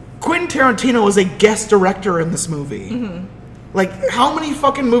 Quentin Tarantino was a guest director in this movie. Mm-hmm. Like, how many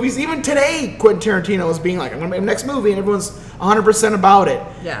fucking movies, even today, Quentin Tarantino is being like, I'm going to make the next movie, and everyone's 100% about it.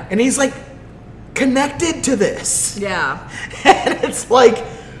 Yeah. And he's, like, connected to this. Yeah. And it's like,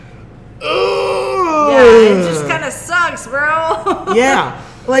 ugh. Yeah, it just kind of sucks, bro. Yeah.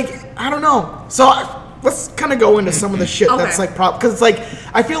 Like, I don't know. So, let's kind of go into some of the shit that's like because it's like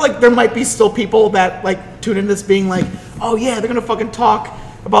I feel like there might be still people that like tune into this being like, oh yeah, they're gonna fucking talk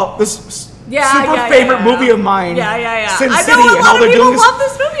about this super favorite movie of mine, Sin City, and all they're doing is love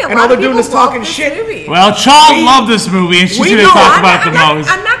this movie. And all they're doing is talking shit. Movie. Well, Chaw loved this movie, and she's gonna talk about it the most.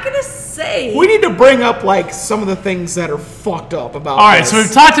 I'm not gonna say. We need to bring up like some of the things that are fucked up about. All right, this. so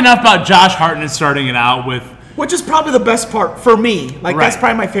we've talked enough about Josh Hartnett starting it out with. Which is probably the best part for me. Like, that's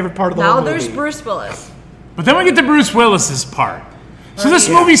probably my favorite part of the whole movie. Now there's Bruce Willis. But then we get to Bruce Willis's part. So this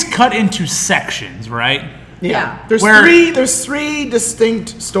movie's cut into sections, right? Yeah. There's three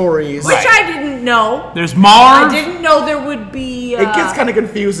distinct stories. Which I didn't know. There's Marv. I didn't know there would be... it gets kind of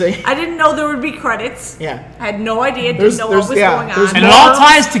confusing. I didn't know there would be credits. Yeah. I had no idea. Didn't know what was going on. And it all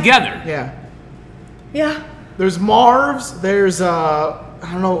ties together. Yeah. Yeah. There's Marv's. There's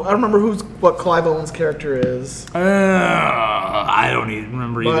I don't know. I don't remember what Clive Owen's character is. I don't even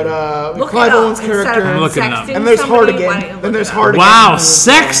remember either. But Clive Owen's character. I'm looking it up. And there's Hardigan. Then there's Hardigan. Wow,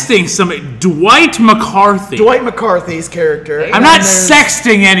 sexting somebody. Dwight McCarthy. Dwight McCarthy's character. I'm not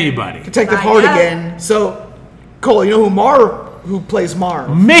sexting anybody. Detective Hardigan. So, Cole, you know who plays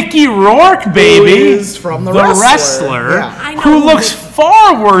Marv? Mickey Rourke, baby. Who is from The Wrestler. Yeah. Who looks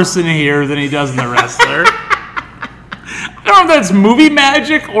far worse in here than he does in The Wrestler. I don't know if that's movie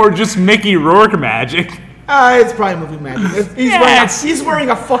magic or just Mickey Rourke magic. It's probably movie magic. He's wearing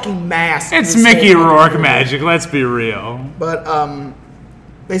a fucking mask. It's Mickey Rourke magic, let's be real. But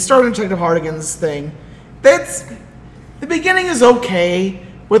they started Detective Hardigan's thing. The beginning is okay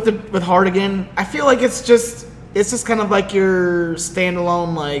with Hardigan. I feel like it's just kind of like your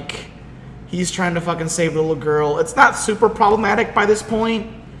standalone, like he's trying to fucking save the little girl. It's not super problematic by this point.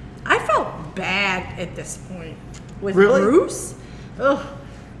 I felt bad at this point. With really? Bruce? Ugh.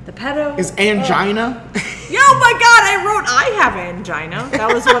 The pedo. Is angina? Oh my god, I have angina.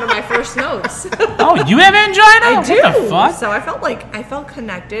 That was one of my first notes. Oh, you have angina? I do. What the fuck? So I felt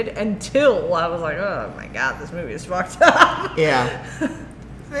connected until I was like, oh my god, this movie is fucked up. Yeah.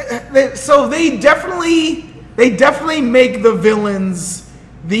 So they definitely make the villains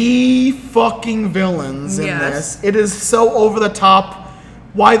the fucking villains in this. It is so over the top.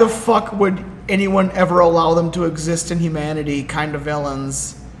 Why the fuck would anyone ever allow them to exist in humanity kind of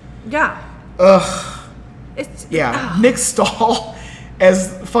villains? Yeah. Ugh. Yeah. Nick Stahl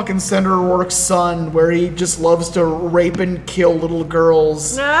as fucking Senator Rourke's son, where he just loves to rape and kill little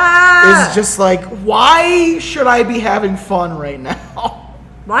girls, is just like, why should I be having fun right now?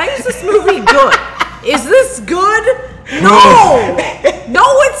 Why is this movie good? Is this good? No! No,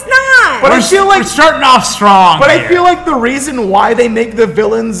 it's not! But I feel like we're starting off strong. But I feel like the reason why they make the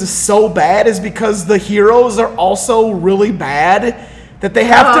villains so bad is because the heroes are also really bad, that they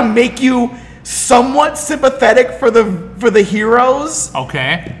have to make you somewhat sympathetic for the heroes.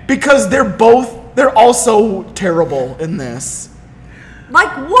 Okay. Because they're also terrible in this.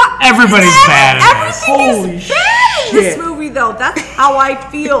 Like what? Everybody's bad in this. Everything is bad in this movie, though. That's how I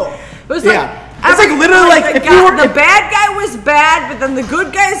feel. It was like... It's like literally like the bad guy was bad, but then the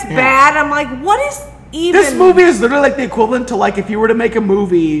good guy's bad. I'm like, what is even... This movie is literally like the equivalent to like if you were to make a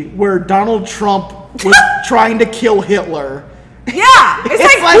movie where Donald Trump was trying to kill Hitler. Yeah, it's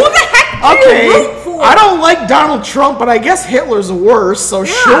like who the heck do you root for? I don't like Donald Trump, but I guess Hitler's worse, so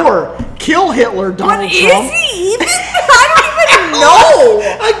sure. Kill Hitler, Donald Trump. But is he even? I don't even know.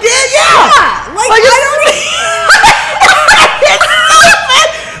 Again, yeah. Like I don't It's so bad.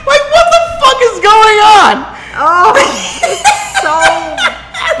 Like, what the fuck is going on? Oh, it's so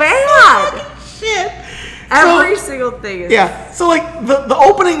bad. Shit. Every single thing is... Yeah, so like the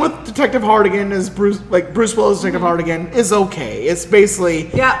opening with Detective Hardigan is Bruce Willis Detective Hardigan is okay. It's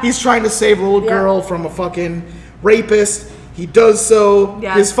basically he's trying to save a little girl from a fucking rapist. He does so.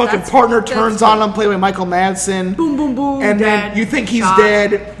 His fucking partner turns on him, played by Michael Madsen. Boom, boom, boom. And dead, then you think he's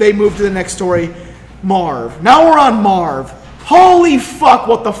dead. They move to the next story. Marv. Now we're on Marv. Holy fuck,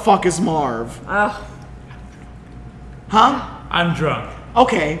 what the fuck is Marv? Huh? I'm drunk.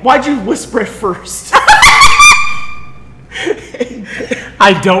 Okay, why'd you whisper it first?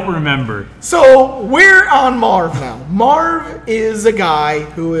 I don't remember. So we're on Marv now. Marv is a guy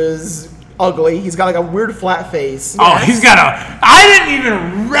who is ugly. He's got like a weird flat face. Oh, he's got I didn't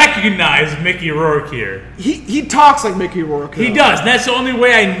even recognize Mickey Rourke here. He talks like Mickey Rourke. He does. That's the only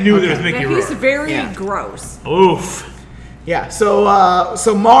way I knew there was Mickey Rourke. He's very gross. Oof. Yeah.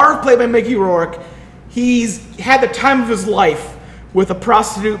 So Marv, played by Mickey Rourke, he's had the time of his life with a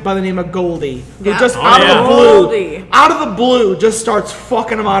prostitute by the name of Goldie, who just out of the blue, just starts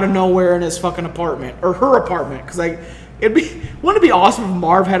fucking him out of nowhere in his fucking apartment, or her apartment, because like, wouldn't it be awesome if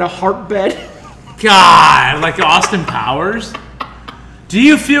Marv had a heart bed? God, like Austin Powers? Do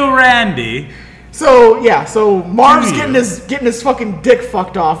you feel Randy? So Marv's getting his fucking dick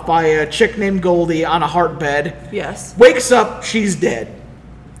fucked off by a chick named Goldie on a heart bed. Yes. Wakes up, she's dead.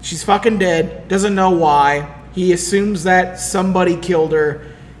 She's fucking dead, doesn't know why. He assumes that somebody killed her.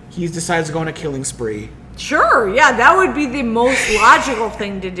 He decides to go on a killing spree. Sure, yeah, that would be the most logical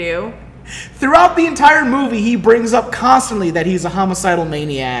thing to do. Throughout the entire movie, he brings up constantly that he's a homicidal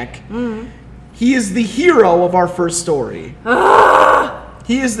maniac. Mm. He is the hero of our first story.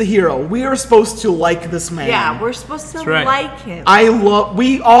 He is the hero. We are supposed to like this man. Yeah, we're supposed to like him.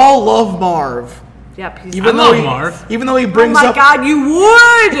 We all love Marv. Yep. Even I though love Marv. Even though he brings oh my up. God, you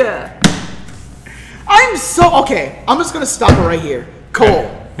would. I'm so okay. I'm just gonna stop it right here. Cole.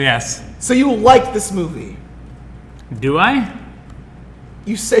 Yes. So you like this movie? Do I?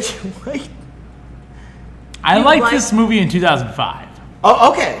 You said you liked. I You liked like- this movie in 2005.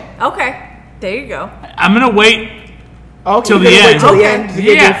 Oh, okay. Okay. There you go. I'm gonna wait Okay. till you're the gonna wait end. till the end to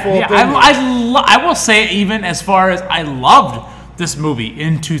give your full Yeah. opinion. I will say even as far as I loved this movie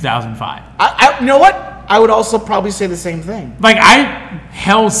in 2005. You know what? I would also probably say the same thing. Like I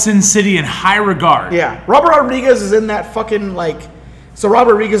held Sin City in high regard. Yeah, Robert Rodriguez is in that fucking like. So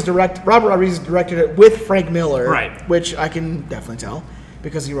Robert Rodriguez directed it with Frank Miller, Right. Which I can definitely tell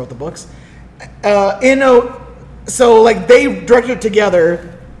because he wrote the books. So like they directed it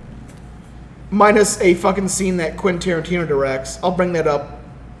together, minus a fucking scene that Quentin Tarantino directs. I'll bring that up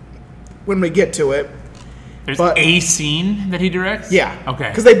when we get to it. There's But- a scene that he directs? Yeah. Okay.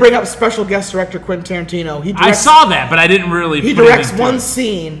 Because they bring up special guest director Quentin Tarantino. He I directs, saw that, but I didn't really He put directs anything to one it.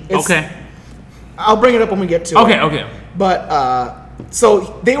 scene. Okay. I'll bring it up when we get to it. Okay. But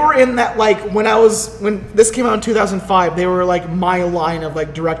so they were in that like when this came out in 2005, they were like my line of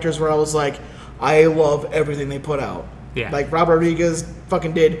like directors where I was like, I love everything they put out. Yeah. Like Robert Rodriguez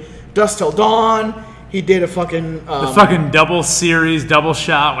fucking did Dusk Till Dawn. He did a fucking The fucking double series, double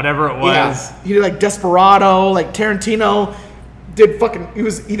shot, whatever it was. yeah. He did like Desperado. Like Tarantino did fucking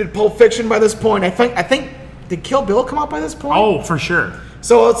he did Pulp Fiction by this point. I think did Kill Bill come out by this point? Oh, for sure.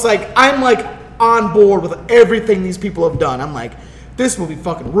 So it's like I'm like on board with everything these people have done. I'm like, this movie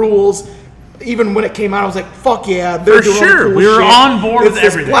fucking rules. Even when it came out, I was like, fuck yeah, they're For doing all the sure. cool We were shit. on board It's with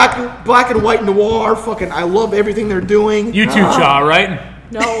this everything. black and white noir. Fucking, I love everything they're doing. You too, Chaw, right?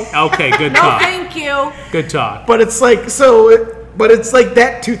 No. Okay, good No, talk. thank you. Good talk. But it's like but it's like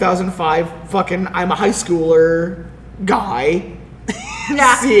that 2005 fucking I'm a high schooler guy.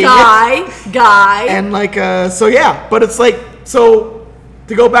 Yeah, Seeing guy. And like so yeah, but it's like so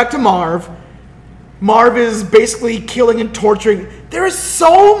to go back to Marv is basically killing and torturing. There is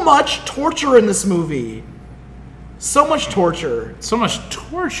so much torture in this movie. So much torture. So much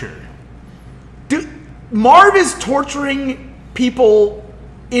torture. Dude, Marv is torturing people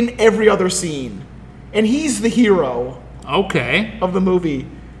in every other scene. And he's the hero Okay. of the movie.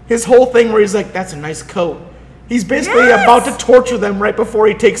 His whole thing where he's like, that's a nice coat. He's basically about to torture them right before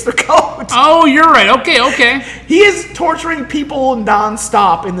he takes their coat. Oh, you're right. Okay. He is torturing people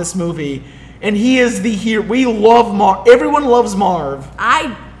nonstop in this movie. And he is the hero. We love Marv. Everyone loves Marv.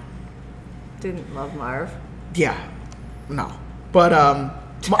 I didn't love Marv. Yeah. No. But,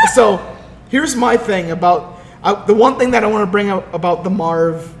 so, here's my thing about... the one thing that I want to bring up about the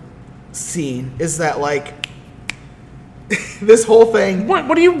Marv scene is that, like... this whole thing...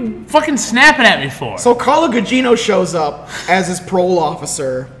 What are you fucking snapping at me for? So Carla Gugino shows up as his parole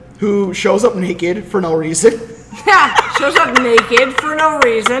officer, who shows up naked for no reason. Yeah, shows up naked for no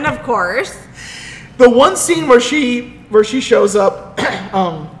reason, of course. The one scene where she shows up,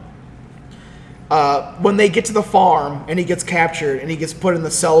 when they get to the farm and he gets captured and he gets put in the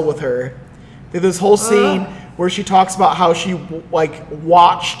cell with her. There's this whole scene where she talks about how she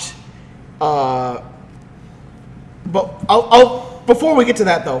watched. But I'll before we get to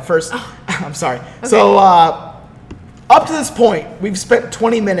that though, first I'm sorry. Okay. So up to this point, we've spent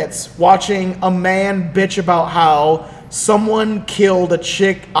 20 minutes watching a man bitch about how someone killed a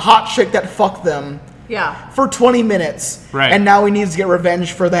hot chick that fucked them. Yeah. For 20 minutes. Right. And now he needs to get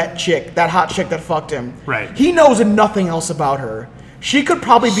revenge for that hot chick that fucked him. Right. He knows nothing else about her. She could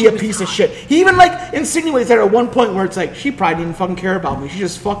probably be a piece of shit. He even like insinuates that at one point where it's like, she probably didn't fucking care about me. She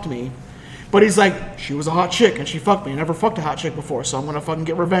just fucked me. But he's like, she was a hot chick and she fucked me. I never fucked a hot chick before, so I'm gonna fucking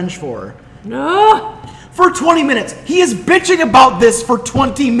get revenge for her. No. For 20 minutes. He is bitching about this for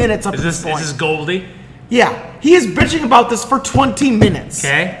 20 minutes up to Is this point. this Goldie? Yeah. He is bitching about this for 20 minutes.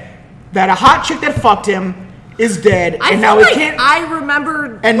 Okay. That a hot chick that fucked him is dead, I and feel now like he can't. I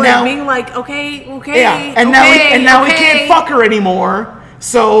remember and like, now- being like, okay. Yeah, and now he can't fuck her anymore.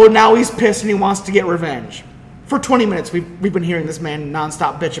 So now he's pissed and he wants to get revenge. For 20 minutes, we've been hearing this man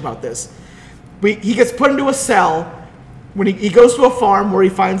nonstop bitch about this. He gets put into a cell when he goes to a farm where he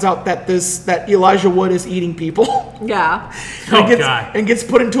finds out that Elijah Wood is eating people. Yeah. And gets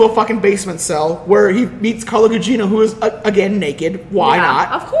put into a fucking basement cell where he meets Carla Gugino, who is again naked. Why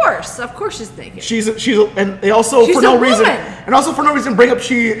not? Of course she's naked. She's and they also She's for no a reason woman. bring up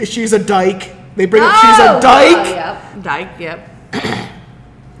she's a dyke. They bring up she's a dyke. Yep. Dyke. Yep.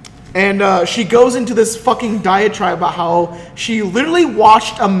 And she goes into this fucking diatribe about how she literally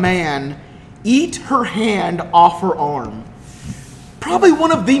watched a man eat her hand off her arm. Probably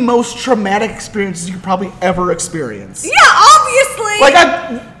one of the most traumatic experiences you could probably ever experience. Yeah, obviously. Like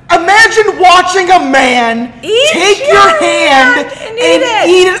I've imagine watching a man take your hand and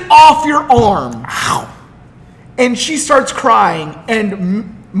eat it off your arm. And she starts crying,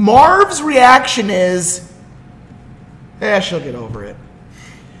 and Marv's reaction is, she'll get over it.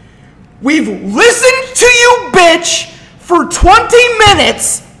 We've listened to you, bitch, for 20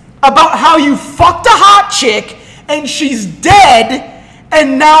 minutes about how you fucked a hot chick and she's dead,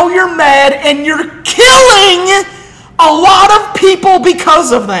 and now you're mad and you're killing a lot of people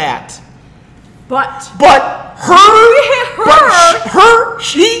because of that.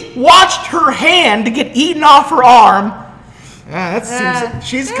 She watched her hand get eaten off her arm.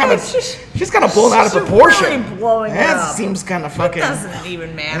 She's kind of blown out of proportion. Really that seems kind of fucking. It doesn't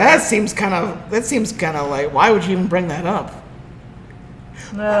even matter. That seems kind of like, why would you even bring that up?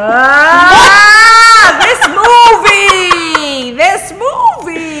 This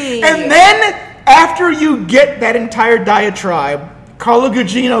movie. And then after you get that entire diatribe, Carla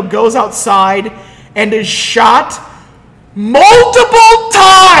Gugino goes outside and is shot multiple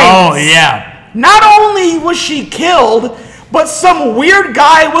times. Oh yeah. Not only was she killed, but some weird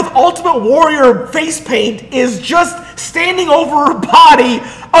guy with Ultimate Warrior face paint is just standing over her body,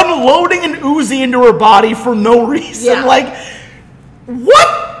 unloading an Uzi into her body for no reason. Yeah. Like,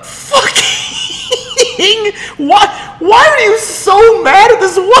 what fucking... Why are you so mad at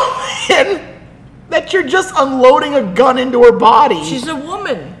this woman that you're just unloading a gun into her body? She's a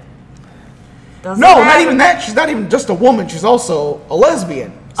woman. Not even that. She's not even just a woman. She's also a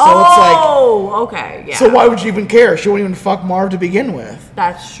lesbian. So okay, yeah. So why would you even care? She wouldn't even fuck Marv to begin with.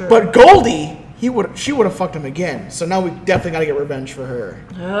 That's true. But Goldie, she would have fucked him again. So now we definitely got to get revenge for her.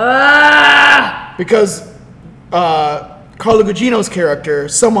 Because Carla Gugino's character,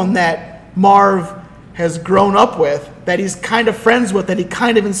 someone that Marv has grown up with, that he's kind of friends with, that he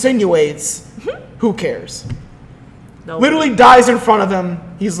kind of insinuates, who cares? Nobody. Literally dies in front of him.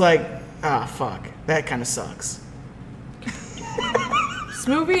 He's like, fuck, that kind of sucks. This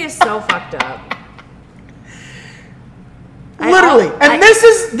movie is so fucked up. Literally.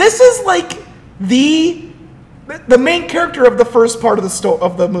 This is like the main character of the first part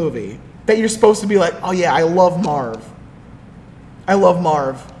of the movie that you're supposed to be like, oh yeah, I love Marv. I love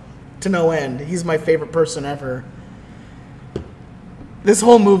Marv to no end. He's my favorite person ever. This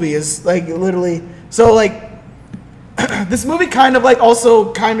whole movie is like literally so like this movie kind of like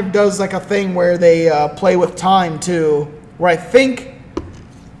also kind of does like a thing where they play with time too, where I think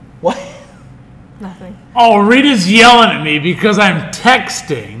what? Nothing. Oh, Rita's yelling at me because I'm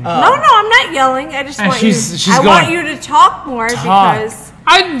texting. No, I'm not yelling. I just want want you to talk more because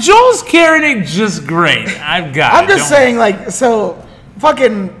Joel's carrying it just great. I'm just saying, like, so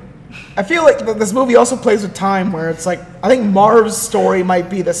fucking. I feel like this movie also plays with time, where it's like I think Marv's story might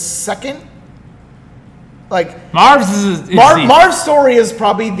be the second. Like Marv's story is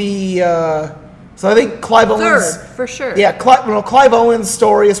probably the. So I think Clive Owen's third for sure. Yeah, Clive Owen's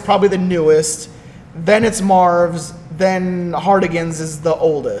story is probably the newest. Then it's Marv's. Then Hardigan's is the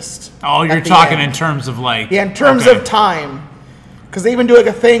oldest. Oh, you're talking in terms of like... Yeah, in terms of time. Because they even do like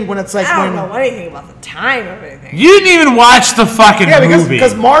a thing when it's like... I don't know anything about the time of anything. You didn't even watch the fucking movie.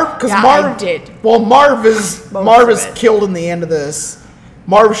 Because Marv... I did. Well, Marv is killed in the end of this.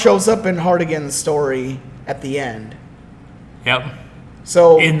 Marv shows up in Hardigan's story at the end. Yep.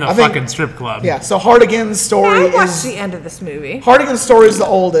 So in the fucking strip club. Yeah, so Hardigan's story I watched the end of this movie. Hardigan's story is the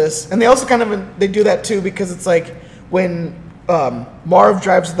oldest. And they also kind of... They do that too because it's like... When Marv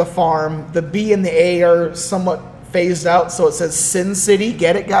drives to the farm, the B and the A are somewhat phased out, so it says Sin City.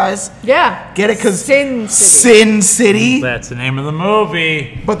 Get it, guys? Yeah. Get it? Because Sin City. That's the name of the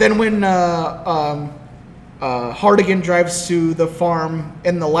movie. But then when Hardigan drives to the farm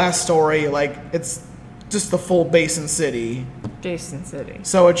in the last story, like it's just the full Basin City. Basin City.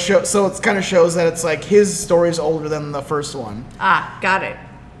 So it kind of shows that it's like his story is older than the first one. Ah, got it.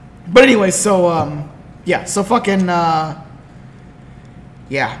 But anyway, so yeah, so fucking, Marv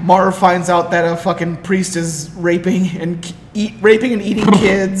finds out that a fucking priest is raping and eating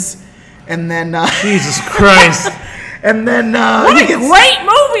kids, and then Jesus Christ, and then what a great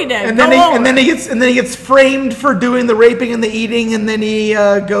movie, then. And then he gets framed for doing the raping and the eating, and then he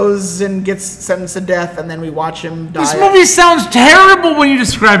goes and gets sentenced to death, and then we watch him die. This movie sounds terrible when you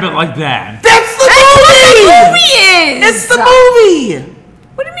describe it like that. That's the movie. What the movie is. It's the movie.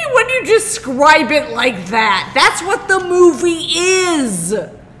 What do you mean when you describe it like that? That's what the movie is.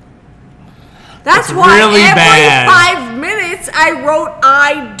 That's it's why really every bad. 5 minutes I wrote,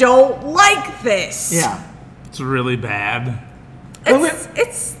 I don't like this. Yeah. It's really bad.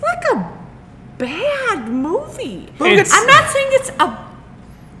 It's like a bad movie. I'm not saying it's a...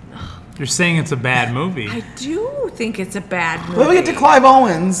 You're saying it's a bad movie. I do think it's a bad movie. Let me get to Clive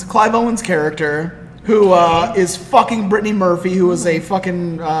Owen's character, who is fucking Brittany Murphy, who is a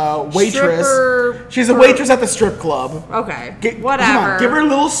fucking waitress. She's a waitress at the strip club. Okay, Come whatever. on, give her a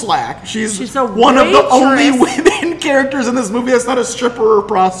little slack. She's a one of the only waitress. women characters in this movie that's not a stripper or a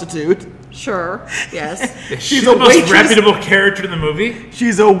prostitute. Sure, yes. She's the most reputable character in the movie.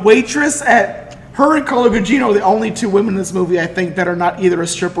 She's a waitress at... Her and Carla Gugino are the only two women in this movie, I think, that are not either a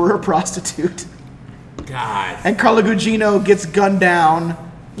stripper or a prostitute. God. And Carla Gugino gets gunned down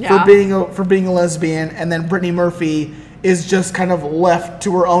for being a lesbian, and then Brittany Murphy is just kind of left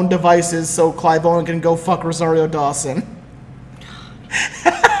to her own devices so Clive Owen can go fuck Rosario Dawson.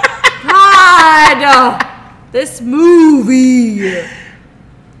 God! This movie!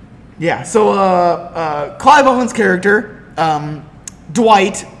 Yeah, so Clive Owen's character,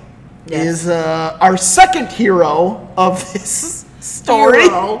 Dwight, is our second hero of this story.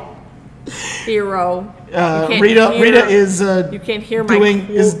 Hero. Rita is you can't hear my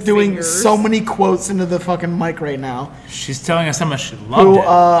doing so many quotes into the fucking mic right now. She's telling us how much she loved it.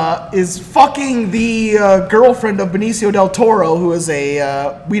 Who is fucking the girlfriend of Benicio del Toro, who is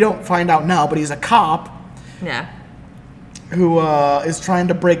a we don't find out now, but he's a cop. Yeah. Who is trying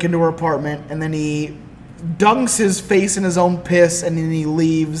to break into her apartment, and then he dunks his face in his own piss, and then he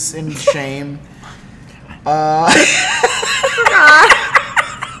leaves in shame.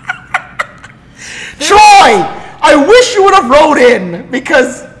 Troy, I wish you would have wrote in,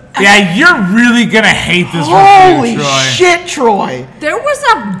 because... Yeah, you're really gonna hate this holy review, Troy. Shit, Troy. There was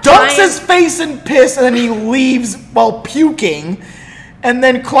a dunks his face in piss, and then he leaves while puking. And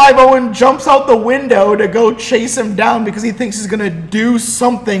then Clive Owen jumps out the window to go chase him down because he thinks he's gonna do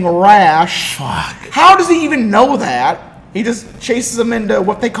something rash. Fuck. How does he even know that? He just chases him into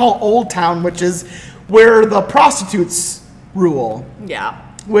what they call Old Town, which is where the prostitutes rule. Yeah.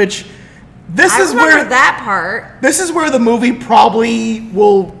 Which this I is remember where that part. This is where the movie probably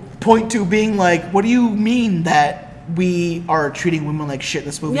will point to being like, what do you mean that we are treating women like shit in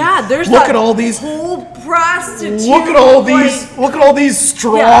this movie? Yeah, there's look at all these whole prostitute. Look at all these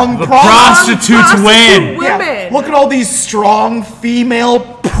strong the prostitutes win. Women. Yeah, look at all these strong female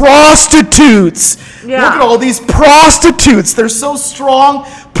prostitutes. Yeah. Look at all these prostitutes. They're so strong.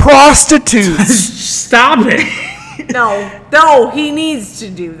 Prostitutes. Stop it. No, he needs to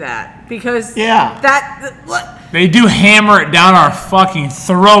do that because they do hammer it down our fucking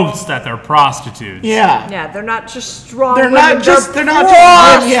throats that they're prostitutes. Yeah, they're not just strong. They're women, not just they're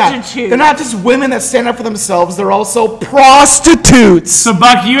prostitutes. They're not just women that stand up for themselves. They're also prostitutes. So,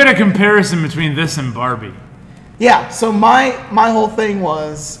 Buck, you had a comparison between this and Barbie. Yeah. So my whole thing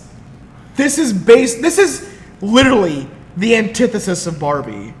was, this is literally the antithesis of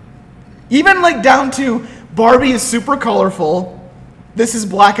Barbie. Even like down to Barbie is super colorful. This is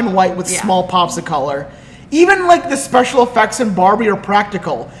black and white with small pops of color. Even like the special effects in Barbie are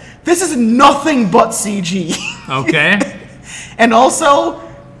practical. This is nothing but CG. Okay. And also,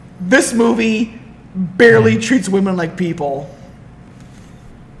 this movie barely treats women like people.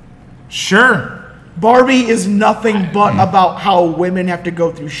 Sure. Barbie is nothing but about how women have to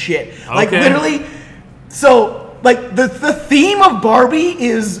go through shit. Okay. Like literally, so like the theme of Barbie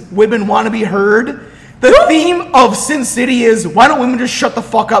is women want to be heard. The theme of Sin City is, why don't women just shut the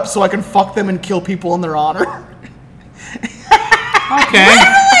fuck up so I can fuck them and kill people in their honor? Okay.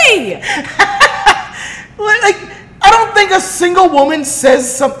 Really? Like, I don't think a single woman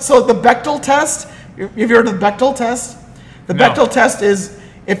says something. So the Bechdel test, have you heard of the Bechdel test? The Bechdel test is,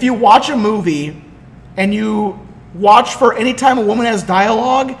 if you watch a movie and you watch for any time a woman has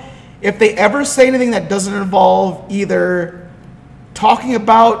dialogue, if they ever say anything that doesn't involve either talking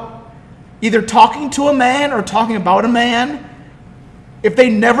to a man or talking about a man, if they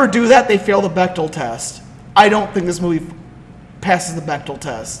never do that, they fail the Bechdel test. I don't think this movie passes the Bechdel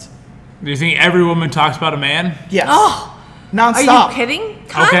test. Do you think every woman talks about a man? Yes. Oh, nonstop. are you kidding?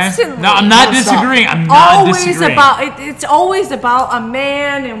 Constantly. Okay. No, I'm not disagreeing. I'm not disagreeing. It's always about a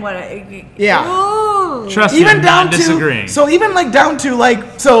man and what. Yeah. Ooh. Trust me, I'm not disagreeing. So even like down to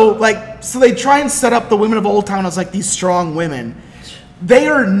so they try and set up the women of Old Town as like these strong women. They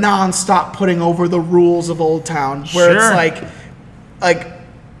are nonstop putting over the rules of Old Town, where it's like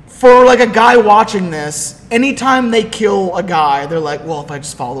for like a guy watching this, anytime they kill a guy, they're like, well, if I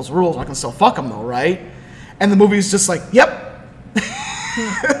just follow those rules, I can still fuck him though, right? And the movie's just like, yep.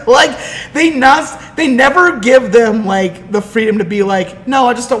 Like they never give them like the freedom to be like, no,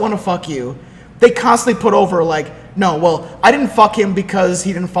 I just don't want to fuck you. They constantly put over like, no, well, I didn't fuck him because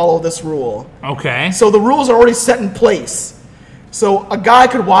he didn't follow this rule. Okay. So the rules are already set in place. So a guy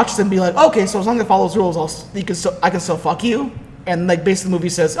could watch them and be like, okay, so as long as I follow those rules, I can still fuck you. And like basically the movie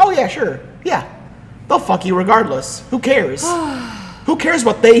says, oh yeah, sure, yeah, they'll fuck you regardless. Who cares? Who cares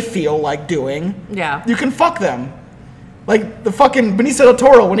what they feel like doing? Yeah. You can fuck them. Like the fucking Benicio del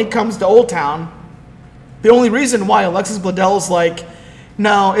Toro when he comes to Old Town. The only reason why Alexis Bledell's like,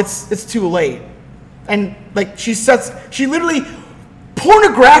 no, it's too late. And like she literally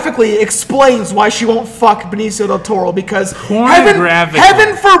pornographically explains why she won't fuck Benicio del Toro because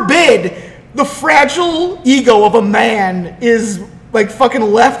heaven forbid the fragile ego of a man is like fucking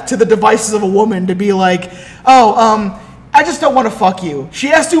left to the devices of a woman to be like, I just don't want to fuck you. She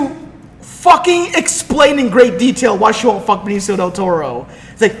has to fucking explain in great detail why she won't fuck Benicio del Toro.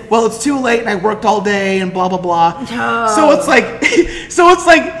 It's like, well, it's too late and I worked all day and blah, blah, blah. So it's like,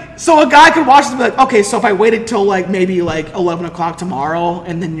 so a guy could watch this and be like, okay, so if I waited till like maybe like 11 o'clock tomorrow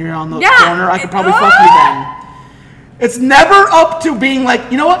and then you're on the corner, I could probably fuck you then. It's never up to being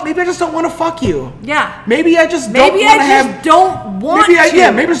like, you know what, maybe I just don't want to fuck you. Yeah. Maybe I just don't want to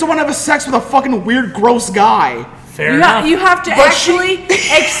have... maybe I just don't want to have sex with a fucking weird, gross guy. Fair enough. You have to explain,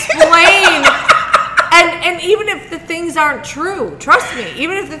 and even if the things aren't true, trust me,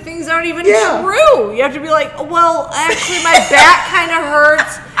 even if the things aren't even true, you have to be like, well, actually my back kind of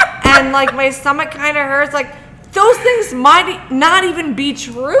hurts, and like my stomach kind of hurts, like those things might not even be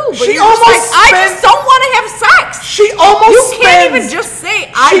true. But she you're just like, I just don't want to have sex. You can't even just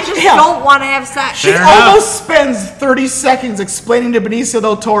say, I just don't want to have sex. She almost spends 30 seconds explaining to Benicio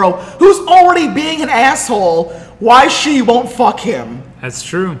del Toro, who's already being an asshole, why she won't fuck him. That's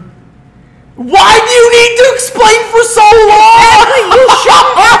true. Why do you need to explain for so long? Exactly. You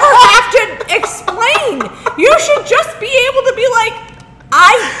shouldn't ever have to explain. You should just be able to be like,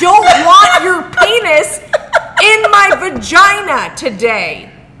 I don't want your penis in my vagina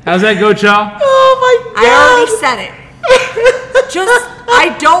today. How's that go, Chaw? Oh my God. I already said it. Just,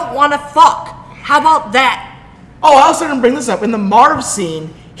 I don't want to fuck. How about that? Oh, I also didn't bring this up. In the Marv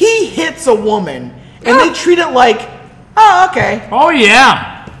scene, he hits a woman, and they treat it like, oh, okay. Oh,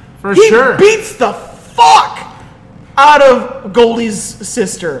 yeah. For sure. He beats the fuck out of Goldie's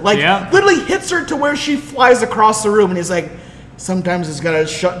sister. Like, literally hits her to where she flies across the room, and he's like, sometimes it's gotta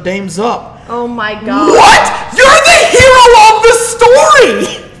shut dames up. Oh my God. What? You're the hero of the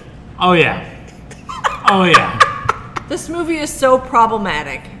story! Oh, yeah. Oh, yeah. This movie is so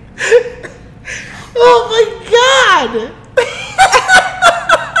problematic. Oh my God!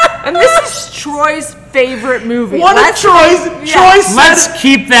 And this is Troy's favorite movie. Let's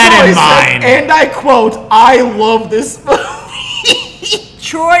keep that in mind. And I quote, I love this movie.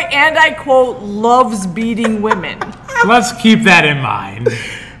 Troy, and I quote, loves beating women. Let's keep that in mind.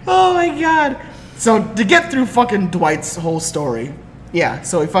 Oh my God. So to get through fucking Dwight's whole story. Yeah,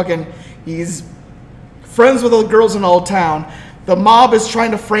 so he's friends with the girls in Old Town. The mob is trying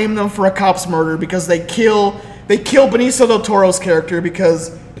to frame them for a cop's murder because they kill Benicio del Toro's character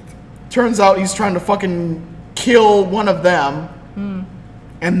because turns out he's trying to fucking kill one of them.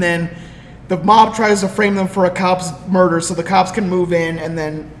 And then the mob tries to frame them for a cop's murder so the cops can move in and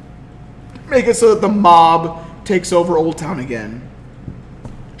then make it so that the mob takes over Old Town again.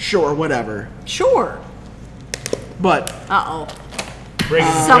 Sure, whatever. Sure. But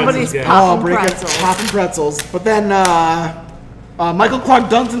somebody's popping pretzels. Popping pretzels. But then Michael Clark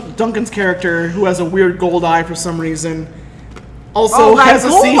Duncan's character, who has a weird gold eye for some reason, also has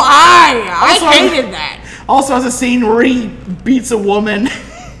a scene. I hated that. Also has a scene where he beats a woman.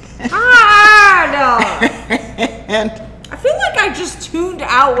 No. And I feel like I just tuned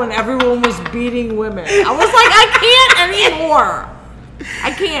out when everyone was beating women. I was like, I can't anymore.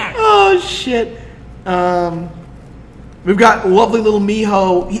 I can't. Oh shit. We've got lovely little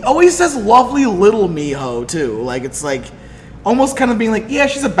Miho. He always says lovely little Miho too. Like it's like almost kind of being like, yeah,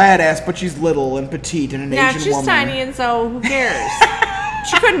 she's a badass, but she's little and petite and an Asian woman. Yeah, she's tiny, and so who cares?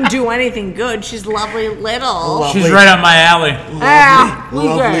 She couldn't do anything good. She's lovely little. She's right up my alley.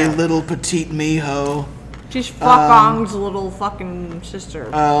 Lovely little petite Miho. She's fuck-ong's little fucking sister.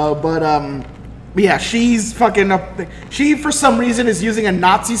 Yeah, she's fucking up. She, for some reason, is using a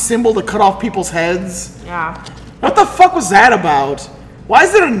Nazi symbol to cut off people's heads. Yeah. What the fuck was that about? Why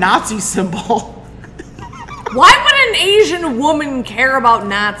is there a Nazi symbol? Why would an Asian woman care about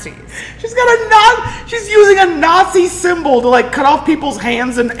Nazis? She's using a Nazi symbol to like cut off people's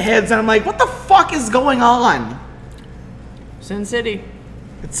hands and heads, and I'm like, what the fuck is going on? Sin City.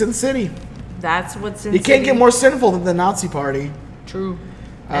 It's Sin City. That's what Sin City. You can't get more sinful than the Nazi Party. True.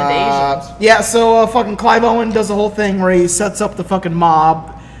 And Asians. Yeah, so fucking Clive Owen does a whole thing where he sets up the fucking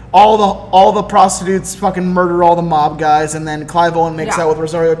mob. all the prostitutes fucking murder all the mob guys, and then Clive Owen makes out with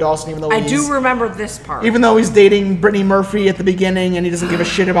Rosario Dawson, even though I do remember this part. Even though he's dating Brittany Murphy at the beginning, and he doesn't give a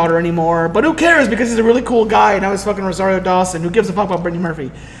shit about her anymore. But who cares? Because he's a really cool guy, and now he's fucking Rosario Dawson. Who gives a fuck about Brittany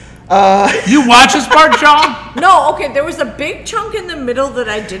Murphy? You watch this part, John? No, okay, there was a big chunk in the middle that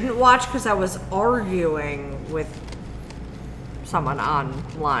I didn't watch because I was arguing with someone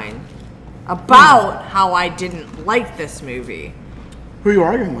online about how I didn't like this movie. Who are you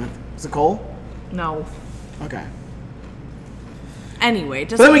arguing with? Is it Cole? No. Okay. Anyway, it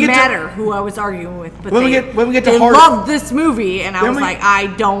doesn't matter who I was arguing with, but they loved this movie, and I was like, I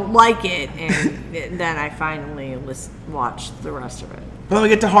don't like it, and then I finally watched the rest of it. But then we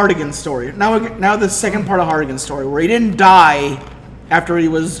get to Hardigan's story. Now the second part of Hardigan's story, where he didn't die after he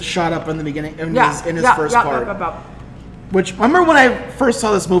was shot up in the beginning, in his first part. Which, remember when I first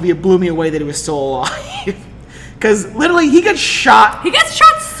saw this movie, it blew me away that he was still alive. Because literally, he gets shot. He gets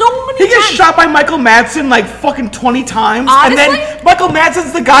shot so many times. He gets shot by Michael Madsen like fucking 20 times. Honestly? And then Michael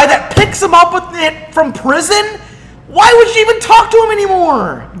Madsen's the guy that picks him up with it from prison? Why would you even talk to him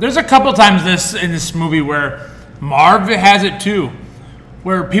anymore? There's a couple times in this movie where Marv has it too.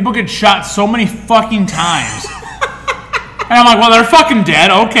 Where people get shot so many fucking times. And I'm like, well, they're fucking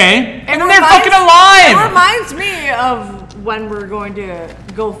dead, okay. And then they're fucking alive! It reminds me of when we're going to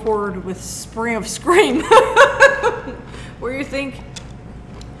go forward with Spring of Scream. Where you think,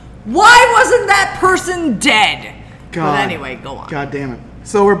 why wasn't that person dead? God. But anyway, go on. God damn it.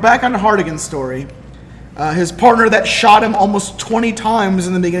 So we're back on Hardigan's story. His partner that shot him almost 20 times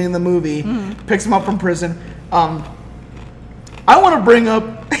in the beginning of the movie picks him up from prison. I want to bring up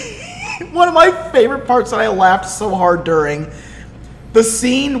one of my favorite parts that I laughed so hard during. The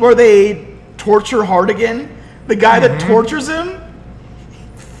scene where they torture Hardigan. The guy that tortures him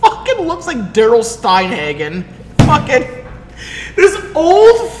fucking looks like Daryl Steinhagen. Fucking this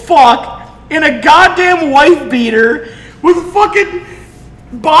old fuck in a goddamn wife beater with fucking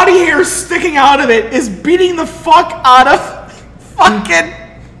body hair sticking out of it is beating the fuck out of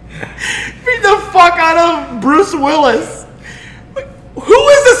Bruce Willis. Who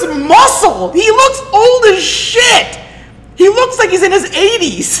is this muscle? He looks old as shit. He looks like he's in his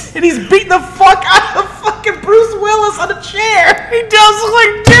 80s, and he's beating the fuck out of fucking Bruce Willis on a chair. He does look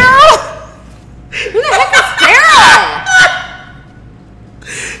like Daryl. Who the heck is Daryl?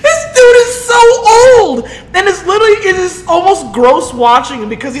 This dude is so old, and it is almost gross watching him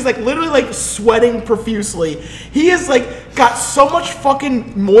because he's like literally like sweating profusely. He is like got so much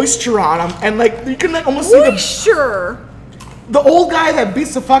fucking moisture on him, and like you can like almost see the old guy that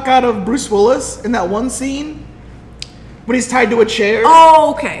beats the fuck out of Bruce Willis in that one scene when he's tied to a chair.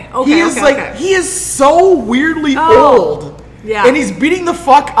 Oh, okay. He is so weirdly old. Yeah. And he's beating the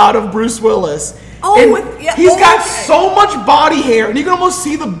fuck out of Bruce Willis. He's got so much body hair, and you can almost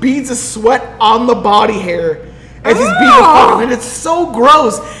see the beads of sweat on the body hair as he's beating the fuck out of him. And it's so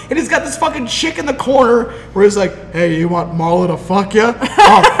gross. And he's got this fucking chick in the corner where he's like, hey, you want Marla to fuck you?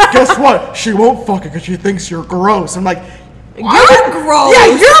 Guess what? She won't fuck you because she thinks you're gross. I'm like, you're gross. Yeah,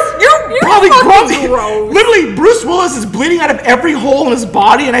 you're probably gross. Literally, Bruce Willis is bleeding out of every hole in his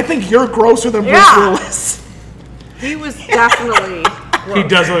body, and I think you're grosser than Bruce Willis. He was definitely gross. He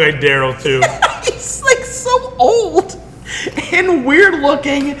does look like Daryl, too. He's like so old and weird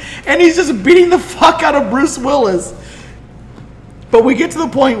looking, and he's just beating the fuck out of Bruce Willis. But we get to the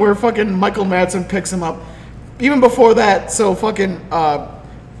point where fucking Michael Madsen picks him up. Even before that, so fucking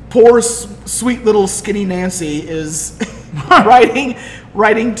poor, sweet little skinny Nancy is writing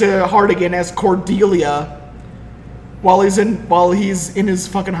to Hardigan as Cordelia while he's in his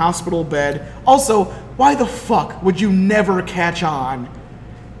fucking hospital bed. Also, why the fuck would you never catch on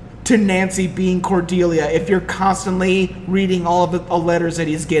to Nancy being Cordelia if you're constantly reading all of the letters that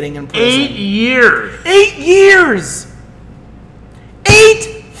he's getting in prison? 8 years. 8 years.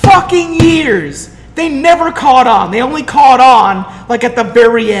 8 fucking years. They never caught on. They only caught on like at the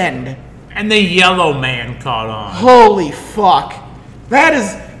very end. And the yellow man caught on. Holy fuck. That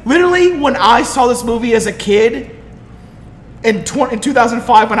is literally when I saw this movie as a kid in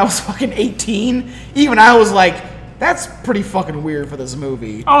 2005 when I was fucking 18. Even I was like, that's pretty fucking weird for this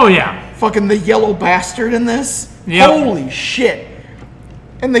movie. Oh, yeah. Fucking the yellow bastard in this. Yep. Holy shit.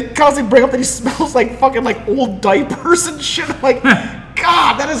 And they constantly bring up that he smells like fucking like old diapers and shit. I'm like,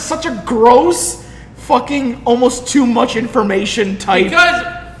 God, that is such a gross fucking almost too much information type.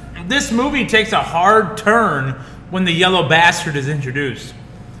 Because this movie takes a hard turn when the yellow bastard is introduced.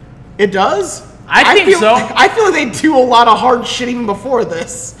 It does? I think so. I feel like they do a lot of hard shit even before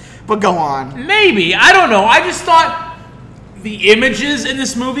this. But go on. Maybe. I don't know. I just thought the images in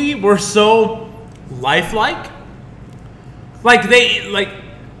this movie were so lifelike.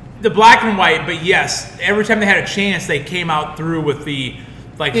 The black and white, but yes, every time they had a chance, they came out through with the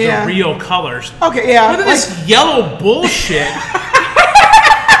real colors. Okay, yeah. Look at this yellow bullshit.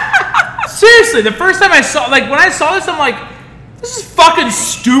 Seriously, the first time I saw, when I saw this, I'm like, this is fucking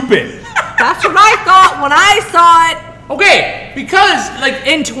stupid. That's what I thought when I saw it. Okay, because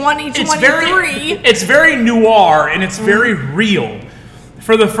in 2023, it's very noir and it's very real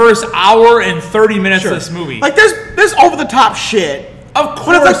for the first hour and 30 minutes of this movie. Like there's over the top shit. Of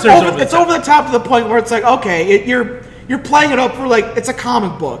course, it's over the top to the point where it's like, okay, you're playing it up for it's a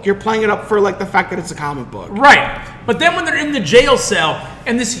comic book. You're playing it up for the fact that it's a comic book. Right. But then when they're in the jail cell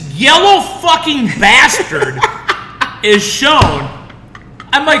and this yellow fucking bastard is shown,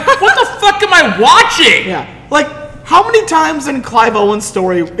 I'm like, what the fuck am I watching? Yeah. How many times in Clive Owen's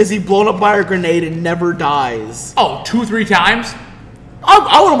story is he blown up by a grenade and never dies? Oh, 2-3 times?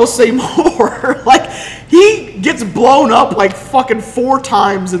 I would almost say more. He gets blown up fucking 4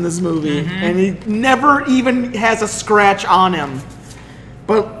 times in this movie, and he never even has a scratch on him.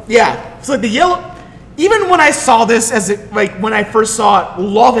 But yeah, it's the yellow. Even when I saw this when I first saw it,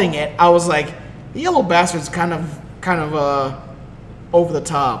 loving it, I was like, the yellow bastard's kind of over the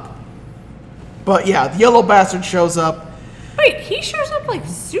top. But yeah, the yellow bastard shows up. Wait, he shows up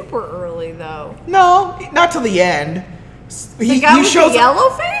super early though. No, not till the end. The guy with the yellow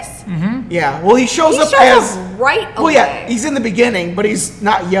face? Mm-hmm. Yeah, well, he shows up right away. Well, yeah, he's in the beginning, but he's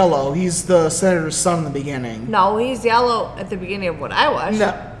not yellow. He's the senator's son in the beginning. No, he's yellow at the beginning of what I watched.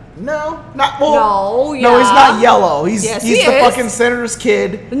 No, he's not yellow. He's the fucking senator's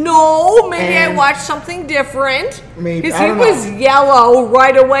kid. No, maybe I watched something different. Maybe because he was yellow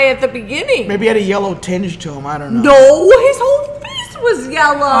right away at the beginning. Maybe he had a yellow tinge to him. I don't know. No, his whole face was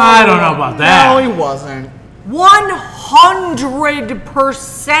yellow. I don't know about that. No, he wasn't.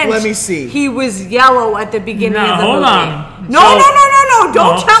 100%. Let me see. He was yellow at the beginning of the movie. Hold on. No.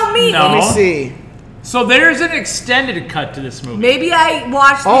 Don't tell me. Let me see. So there's an extended cut to this movie. Maybe I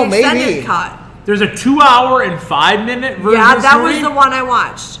watched the extended cut. There's a 2-hour and 5-minute version. Yeah, that was the one I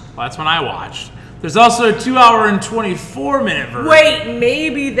watched. Well, that's one I watched. There's also a 2-hour and 24-minute version. Wait,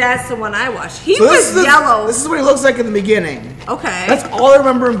 maybe that's the one I watched. He was yellow. This is what he looks like in the beginning. Okay. That's all I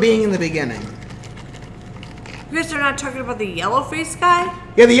remember him being in the beginning. You guys are not talking about the yellow face guy?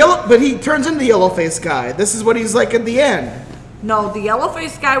 Yeah, but he turns into the yellow face guy. This is what he's like at the end. No, the yellow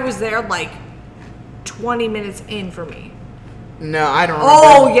face guy was there 20 minutes in for me. No, I don't remember.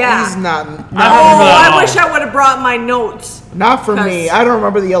 Oh, yeah. He's not. I wish I would have brought my notes. Not for me. I don't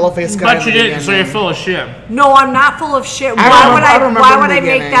remember the yellow face guy. But you didn't, so you're full of shit. No, I'm not full of shit. Why would I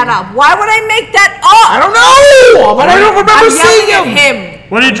make that up? Why would I make that up? I don't know, but I don't remember seeing him.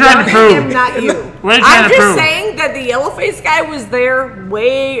 What are you trying to prove? Him, not you. What are you trying to prove? I'm just saying that the yellow face guy was there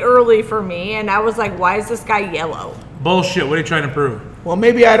way early for me, and I was like, why is this guy yellow? Bullshit. What are you trying to prove? Well,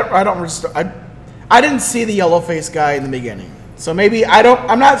 maybe I didn't see the yellow face guy in the beginning. So maybe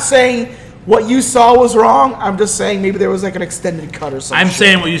I'm not saying what you saw was wrong. I'm just saying maybe there was an extended cut or something. I'm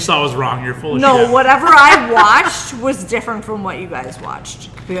saying what you saw was wrong. You're full of shit. No, whatever I watched was different from what you guys watched.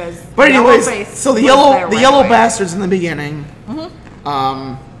 But anyways, so the yellow bastard's in the beginning.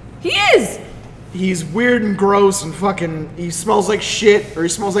 He is. He's weird and gross and fucking. He smells like shit, or he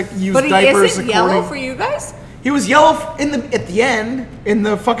smells like used diapers. But he isn't yellow for you guys. He was yellow at the end in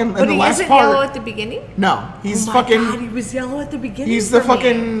the fucking but in the last isn't part. Yellow at the beginning. No, he's God, he was yellow at the beginning. He's the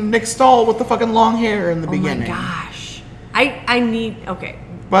fucking Nick Stahl with the fucking long hair in the beginning. Oh my gosh, I need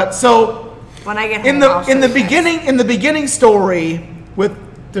But so when I get home, in the beginning story with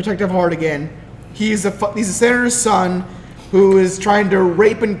Detective Hartigan, he's a senator's son who is trying to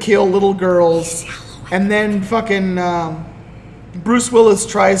rape and kill little girls, and then fucking Bruce Willis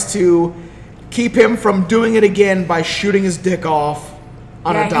tries to keep him from doing it again by shooting his dick off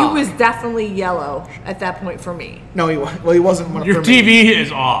on a dock. He was definitely yellow at that point for me. No, he wasn't. Your TV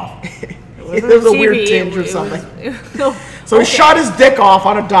is off. There's a weird tinge or something. So he shot his dick off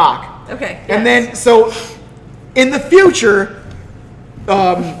on a dock. Okay. And then, so in the future,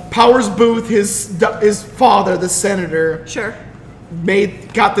 Powers Booth, his father, the senator,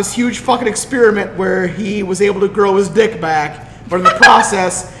 got this huge fucking experiment where he was able to grow his dick back, but in the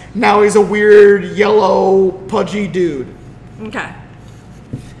process, now he's a weird yellow pudgy dude. Okay.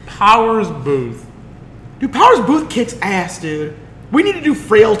 Powers Booth. Dude, Powers Booth kicks ass, dude. We need to do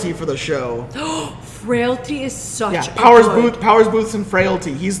Frailty for the show. Frailty is such a Powers Booth's in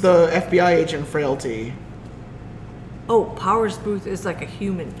Frailty. He's the FBI agent in Frailty. Oh, Powers Booth is like a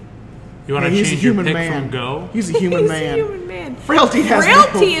human. You want to change your pick from Go? He's a human man. He's a human man. Frailty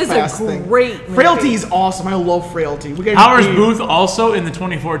is a great movie. Frailty is awesome. I love Frailty. Powers Booth also in the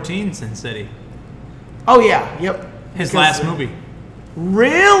 2014 Sin City. Oh yeah, yep. His last movie.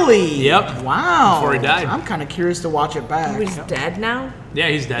 Really? Yep. Wow. Before he died. I'm kind of curious to watch it back. He's dead now? Yeah,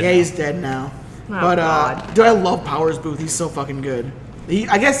 he's dead. Yeah, he's dead now. Oh, But God. dude, I love Powers Booth. He's so fucking good.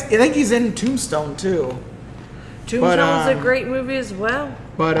 I think he's in Tombstone too. Tombstone's a great movie as well.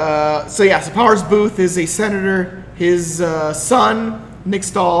 But so Powers Booth is a senator. His son Nick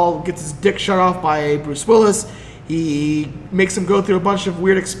Stahl gets his dick shut off by Bruce Willis. He makes him go through a bunch of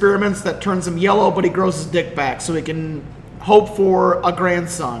weird experiments that turns him yellow, but he grows his dick back so he can hope for a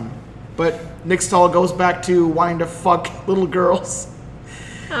grandson. But Nick Stahl goes back to wanting to fuck little girls.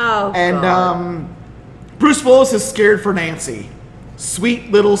 Oh, And God. Bruce Willis is scared for Nancy.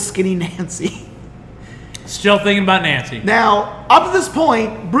 Sweet little skinny Nancy. Still thinking about Nancy. Now, up to this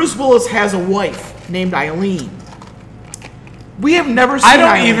point, Bruce Willis has a wife named Eileen. We have never seen Eileen.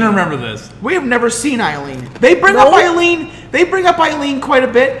 I don't even remember this. We have never seen Eileen. They bring up Eileen. They bring up Eileen quite a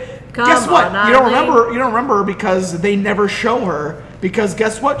bit. Guess what? You don't remember. You don't remember her because they never show her. Because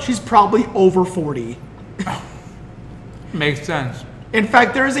guess what? She's probably over 40. Makes sense. In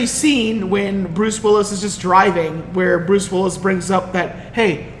fact, there is a scene when Bruce Willis is just driving where Bruce Willis brings up that,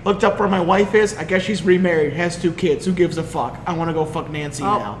 hey, looked up where my wife is. I guess she's remarried, has 2 kids. Who gives a fuck? I want to go fuck Nancy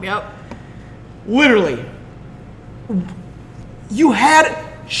now. Yep. Literally.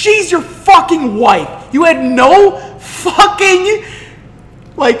 She's your fucking wife. You had no fucking,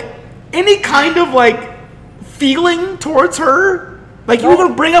 any kind of, feeling towards her. You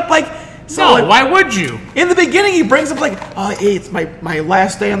even bring up, why would you? In the beginning, he brings up, hey, it's my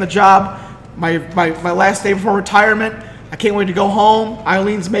last day on the job, my last day before retirement. I can't wait to go home.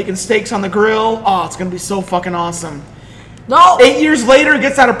 Eileen's making steaks on the grill. Oh, it's going to be so fucking awesome. No. 8 years later,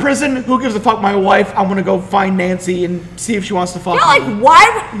 gets out of prison. Who gives a fuck? My wife. I'm gonna go find Nancy and see if she wants to fuck me.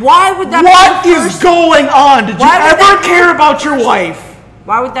 Why would that? What is going on? Did you ever care about your wife?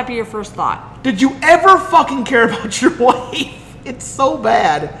 Why would that be your first thought? Did you ever fucking care about your wife? It's so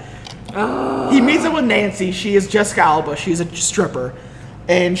bad. He meets up with Nancy. She is Jessica Alba. She's a stripper,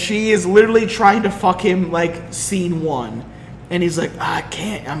 and she is literally trying to fuck him scene 1. And he's like, I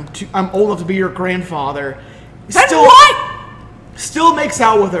can't. I'm old enough to be your grandfather. Still makes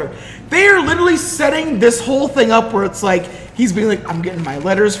out with her. They are literally setting this whole thing up where it's he's being I'm getting my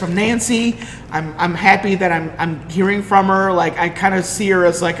letters from Nancy. I'm happy that I'm hearing from her. I kind of see her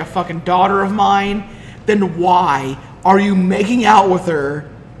as a fucking daughter of mine. Then why are you making out with her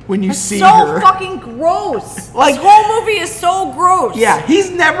when you see her? So fucking gross. This whole movie is so gross. Yeah,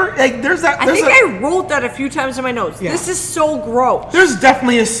 he's never there's that. I wrote that a few times in my notes. Yeah. This is so gross. There's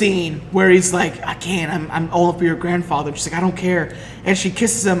definitely a scene where he's I can't. I'm old enough to be your grandfather. She's I don't care. And she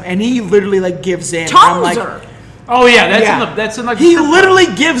kisses him, and he literally gives in. Tongues her. Oh yeah, that's in He literally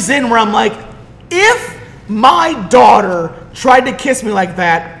gives in where I'm if my daughter tried to kiss me like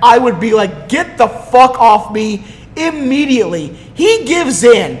that, I would be get the fuck off me immediately. He gives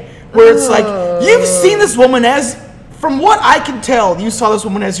in where it's you've seen this woman from what I can tell, you saw this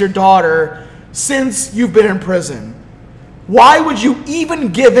woman as your daughter since you've been in prison. Why would you even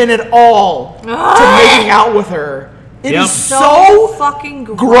give in at all to making out with her? It is so fucking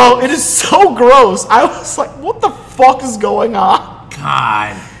gross. It is so gross. I was what the fuck is going on?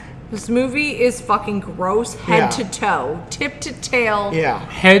 God. This movie is fucking gross, head to toe, tip to tail. Yeah,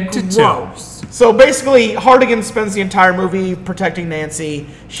 head to toe. So basically, Hartigan spends the entire movie protecting Nancy.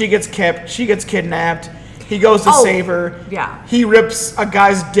 She gets kept. She gets kidnapped. He goes to save her. Yeah. He rips a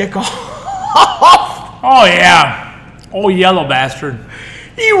guy's dick off. Oh yeah. Oh yellow bastard.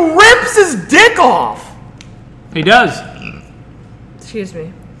 He rips his dick off. He does. Excuse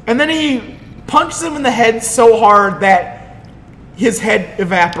me. And then he punches him in the head so hard that his head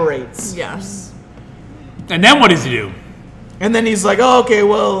evaporates. Yes. And then what does he do? And then he's oh, okay,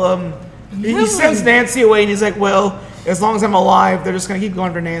 well, he sends Nancy away, and he's well, as long as I'm alive, they're just going to keep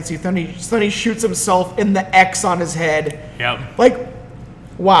going for Nancy. Then he shoots himself in the X on his head. Yep.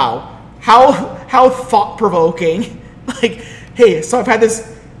 Wow. How thought-provoking. Hey, so I've had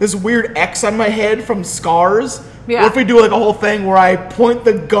this weird X on my head from scars. Yeah. What if we do a whole thing where I point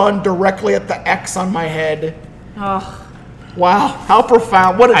the gun directly at the X on my head? Ugh. Wow, how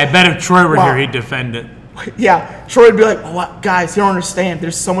profound. I bet if Troy were here, he'd defend it. Yeah, Troy would be guys, you don't understand.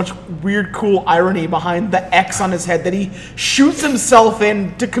 There's so much weird, cool irony behind the X on his head that he shoots himself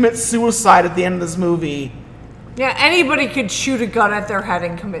in to commit suicide at the end of this movie. Yeah, anybody could shoot a gun at their head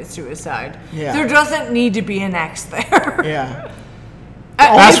and commit suicide. Yeah. There doesn't need to be an X there. Yeah.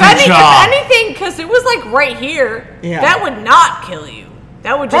 If anything, because it was right here, that would not kill you.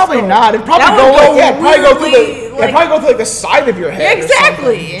 That would just probably not. It'd probably probably go through the side of your head.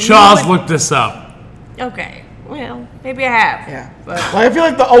 Exactly. Chaw's looked this up. Okay. Well, maybe I have. Yeah. But I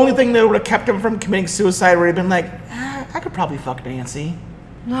feel the only thing that would have kept him from committing suicide would have been I could probably fuck Nancy.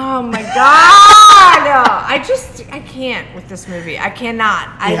 Oh my god! I can't with this movie. I cannot.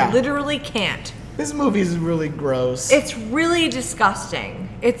 I literally can't. This movie is really gross. It's really disgusting.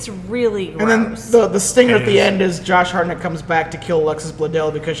 It's really gross. And then the stinger at the end is Josh Hartnett comes back to kill Alexis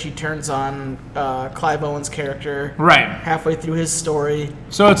Bledel because she turns on Clive Owen's character. Right. Halfway through his story.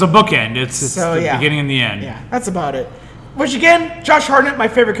 So it's a bookend. It's the beginning and the end. Yeah, that's about it. Which again, Josh Hartnett, my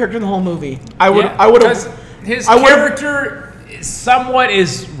favorite character in the whole movie. I would have. His character somewhat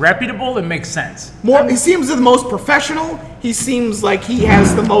is reputable and makes sense. He seems the most professional. He seems like he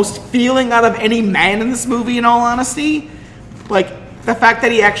has the most feeling out of any man in this movie, in all honesty. Like, the fact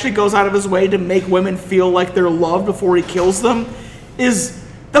that he actually goes out of his way to make women feel like they're loved before he kills them is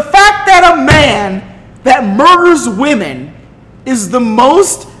the fact that a man that murders women is the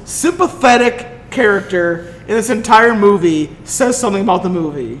most sympathetic character in this entire movie says something about the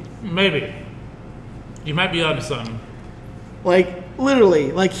movie. Maybe. You might be onto something. Like,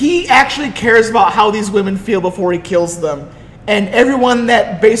 literally. Like, he actually cares about how these women feel before he kills them. And everyone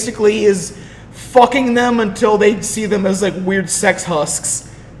that basically is fucking them until they see them as, like, weird sex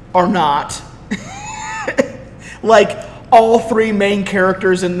husks are not. Like, all three main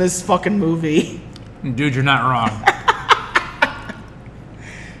characters in this fucking movie. Dude, you're not wrong.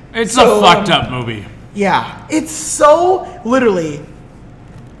 It's a fucked up movie. Yeah. It's so, literally...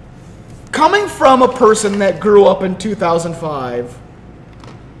 Coming from a person that grew up in 2005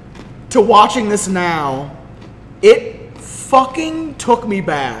 to watching this now, it fucking took me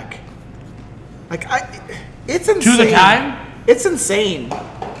back. Like, it's insane. To the time? It's insane.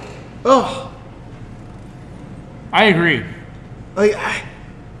 Ugh. I agree. Like,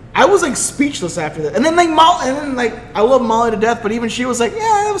 I was like speechless after that. And then I love Molly to death, but even she was like,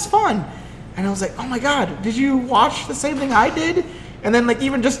 yeah, that was fun. And I was like, oh my god, did you watch the same thing I did? And then, like,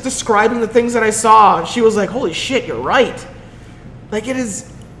 even just describing the things that I saw, she was like, holy shit, you're right. Like, it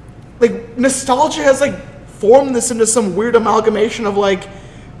is... Like, nostalgia has, like, formed this into some weird amalgamation of, like,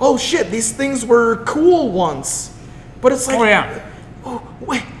 oh, shit, these things were cool once. But it's like... Oh, yeah. Oh,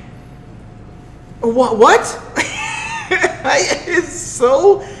 wait. What? It's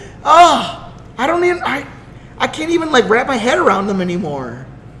so... I don't even... I can't even, like, wrap my head around them anymore.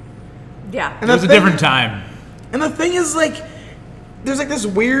 Yeah. It was a different time. And the thing is, like... There's like this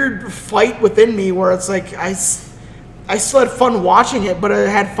weird fight within me where it's like I still had fun watching it, but I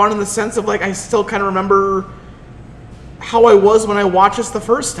had fun in the sense of like I still kind of remember how I was when I watched this the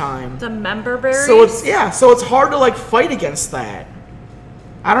first time. The member berries? So it's hard to like fight against that.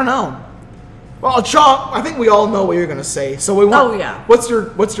 I don't know. Well, Chaw, I think we all know what you're gonna say. So we want. Oh yeah. What's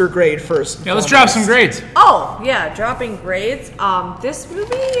your grade first? Yeah, let's drop some grades. Oh yeah, dropping grades. This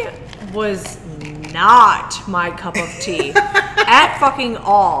movie was not my cup of tea at fucking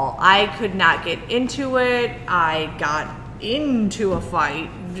all. I could not get into it. I got into a fight.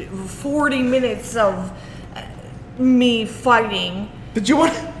 40 minutes of me fighting. Do you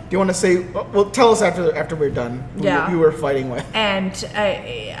want to say? Well, tell us after we're done. Yeah. Who you were fighting with. And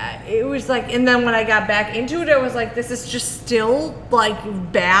it was like, and then when I got back into it, I was like, this is just still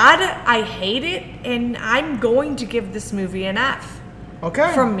like bad. I hate it, and I'm going to give this movie an F.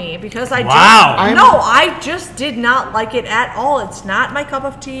 Okay. From me, because I I just did not like it at all. It's not my cup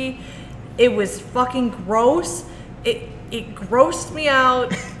of tea. It was fucking gross. It grossed me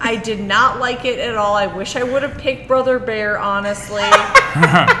out. I did not like it at all. I wish I would have picked Brother Bear, honestly.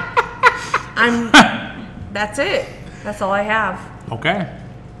 That's it. That's all I have. Okay.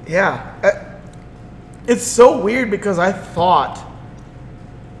 Yeah. It's so weird because I thought,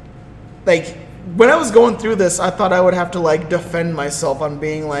 like, when I was going through this, I thought I would have to, like, defend myself on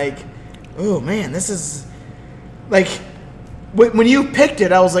being like, oh, man, this is, like, when you picked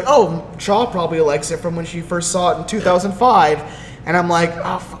it, I was like, oh, Chaw probably likes it from when she first saw it in 2005. And I'm like,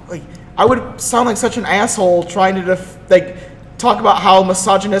 oh, like, I would sound like such an asshole trying to, talk about how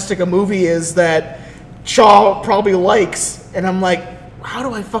misogynistic a movie is that Chaw probably likes. And I'm like, how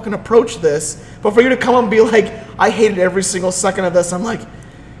do I fucking approach this? But for you to come and be like, I hated every single second of this, I'm like,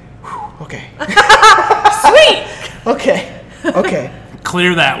 okay. Sweet. Okay.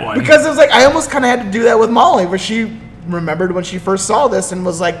 Clear that one. Because it was like I almost kind of had to do that with Molly, where she remembered when she first saw this and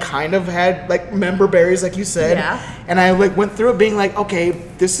was like kind of had like member berries, like you said. Yeah. And I like went through it being like, okay,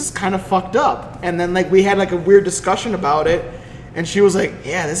 this is kind of fucked up. And then like we had like a weird discussion about it, and she was like,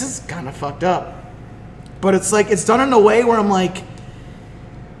 yeah, this is kind of fucked up. But it's like it's done in a way where I'm like,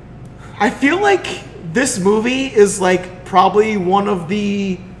 I feel like this movie is like probably one of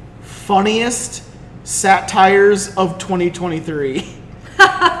the funniest satires of 2023.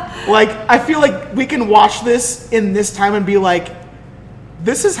 Like, I feel like we can watch this in this time and be like,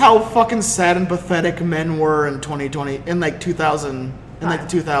 this is how fucking sad and pathetic men were in 2020, in like 2000, in like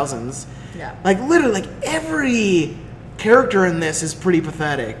the 2000s. Yeah. Like literally, like every character in this is pretty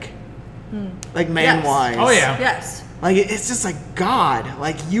pathetic. Like man-wise. Oh yeah. Yes. Like it's just like God.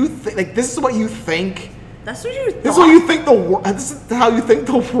 Like like this is what you think. That's what you thought. This is what you think this is how you think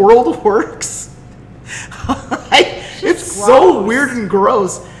the world works. Like, it's so weird and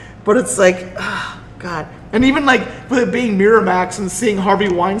gross, but it's like, oh, God. And even like with it being Miramax and seeing Harvey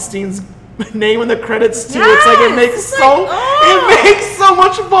Weinstein's name in the credits too, it's like it makes so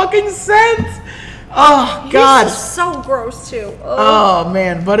much fucking sense. Oh God, He's so gross too. Oh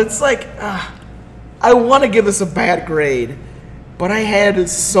man, but it's like, I want to give this a bad grade, but I had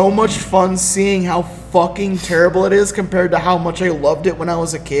so much fun seeing how fucking terrible it is compared to how much I loved it when I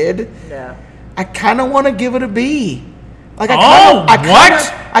was a kid. Yeah. I kind of want to give it a B. Like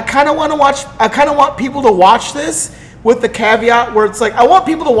I kind of want to watch. I kind of want people to watch this with the caveat where it's like I want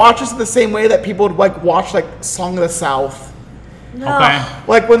people to watch this in the same way that people would like watch like Song of the South. Okay.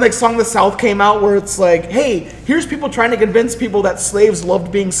 Like when like Song of the South came out, where it's like, hey, here's people trying to convince people that slaves loved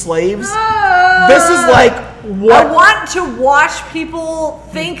being slaves. This is like what I want to watch people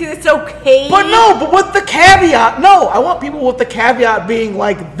think it's okay. But with the caveat, I want people with the caveat being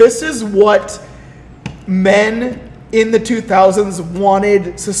like, this is what men in the 2000s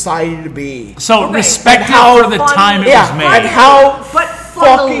wanted society to be. So respect how for the time it was made. And how but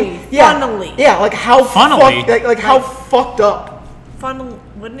fucking funnily. Yeah, like how Funnily? how fucked up.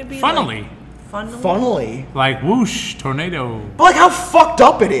 Wouldn't it be Funnily. Funnily. Like whoosh, tornado. But like how fucked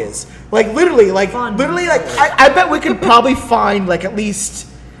up it is. Like literally, like I bet we could probably find like at least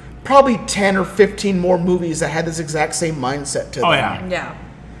probably 10 or 15 more movies that had this exact same mindset to them. Oh yeah. Yeah.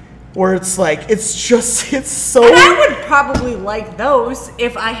 Where it's like, it's so... And I would probably like those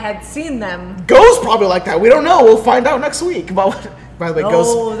if I had seen them. Go's probably like that. We don't know. We'll find out next week. By the way,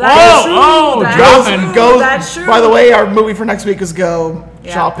 Go's... That's true. By the way, our movie for next week is Go.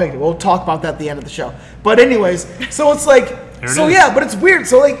 Yeah. Shaw picked it. We'll talk about that at the end of the show. But anyways, so it's like... but it's weird.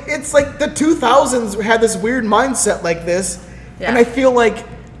 So like, it's like the 2000s had this weird mindset like this. Yeah. And I feel like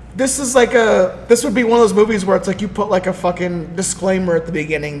this would be one of those movies where it's like you put like a fucking disclaimer at the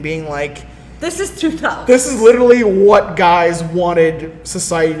beginning being like, this is 2000. This is literally what guys wanted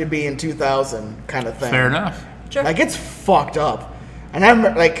society to be in 2000 kind of thing. Fair enough. Sure. Like it's fucked up. And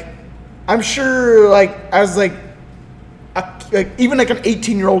I'm sure like as like even like an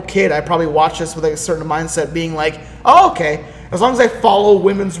 18-year-old kid, I probably watched this with like a certain mindset being like, oh, okay, as long as I follow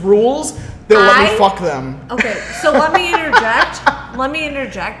women's rules, they'll let me fuck them. Okay, so let me interject.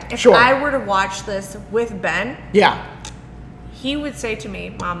 If I were to watch this with Ben, he would say to me,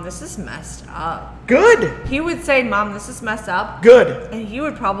 Mom, this is messed up. Good. He would say, Mom, this is messed up. Good. And he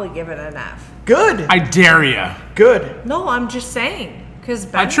would probably give it an F. Good. I dare ya. Good. No, I'm just saying. Because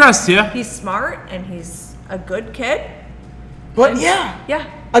Ben, I trust you. He's smart and he's a good kid. But and, yeah.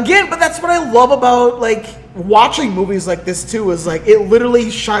 Again, but that's what I love about like watching movies like this too, is like it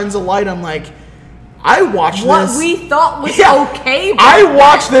literally shines a light on like I watched what we thought was okay. I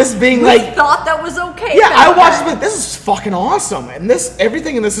watched this being we thought that was okay. Yeah, I watched it. This is fucking awesome, and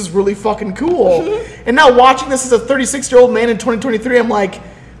everything in this is really fucking cool. And now watching this as a 36-year-old man in 2023, I'm like,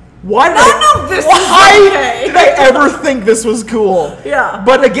 why did I ever think this was cool? Yeah.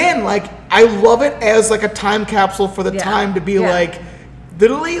 But again, like I love it as like a time capsule for the time to be like,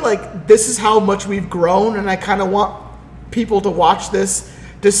 literally, like this is how much we've grown, and I kind of want people to watch this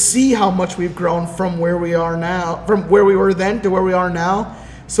to see how much we've grown from where we are now, from where we were then to where we are now.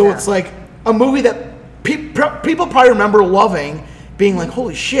 So it's like a movie that people probably remember loving, being like,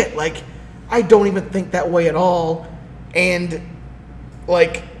 holy shit, like I don't even think that way at all, and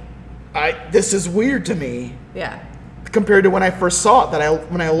like this is weird to me. Yeah. Compared to when I first saw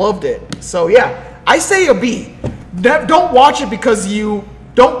it, when I loved it. So yeah, I say a B. Don't watch it because you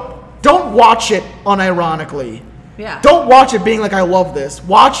don't watch it unironically. Yeah. Don't watch it being like I love this.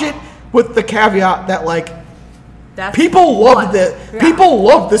 Watch it with the caveat that like people loved it. Yeah. People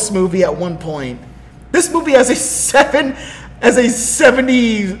loved this movie at one point. This movie has a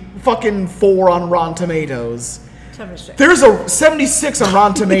 70 fucking 4 on Rotten Tomatoes. 76. There's a 76 on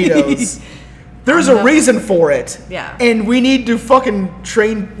Rotten Tomatoes. There's a reason for it. Yeah. And we need to fucking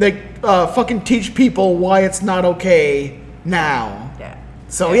fucking teach people why it's not okay now. Yeah.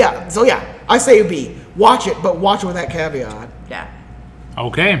 So yeah, I say a B. Watch it, but watch it with that caveat. Yeah.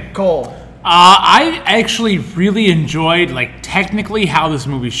 Okay. Cole. I actually really enjoyed like technically how this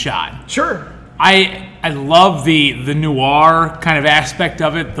movie's shot. Sure. I love the noir kind of aspect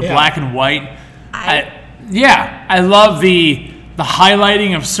of it, the black and white. I love the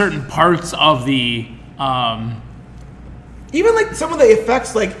highlighting of certain parts of the Even like some of the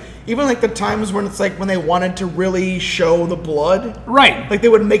effects, like even like the times when it's like when they wanted to really show the blood, Right. like they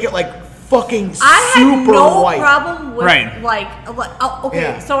would make it like fucking I super had no white. problem with Right. okay,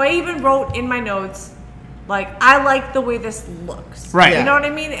 Yeah. so I even wrote in my notes, like, I like the way this looks. Right. You know what I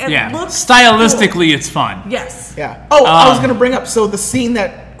mean? It Yeah. looks Stylistically, cool. it's fun. Yes. Yeah. Oh, I was gonna bring up the scene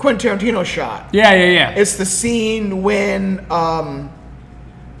that Quentin Tarantino shot. Yeah. It's the scene when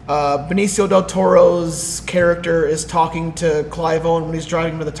Benicio del Toro's character is talking to Clive Owen when he's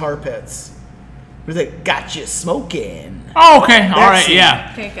driving to the tar pits. He's like, "Got you smoking." Oh, okay. All right. scene. Yeah.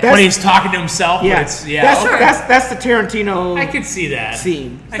 Okay, good. When he's talking to himself. Yeah, But it's, yeah. Okay. that's the Tarantino I could see that.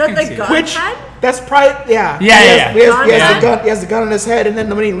 scene. I Is that can the see gun? that. Which head? that's probably Yeah. He has Gun the head? gun. He has the gun in his head, and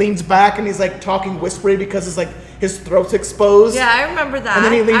then when he leans back and he's like talking whispery because his throat's exposed. Yeah, I remember that. And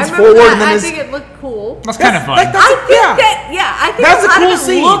then he leans I remember forward that. and then I his- think it looked cool. That's kind of fun. Like, I think I think That's a a lot cool of it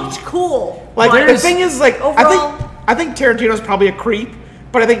scene. looked cool. Like But the thing is, like overall- I think Tarantino's probably a creep,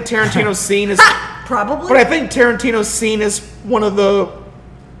 but I think Tarantino's scene is. probably. But I think Tarantino's scene is one of the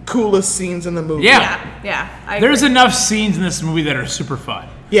coolest scenes in the movie. Yeah. yeah. There's enough scenes in this movie that are super fun.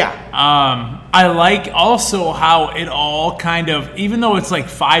 Yeah. I like also how it all kind of, even though it's like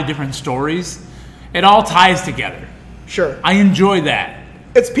 5 different stories, it all ties together. Sure. I enjoy that.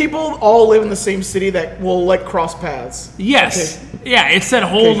 It's people all live in the same city that will like cross paths. Yes. Okay. Yeah, it's that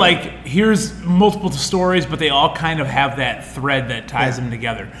whole Occasionally. like, here's multiple stories, but they all kind of have that thread that ties them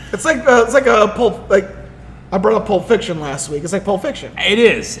together. It's like a Pulp, like I brought up Pulp Fiction last week. It's like Pulp Fiction. It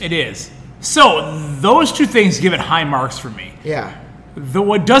is. So those 2 things give it high marks for me. Yeah.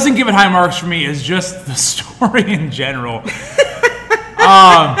 What doesn't give it high marks for me is just the story in general.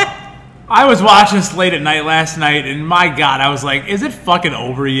 I was watching this late at night last night, and my God, I was like, is it fucking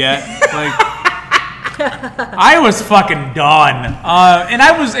over yet? Like, I was fucking done. And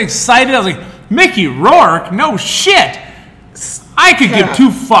I was excited. I was like, Mickey Rourke? No shit. I could give 2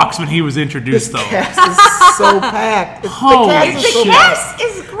 fucks when he was This introduced, though. cast is so packed. Holy the cast is so shit. packed.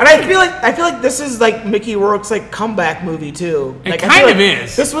 This is great. And I feel like this is like Mickey Rourke's like comeback movie too. It Like, I kind feel of like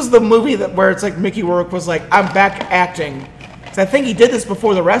is. This was the movie where it's like Mickey Rourke was like, I'm back acting. 'Cause I think he did this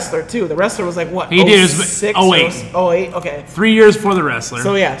before The Wrestler too. The Wrestler was like what? He did. It was 06 08. or 08. Okay. 3 years for The Wrestler.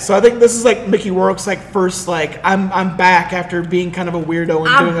 So yeah, so I think this is like Mickey Rourke's like first like I'm back after being kind of a weirdo and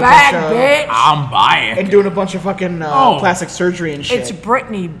I'm doing back, a bunch of bitch. I'm buying. and doing a bunch of fucking plastic surgery and shit. It's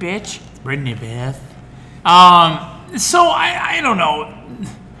Britney, bitch. Brittany Beth. So I don't know.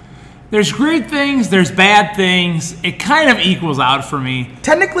 There's great things, there's bad things. It kind of equals out for me.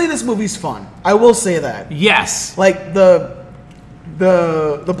 Technically, this movie's fun. I will say that. Yes. Like the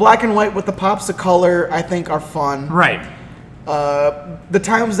black and white with the pops of color, I think are fun. Right. The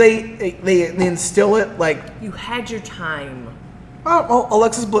times they instill it, like You had your time.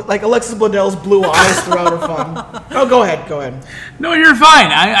 Alexis Bledell's blue eyes throughout are fun. Oh, go ahead. No, you're fine.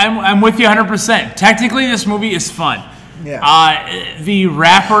 I'm with you 100%. Technically, this movie is fun. Yeah. The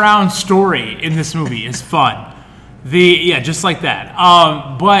wraparound story in this movie is fun. Just like that.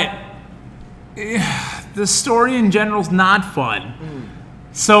 But the story in general is not fun.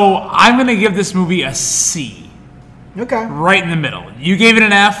 So I'm gonna give this movie a C. Okay. Right in the middle. You gave it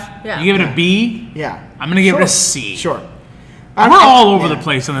an F. Yeah. You gave it a B. Yeah. I'm gonna give it a Sure. C. Sure. We're all over the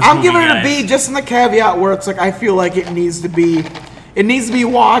place on this I'm movie, giving it a guys. B, just in the caveat where it's like I feel like it needs to be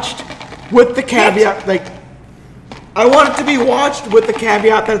watched with the caveat, like I want it to be watched with the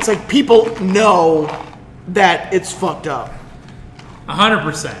caveat that it's like people know that it's fucked up.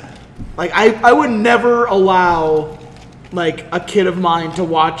 100%. Like I would never allow like a kid of mine to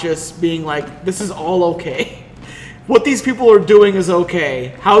watch us being like, this is all okay. What these people are doing is okay.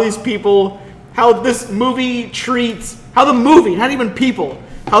 How this movie treats, how the movie, not even people,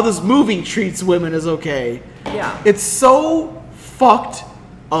 how this movie treats women is okay. Yeah. It's so fucked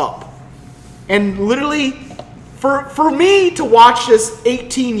up. And literally, for me to watch this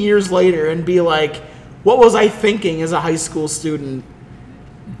 18 years later and be like, what was I thinking as a high school student?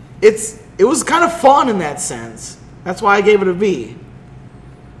 It was kind of fun in that sense. That's why I gave it a B.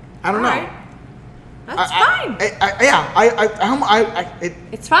 I don't know. Alright. That's fine.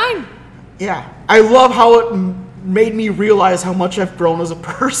 It's fine. Yeah, I love how it made me realize how much I've grown as a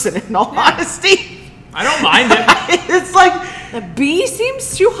person. In all honesty, I don't mind it. it's like The B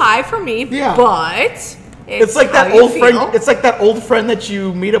seems too high for me, Yeah. but it's like that how you old friend. feel. It's like that old friend that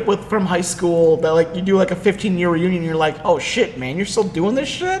you meet up with from high school. That like you do like a 15-year reunion. And you're like, oh shit, man, you're still doing this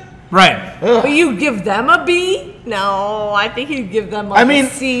shit. Right. But you give them a B? No, I think you give them like I mean, a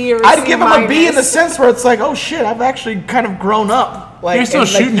C or a I'd C give them a B in the minus. sense where it's like, oh shit, I've actually kind of grown up. Like You're still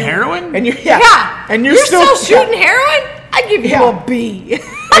and, like, shooting heroin? and you're Yeah, and you're still shooting heroin? I give you Yeah. a B.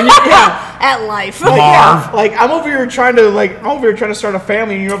 At life. Like I'm over here trying to start a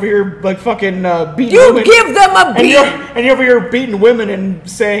family, and you're over here like fucking beating women. You give them a beat. And you're over here beating women and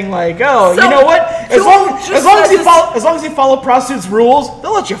saying like, oh, So, you know what? As long as you follow prostitutes' rules,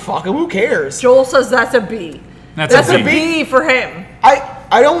 they'll let you fuck them. Who cares? Joel says that's a B. That's a B for him.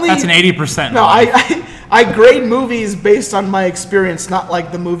 I only. That's an 80%. No, I grade movies based on my experience, not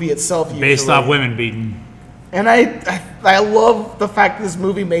like the movie itself. Usually. Based off women beating. And I love the fact that this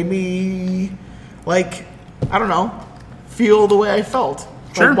movie made me, like, I don't know, feel the way I felt.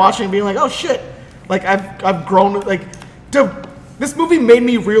 Sure. Like watching, being like, oh shit, like I've grown. Like, this movie made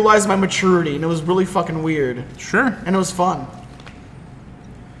me realize my maturity, and it was really fucking weird. Sure. And it was fun.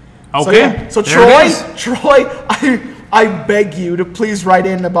 Okay. So Troy, I beg you to please write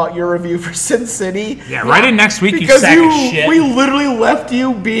in about your review for Sin City. Yeah, write in next week, because you sack of shit. We literally left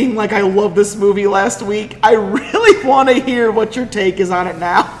you being like, I love this movie last week. I really want to hear what your take is on it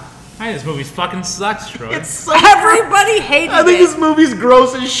now. Hey, this movie fucking sucks, Troy. It's so Everybody hated it. I think this movie's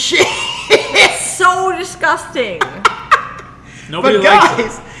gross as shit. It's so disgusting. Nobody But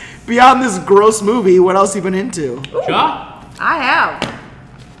likes guys, beyond this gross movie, what else have you been into? it. Shaw? I have.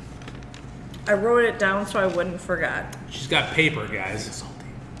 I wrote it down so I wouldn't forget. She's got paper, guys.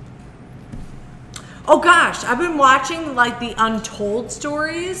 Oh gosh, I've been watching like the Untold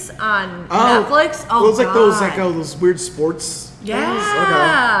stories on Netflix. Oh, those those weird sports.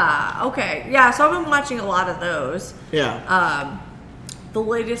 Yeah. Okay. Yeah. So I've been watching a lot of those. Yeah. The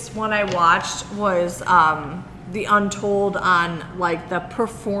latest one I watched was the Untold on like the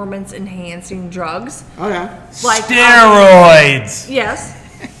performance enhancing drugs. Okay. Like Steroids. yes.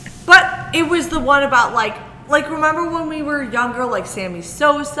 But it was the one about like remember when we were younger, like Sammy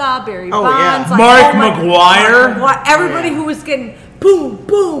Sosa, Barry Bonds, like, Mark McGwire. Everybody who was getting boom,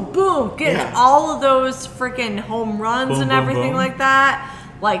 boom, boom, getting all of those freaking home runs Boom, and boom, everything boom. like that.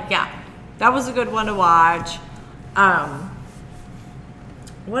 Like, yeah, that was a good one to watch.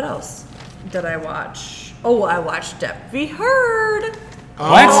 What else did I watch? Oh, I watched Depp v. Heard.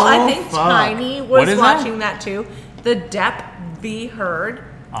 What? I think fuck. Tiny What was is that? watching that too. The Depp v. Heard.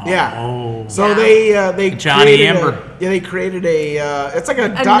 Yeah. Oh. So they Johnny created Amber. they created a it's like a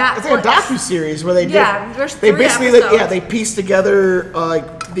Netflix. docu-series where they There's they 3 basically episodes. they pieced together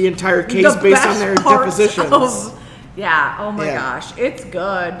like the entire case The based on best their parts depositions. Oh my gosh, it's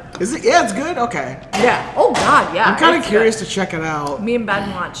good. Is it? Yeah, it's good. Okay. Yeah. Oh god, yeah. I'm kind of it's curious to check it out. good. Me and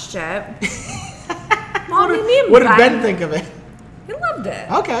Ben watched it. Well, me and What did Ben think of it? He loved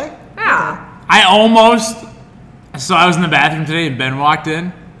it. Okay. Yeah. So I was in the bathroom today and Ben walked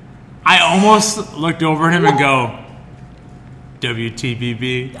in. I almost looked over at him and go,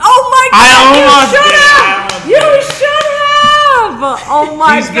 WTBB. Oh my god! I almost You should have. Oh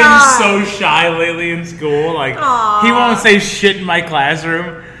my He's god. been so shy lately in school. Like, Aw. he won't say shit in my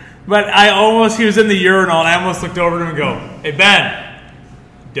classroom. But he was in the urinal and I almost looked over at him and go, hey, Ben,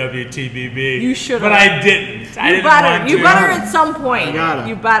 WTBB. You should But have. I didn't. I You didn't better. want to. You better at some point. You gotta.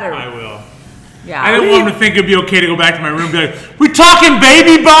 You better. I will. Yeah. I didn't want him to think it'd be okay to go back to my room and be like, we talking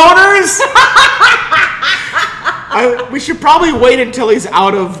baby boners? We should probably wait until he's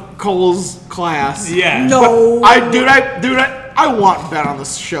out of Cole's class. Yeah. No. I want Ben on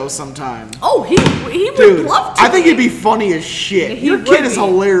this show sometime. Oh, he would Dude, love to. I think he'd be funny as shit. He Your would kid is be.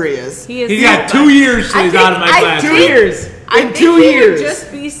 hilarious. He is. He's got 2 years till he's out of my class. 2 years. I In think 2 he years. would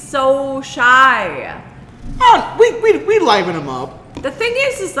just be so shy. Oh, we liven him up. The thing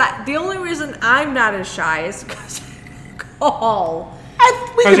is that the only reason I'm not as shy is because of alcohol.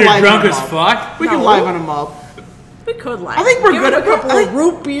 We Because can you're liven drunk him as up. fuck? We can No. liven him up. We could like. I think we're give good him at- a couple I of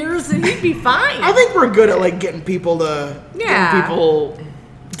root beers and he'd be fine. I think we're good at like getting people to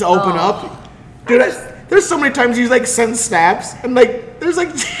open up. Dude, there's so many times you like send snaps and like there's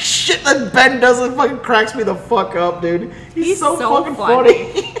like shit that Ben does that fucking cracks me the fuck up, dude. He's so fucking funny.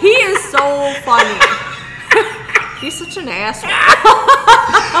 He is so funny. He's such an asshole.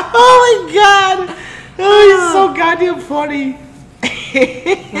 Oh my god. Oh, he's so goddamn funny.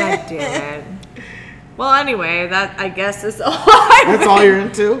 God damn it. Well, anyway, that I guess is all. That's all you're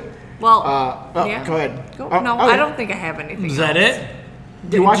into? Well, yeah. Go ahead. No, I don't think I have anything. Is that else. it?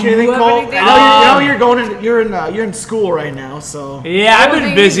 Do you watch Do you anything, have Cole? anything? I know you're in school right now, so Yeah, I've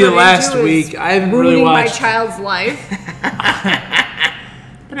been busy last week. I haven't really ruining my watched. child's life.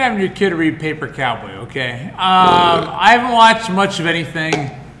 Been having your kid read Paper Cowboy, okay? I haven't watched much of anything.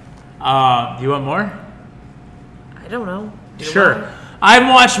 Do you want more? I don't know. Do you Sure. want- I haven't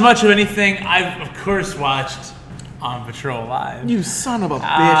watched much of anything. I've, of course, watched On Patrol Live. you son of a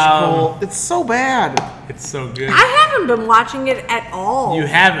bitch, Cole. It's so bad. It's so good. I haven't been watching it at all. You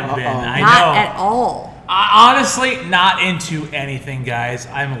haven't been. I Not know. at all. Honestly, not into anything, guys.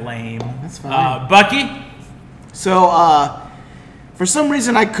 I'm lame. That's fine. Bucky? So, for some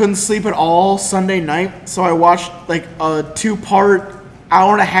reason, I couldn't sleep at all Sunday night, so I watched like a 2-part,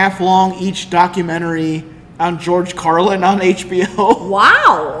 hour-and-a-half long each documentary on George Carlin on HBO.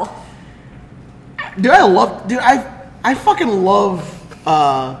 Wow. Dude, I fucking love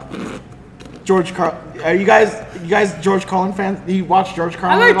George Carlin. Are you guys George Carlin fans? Do you watch George I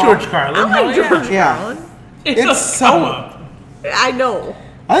Carlin like at all? George Carlin. I like George Yeah. Carlin. It's a come so. up. I know.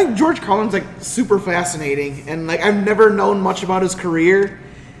 I think George Carlin's like super fascinating, and like I've never known much about his career,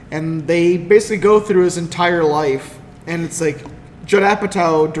 and they basically go through his entire life, and it's like Judd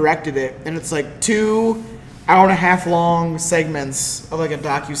Apatow directed it, and it's like 2 hour-and-a-half long segments of like a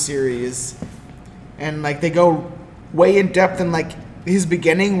docuseries, and like they go way in depth in like his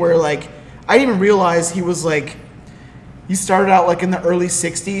beginning, where like I didn't even realize he was like he started out like in the early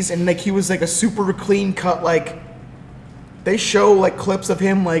 60s, and like he was like a super clean cut like. They show like clips of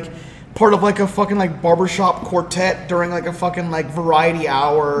him like part of like a fucking like barbershop quartet during like a fucking like variety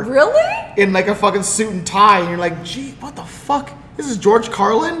hour. Really? In like a fucking suit and tie, and you're like, gee, what the fuck? This is George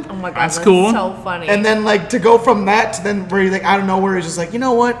Carlin? Oh my god, That's cool. so funny. And then like to go from that to then where he like out of nowhere he's just like, you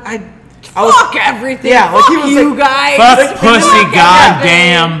know what? I fuck everything. Yeah, like fuck he was you like- guys. Fuck pussy, Fuck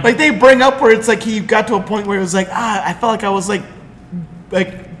goddamn. like they bring up where it's like he got to a point where it was like, I felt like I was like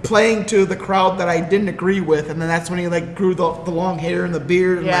playing to the crowd that I didn't agree with, and then that's when he like grew the long hair and the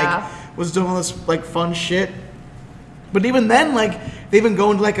beard and Yeah. like was doing all this like fun shit. But even then, like they even go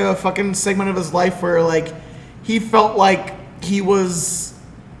into like a fucking segment of his life where like he felt like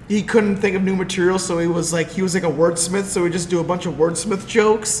he couldn't think of new material, so he was like a wordsmith, so he'd just do a bunch of wordsmith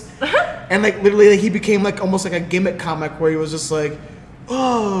jokes. And like literally like, he became like almost like a gimmick comic where he was just like,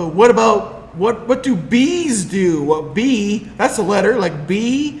 oh, what do bees do? What B? That's a letter, like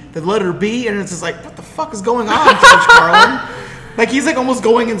B, the letter B, and it's just like, what the fuck is going on, George Carlin? Like he's like almost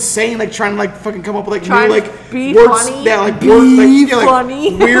going insane, like trying to like fucking come up with like Trying new to like be words, funny? yeah, like Be like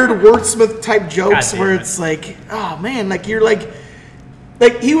funny? weird wordsmith type jokes God damn where it. it's like, oh man, like you're like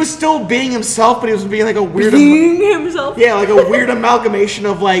he was still being himself, but he was being like a weird, Being himself. yeah, like a weird amalgamation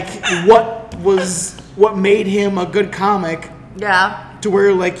of like what made him a good comic. Yeah. To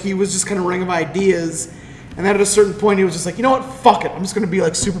where like he was just kind of running of ideas, and then at a certain point he was just like, you know what, fuck it, I'm just gonna be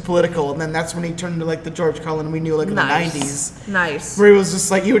like super political, and then that's when he turned into like the George Carlin we knew like in the 90s, Nice. where he was just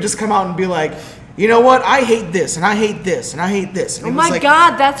like he would just come out and be like, you know what, I hate this and I hate this and I hate this. And Oh he was my like,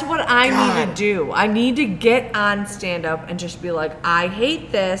 god, that's what I need to God. do. I need to get on stand up and just be like, I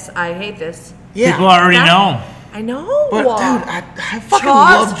hate this, I hate this. yeah. People already That- know. I know. But dude, I fucking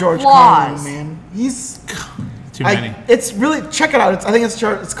Chaw's love George flaws. Carlin, man. He's Too many. it's really, check it out. I think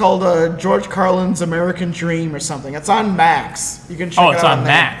it's called George Carlin's American Dream or something. It's on Max. You can check it It's out on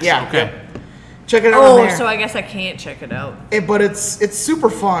there. Max. Yeah. Okay. yeah. Check it out. on Oh, there. so I guess I can't check it out. But it's super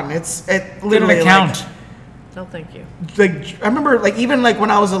fun. It Get an literally account. No, thank you. Like I remember like even like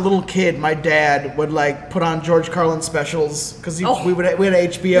when I was a little kid, my dad would like put on George Carlin specials because Oh. we had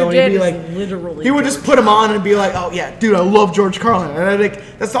HBO Your and dad he'd be is like literally he would just George put them on and be like, oh yeah, dude, I love George Carlin. And I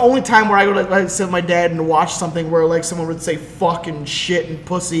like that's the only time where I would like sit with my dad and watch something where like someone would say fucking shit and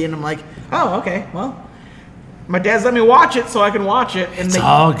pussy and I'm like, oh okay, well my dad's let me watch it so I can watch it and It's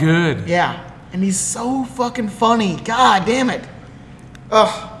all good. yeah, and he's so fucking funny. God damn it.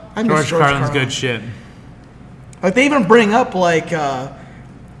 Ugh, I miss George Carlin's good shit. Like they even bring up like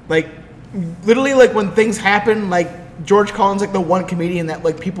literally like when things happen, like George Carlin's like the one comedian that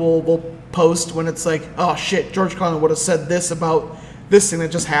like people will post when it's like, oh shit, George Carlin would have said this about this thing that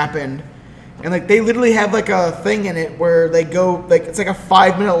just happened. And like they literally have like a thing in it where they go like it's like a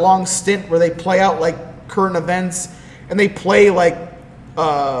 5-minute long stint where they play out like current events and they play like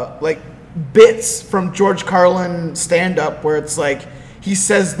bits from George Carlin stand up where it's like he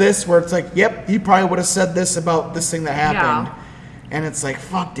says this where it's like, yep, he probably would have said this about this thing that happened. Yeah. And it's like,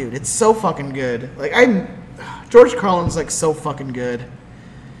 fuck, dude, it's so fucking good. Like, George Carlin's like so fucking good.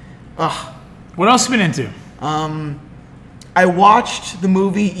 Ugh. What else you been into? I watched the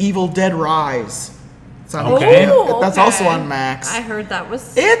movie Evil Dead Rise. It's on Okay. Ooh, That's okay. also on Max. I heard that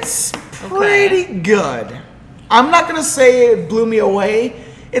was. It's pretty good. I'm not gonna say it blew me away.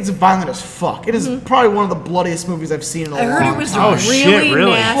 It's violent as fuck. It is probably one of the bloodiest movies I've seen in a I long heard time. it was Oh, really shit,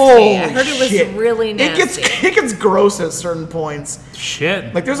 really? nasty. Holy I heard it was shit. really nasty. It gets gross at certain points.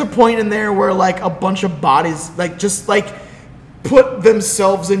 Shit. Like there's a point in there where like a bunch of bodies like just like put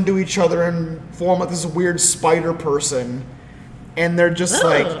themselves into each other and form like this weird spider person. And they're just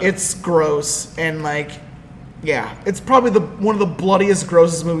like it's gross and like yeah, it's probably one of the bloodiest,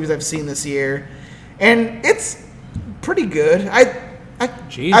 grossest movies I've seen this year. And it's pretty good.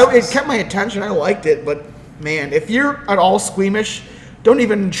 It kept my attention. I liked it, but man, if you're at all squeamish, don't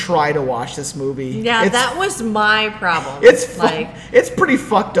even try to watch this movie. Yeah, that was my problem. It's pretty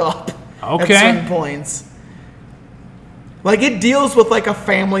fucked up. Okay. At certain points. Like, it deals with, like, a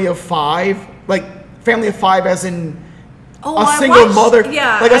family of 5. Like, family of 5 as in a single mother.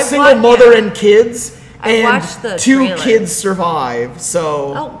 Yeah. Like, a single mother and kids. I watched the 2 trailer. kids survive,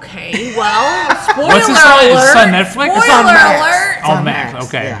 so... Okay, well, spoiler What's this alert. It's on Netflix? It's on Max. Alert. It's on Max,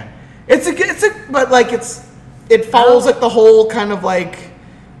 okay. Yeah. But, like, it follows, like, the whole kind of, like,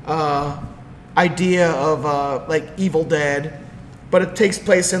 idea of, like, Evil Dead. But it takes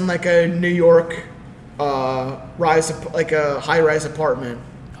place in, like, a New York like a high-rise apartment.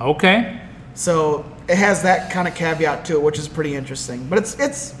 Okay. So it has that kind of caveat to it, which is pretty interesting. But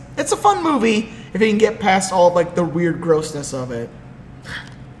it's a fun movie if you can get past all of, like, the weird grossness of it.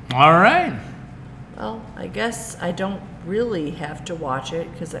 All right. Well, I guess I don't really have to watch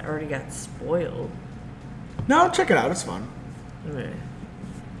it because I already got spoiled. No, check it out. It's fun.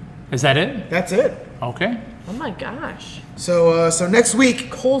 Is that it? That's it. Okay. Oh my gosh. So next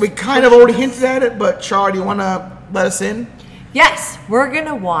week, we kind of already hinted at it, but Char, do you want to let us in? Yes, we're going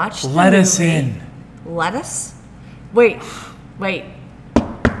to watch Let us in. Lettuce? Wait.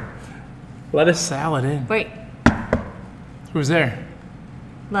 Lettuce salad in. Wait. Who's there?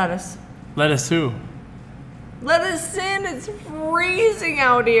 Lettuce. Lettuce who? Let us in. It's freezing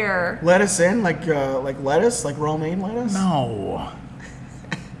out here. Let us in, like lettuce, like romaine lettuce? No.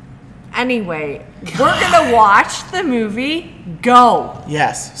 Anyway, we're going to watch the movie Go.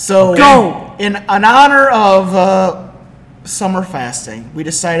 Yes. So Go. In honor of summer fasting, we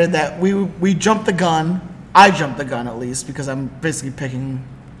decided that we jumped the gun. I jumped the gun, at least, because I'm basically picking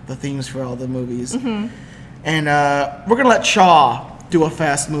the themes for all the movies. Mm-hmm. And we're going to let Chaw do a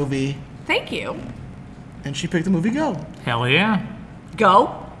fast movie. Thank you. And she picked the movie Go. Hell yeah.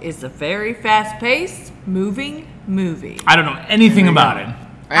 Go is a very fast-paced, moving movie. I don't know anything about it.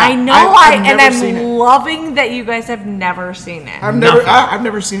 I know, I'm loving that you guys have never seen it. I've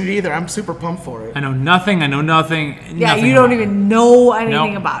never seen it either. I'm super pumped for it. I know nothing. Yeah, you don't even know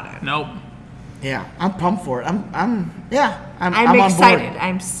anything about it. Nope. Yeah, I'm pumped for it. I'm excited. On board.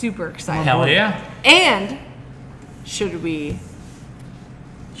 I'm super excited. Hell yeah. And should we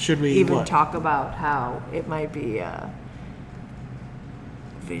even what? talk about how it might be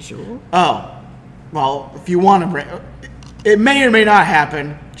visual? Oh, well, if you want to bring... It may or may not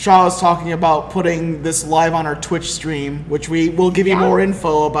happen. Shaw is talking about putting this live on our Twitch stream, which we will give you more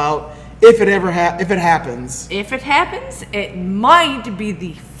info about if it happens. If it happens, it might be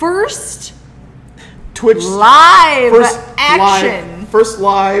the first Twitch live action. First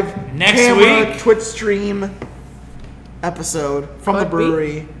live next camera, week Twitch stream episode from the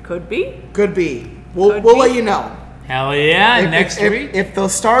brewery. Could be. We'll let you know. Hell yeah! Next week. If the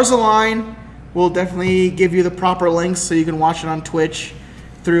stars align, we'll definitely give you the proper links so you can watch it on Twitch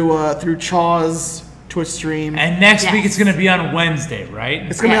through Chaw's Twitch stream. And next week it's going to be on Wednesday, right?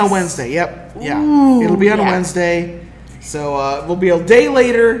 It's going to be on Wednesday. Yep. Yeah. It'll be on Wednesday. So we'll be a day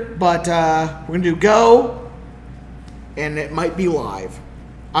later, but we're going to do Go, and it might be live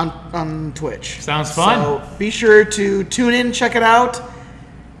on Twitch. Sounds fun. So be sure to tune in, check it out,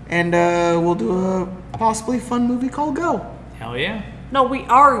 and we'll do a possibly fun movie called Go. Hell yeah. No, we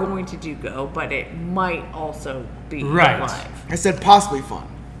are going to do Go, but it might also be live. I said possibly fun.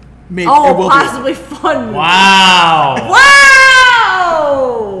 Maybe it will possibly fun movie. Wow.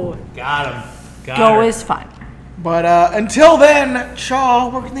 Wow! Got him. Go is fun. But until then, Chaw,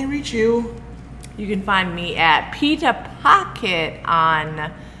 where can they reach you? You can find me at Pita Pocket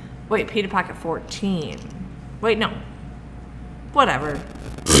on... Wait, Pita Pocket 14. Wait, no. Whatever.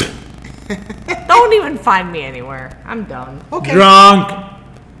 Don't even find me anywhere. I'm done. Okay. Drunk.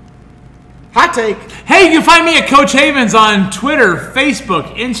 Hot take. Hey, you can find me at Coach Havens on Twitter,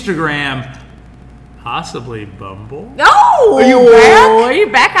 Facebook, Instagram, possibly Bumble. No! Are you back? Are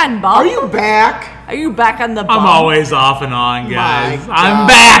you back on Bumble? Are you back? Are you back on the Bumble? I'm always off and on, guys. My I'm God.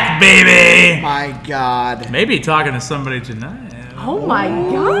 back, baby. My God. Maybe talking to somebody tonight. Oh my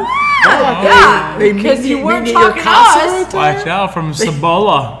God. Yeah, because you weren't meet your talking to casa us. Watch out from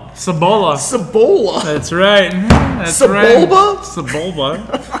Cibola. Cibola. That's right. That's Sebulba? right. Sebulba.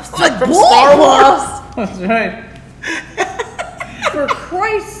 Like from Star Wars. That's right. For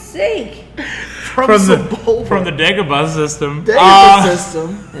Christ's sake. From Sebulba. From the Dagobah system. Dagobah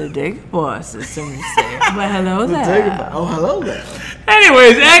system. The Dagobah system, you say. Well, hello there. Oh, hello there.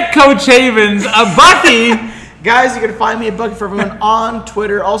 Anyways, at Coach Havens, Bucky. Guys, you can find me at Bucky for Everyone on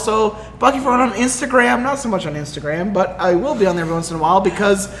Twitter. Also, Bucky for Everyone on Instagram. Not so much on Instagram, but I will be on there every once in a while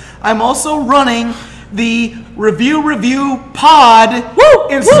because I'm also running the Review Pod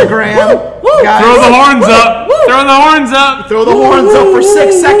Instagram. Guys, Throw the horns up. Throw the horns up. throw the horns up for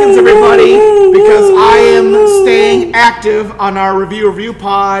 6 seconds, everybody, because I am staying active on our Review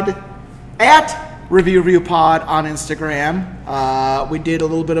Pod at Review Pod on Instagram. We did a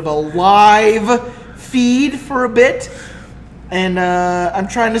little bit of a live feed for a bit, and I'm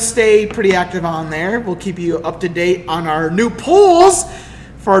trying to stay pretty active on there. We'll keep you up to date on our new polls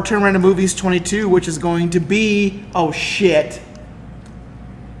for our Turn Around to Movies 22, which is going to be, oh shit.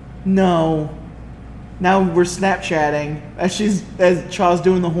 No. Now we're Snapchatting as Chaw's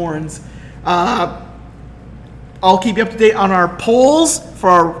doing the horns. I'll keep you up to date on our polls for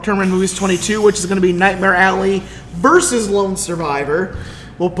our Turn Around to Movies 22, which is going to be Nightmare Alley versus Lone Survivor.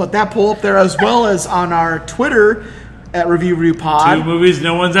 We'll put that poll up there as well as on our Twitter at Review Pod. 2 movies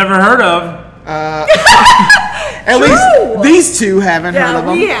no one's ever heard of. At least these two haven't heard of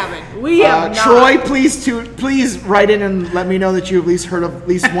them. We haven't. We have not. Troy, please write in and let me know that you at least heard of at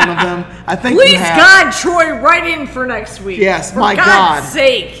least one of them. I think Please, you have. God, Troy, write in for next week. Yes, for my God's God.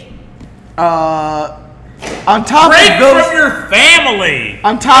 sake. On top Break of those, from your family.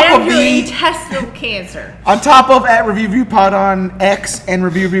 on top And of your the, intestinal cancer. on top of at Review Pod on X and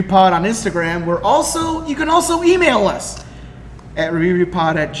Review Pod on Instagram, you can also email us at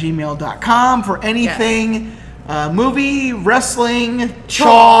reviewpod@gmail.com for anything movie, wrestling,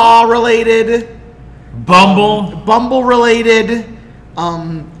 Chaw related, Bumble related,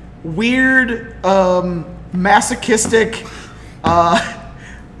 weird, masochistic,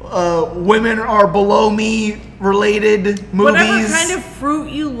 women are below me related movies. Whatever kind of fruit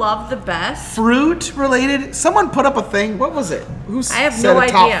you love the best. Fruit related. Someone put up a thing. What was it? I have said no a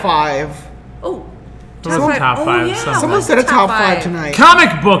top idea. 5? Oh. What was the top 5? Yeah. Someone said a top 5 tonight.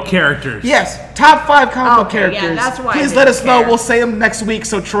 Comic book characters. Yes, top 5 comic book Okay, characters. yeah, that's why I Please let didn't us know. care. We'll say them next week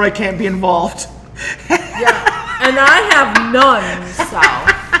so Troy can't be involved. Yeah. And I have none, so.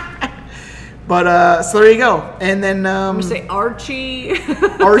 But so there you go. And then I'm say Archie.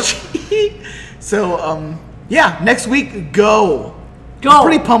 Archie. So yeah, next week go. Go. I'm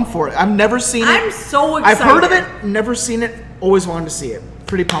pretty pumped for it. I've never seen it. I'm so I've excited. heard of it, never seen it. Always wanted to see it.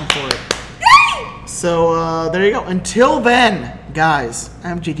 Pretty pumped for it. So there you go. Until then, guys,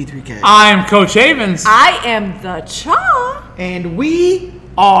 I'm JT3K. I'm Coach Havens. I am the Chaw. And we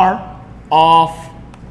are off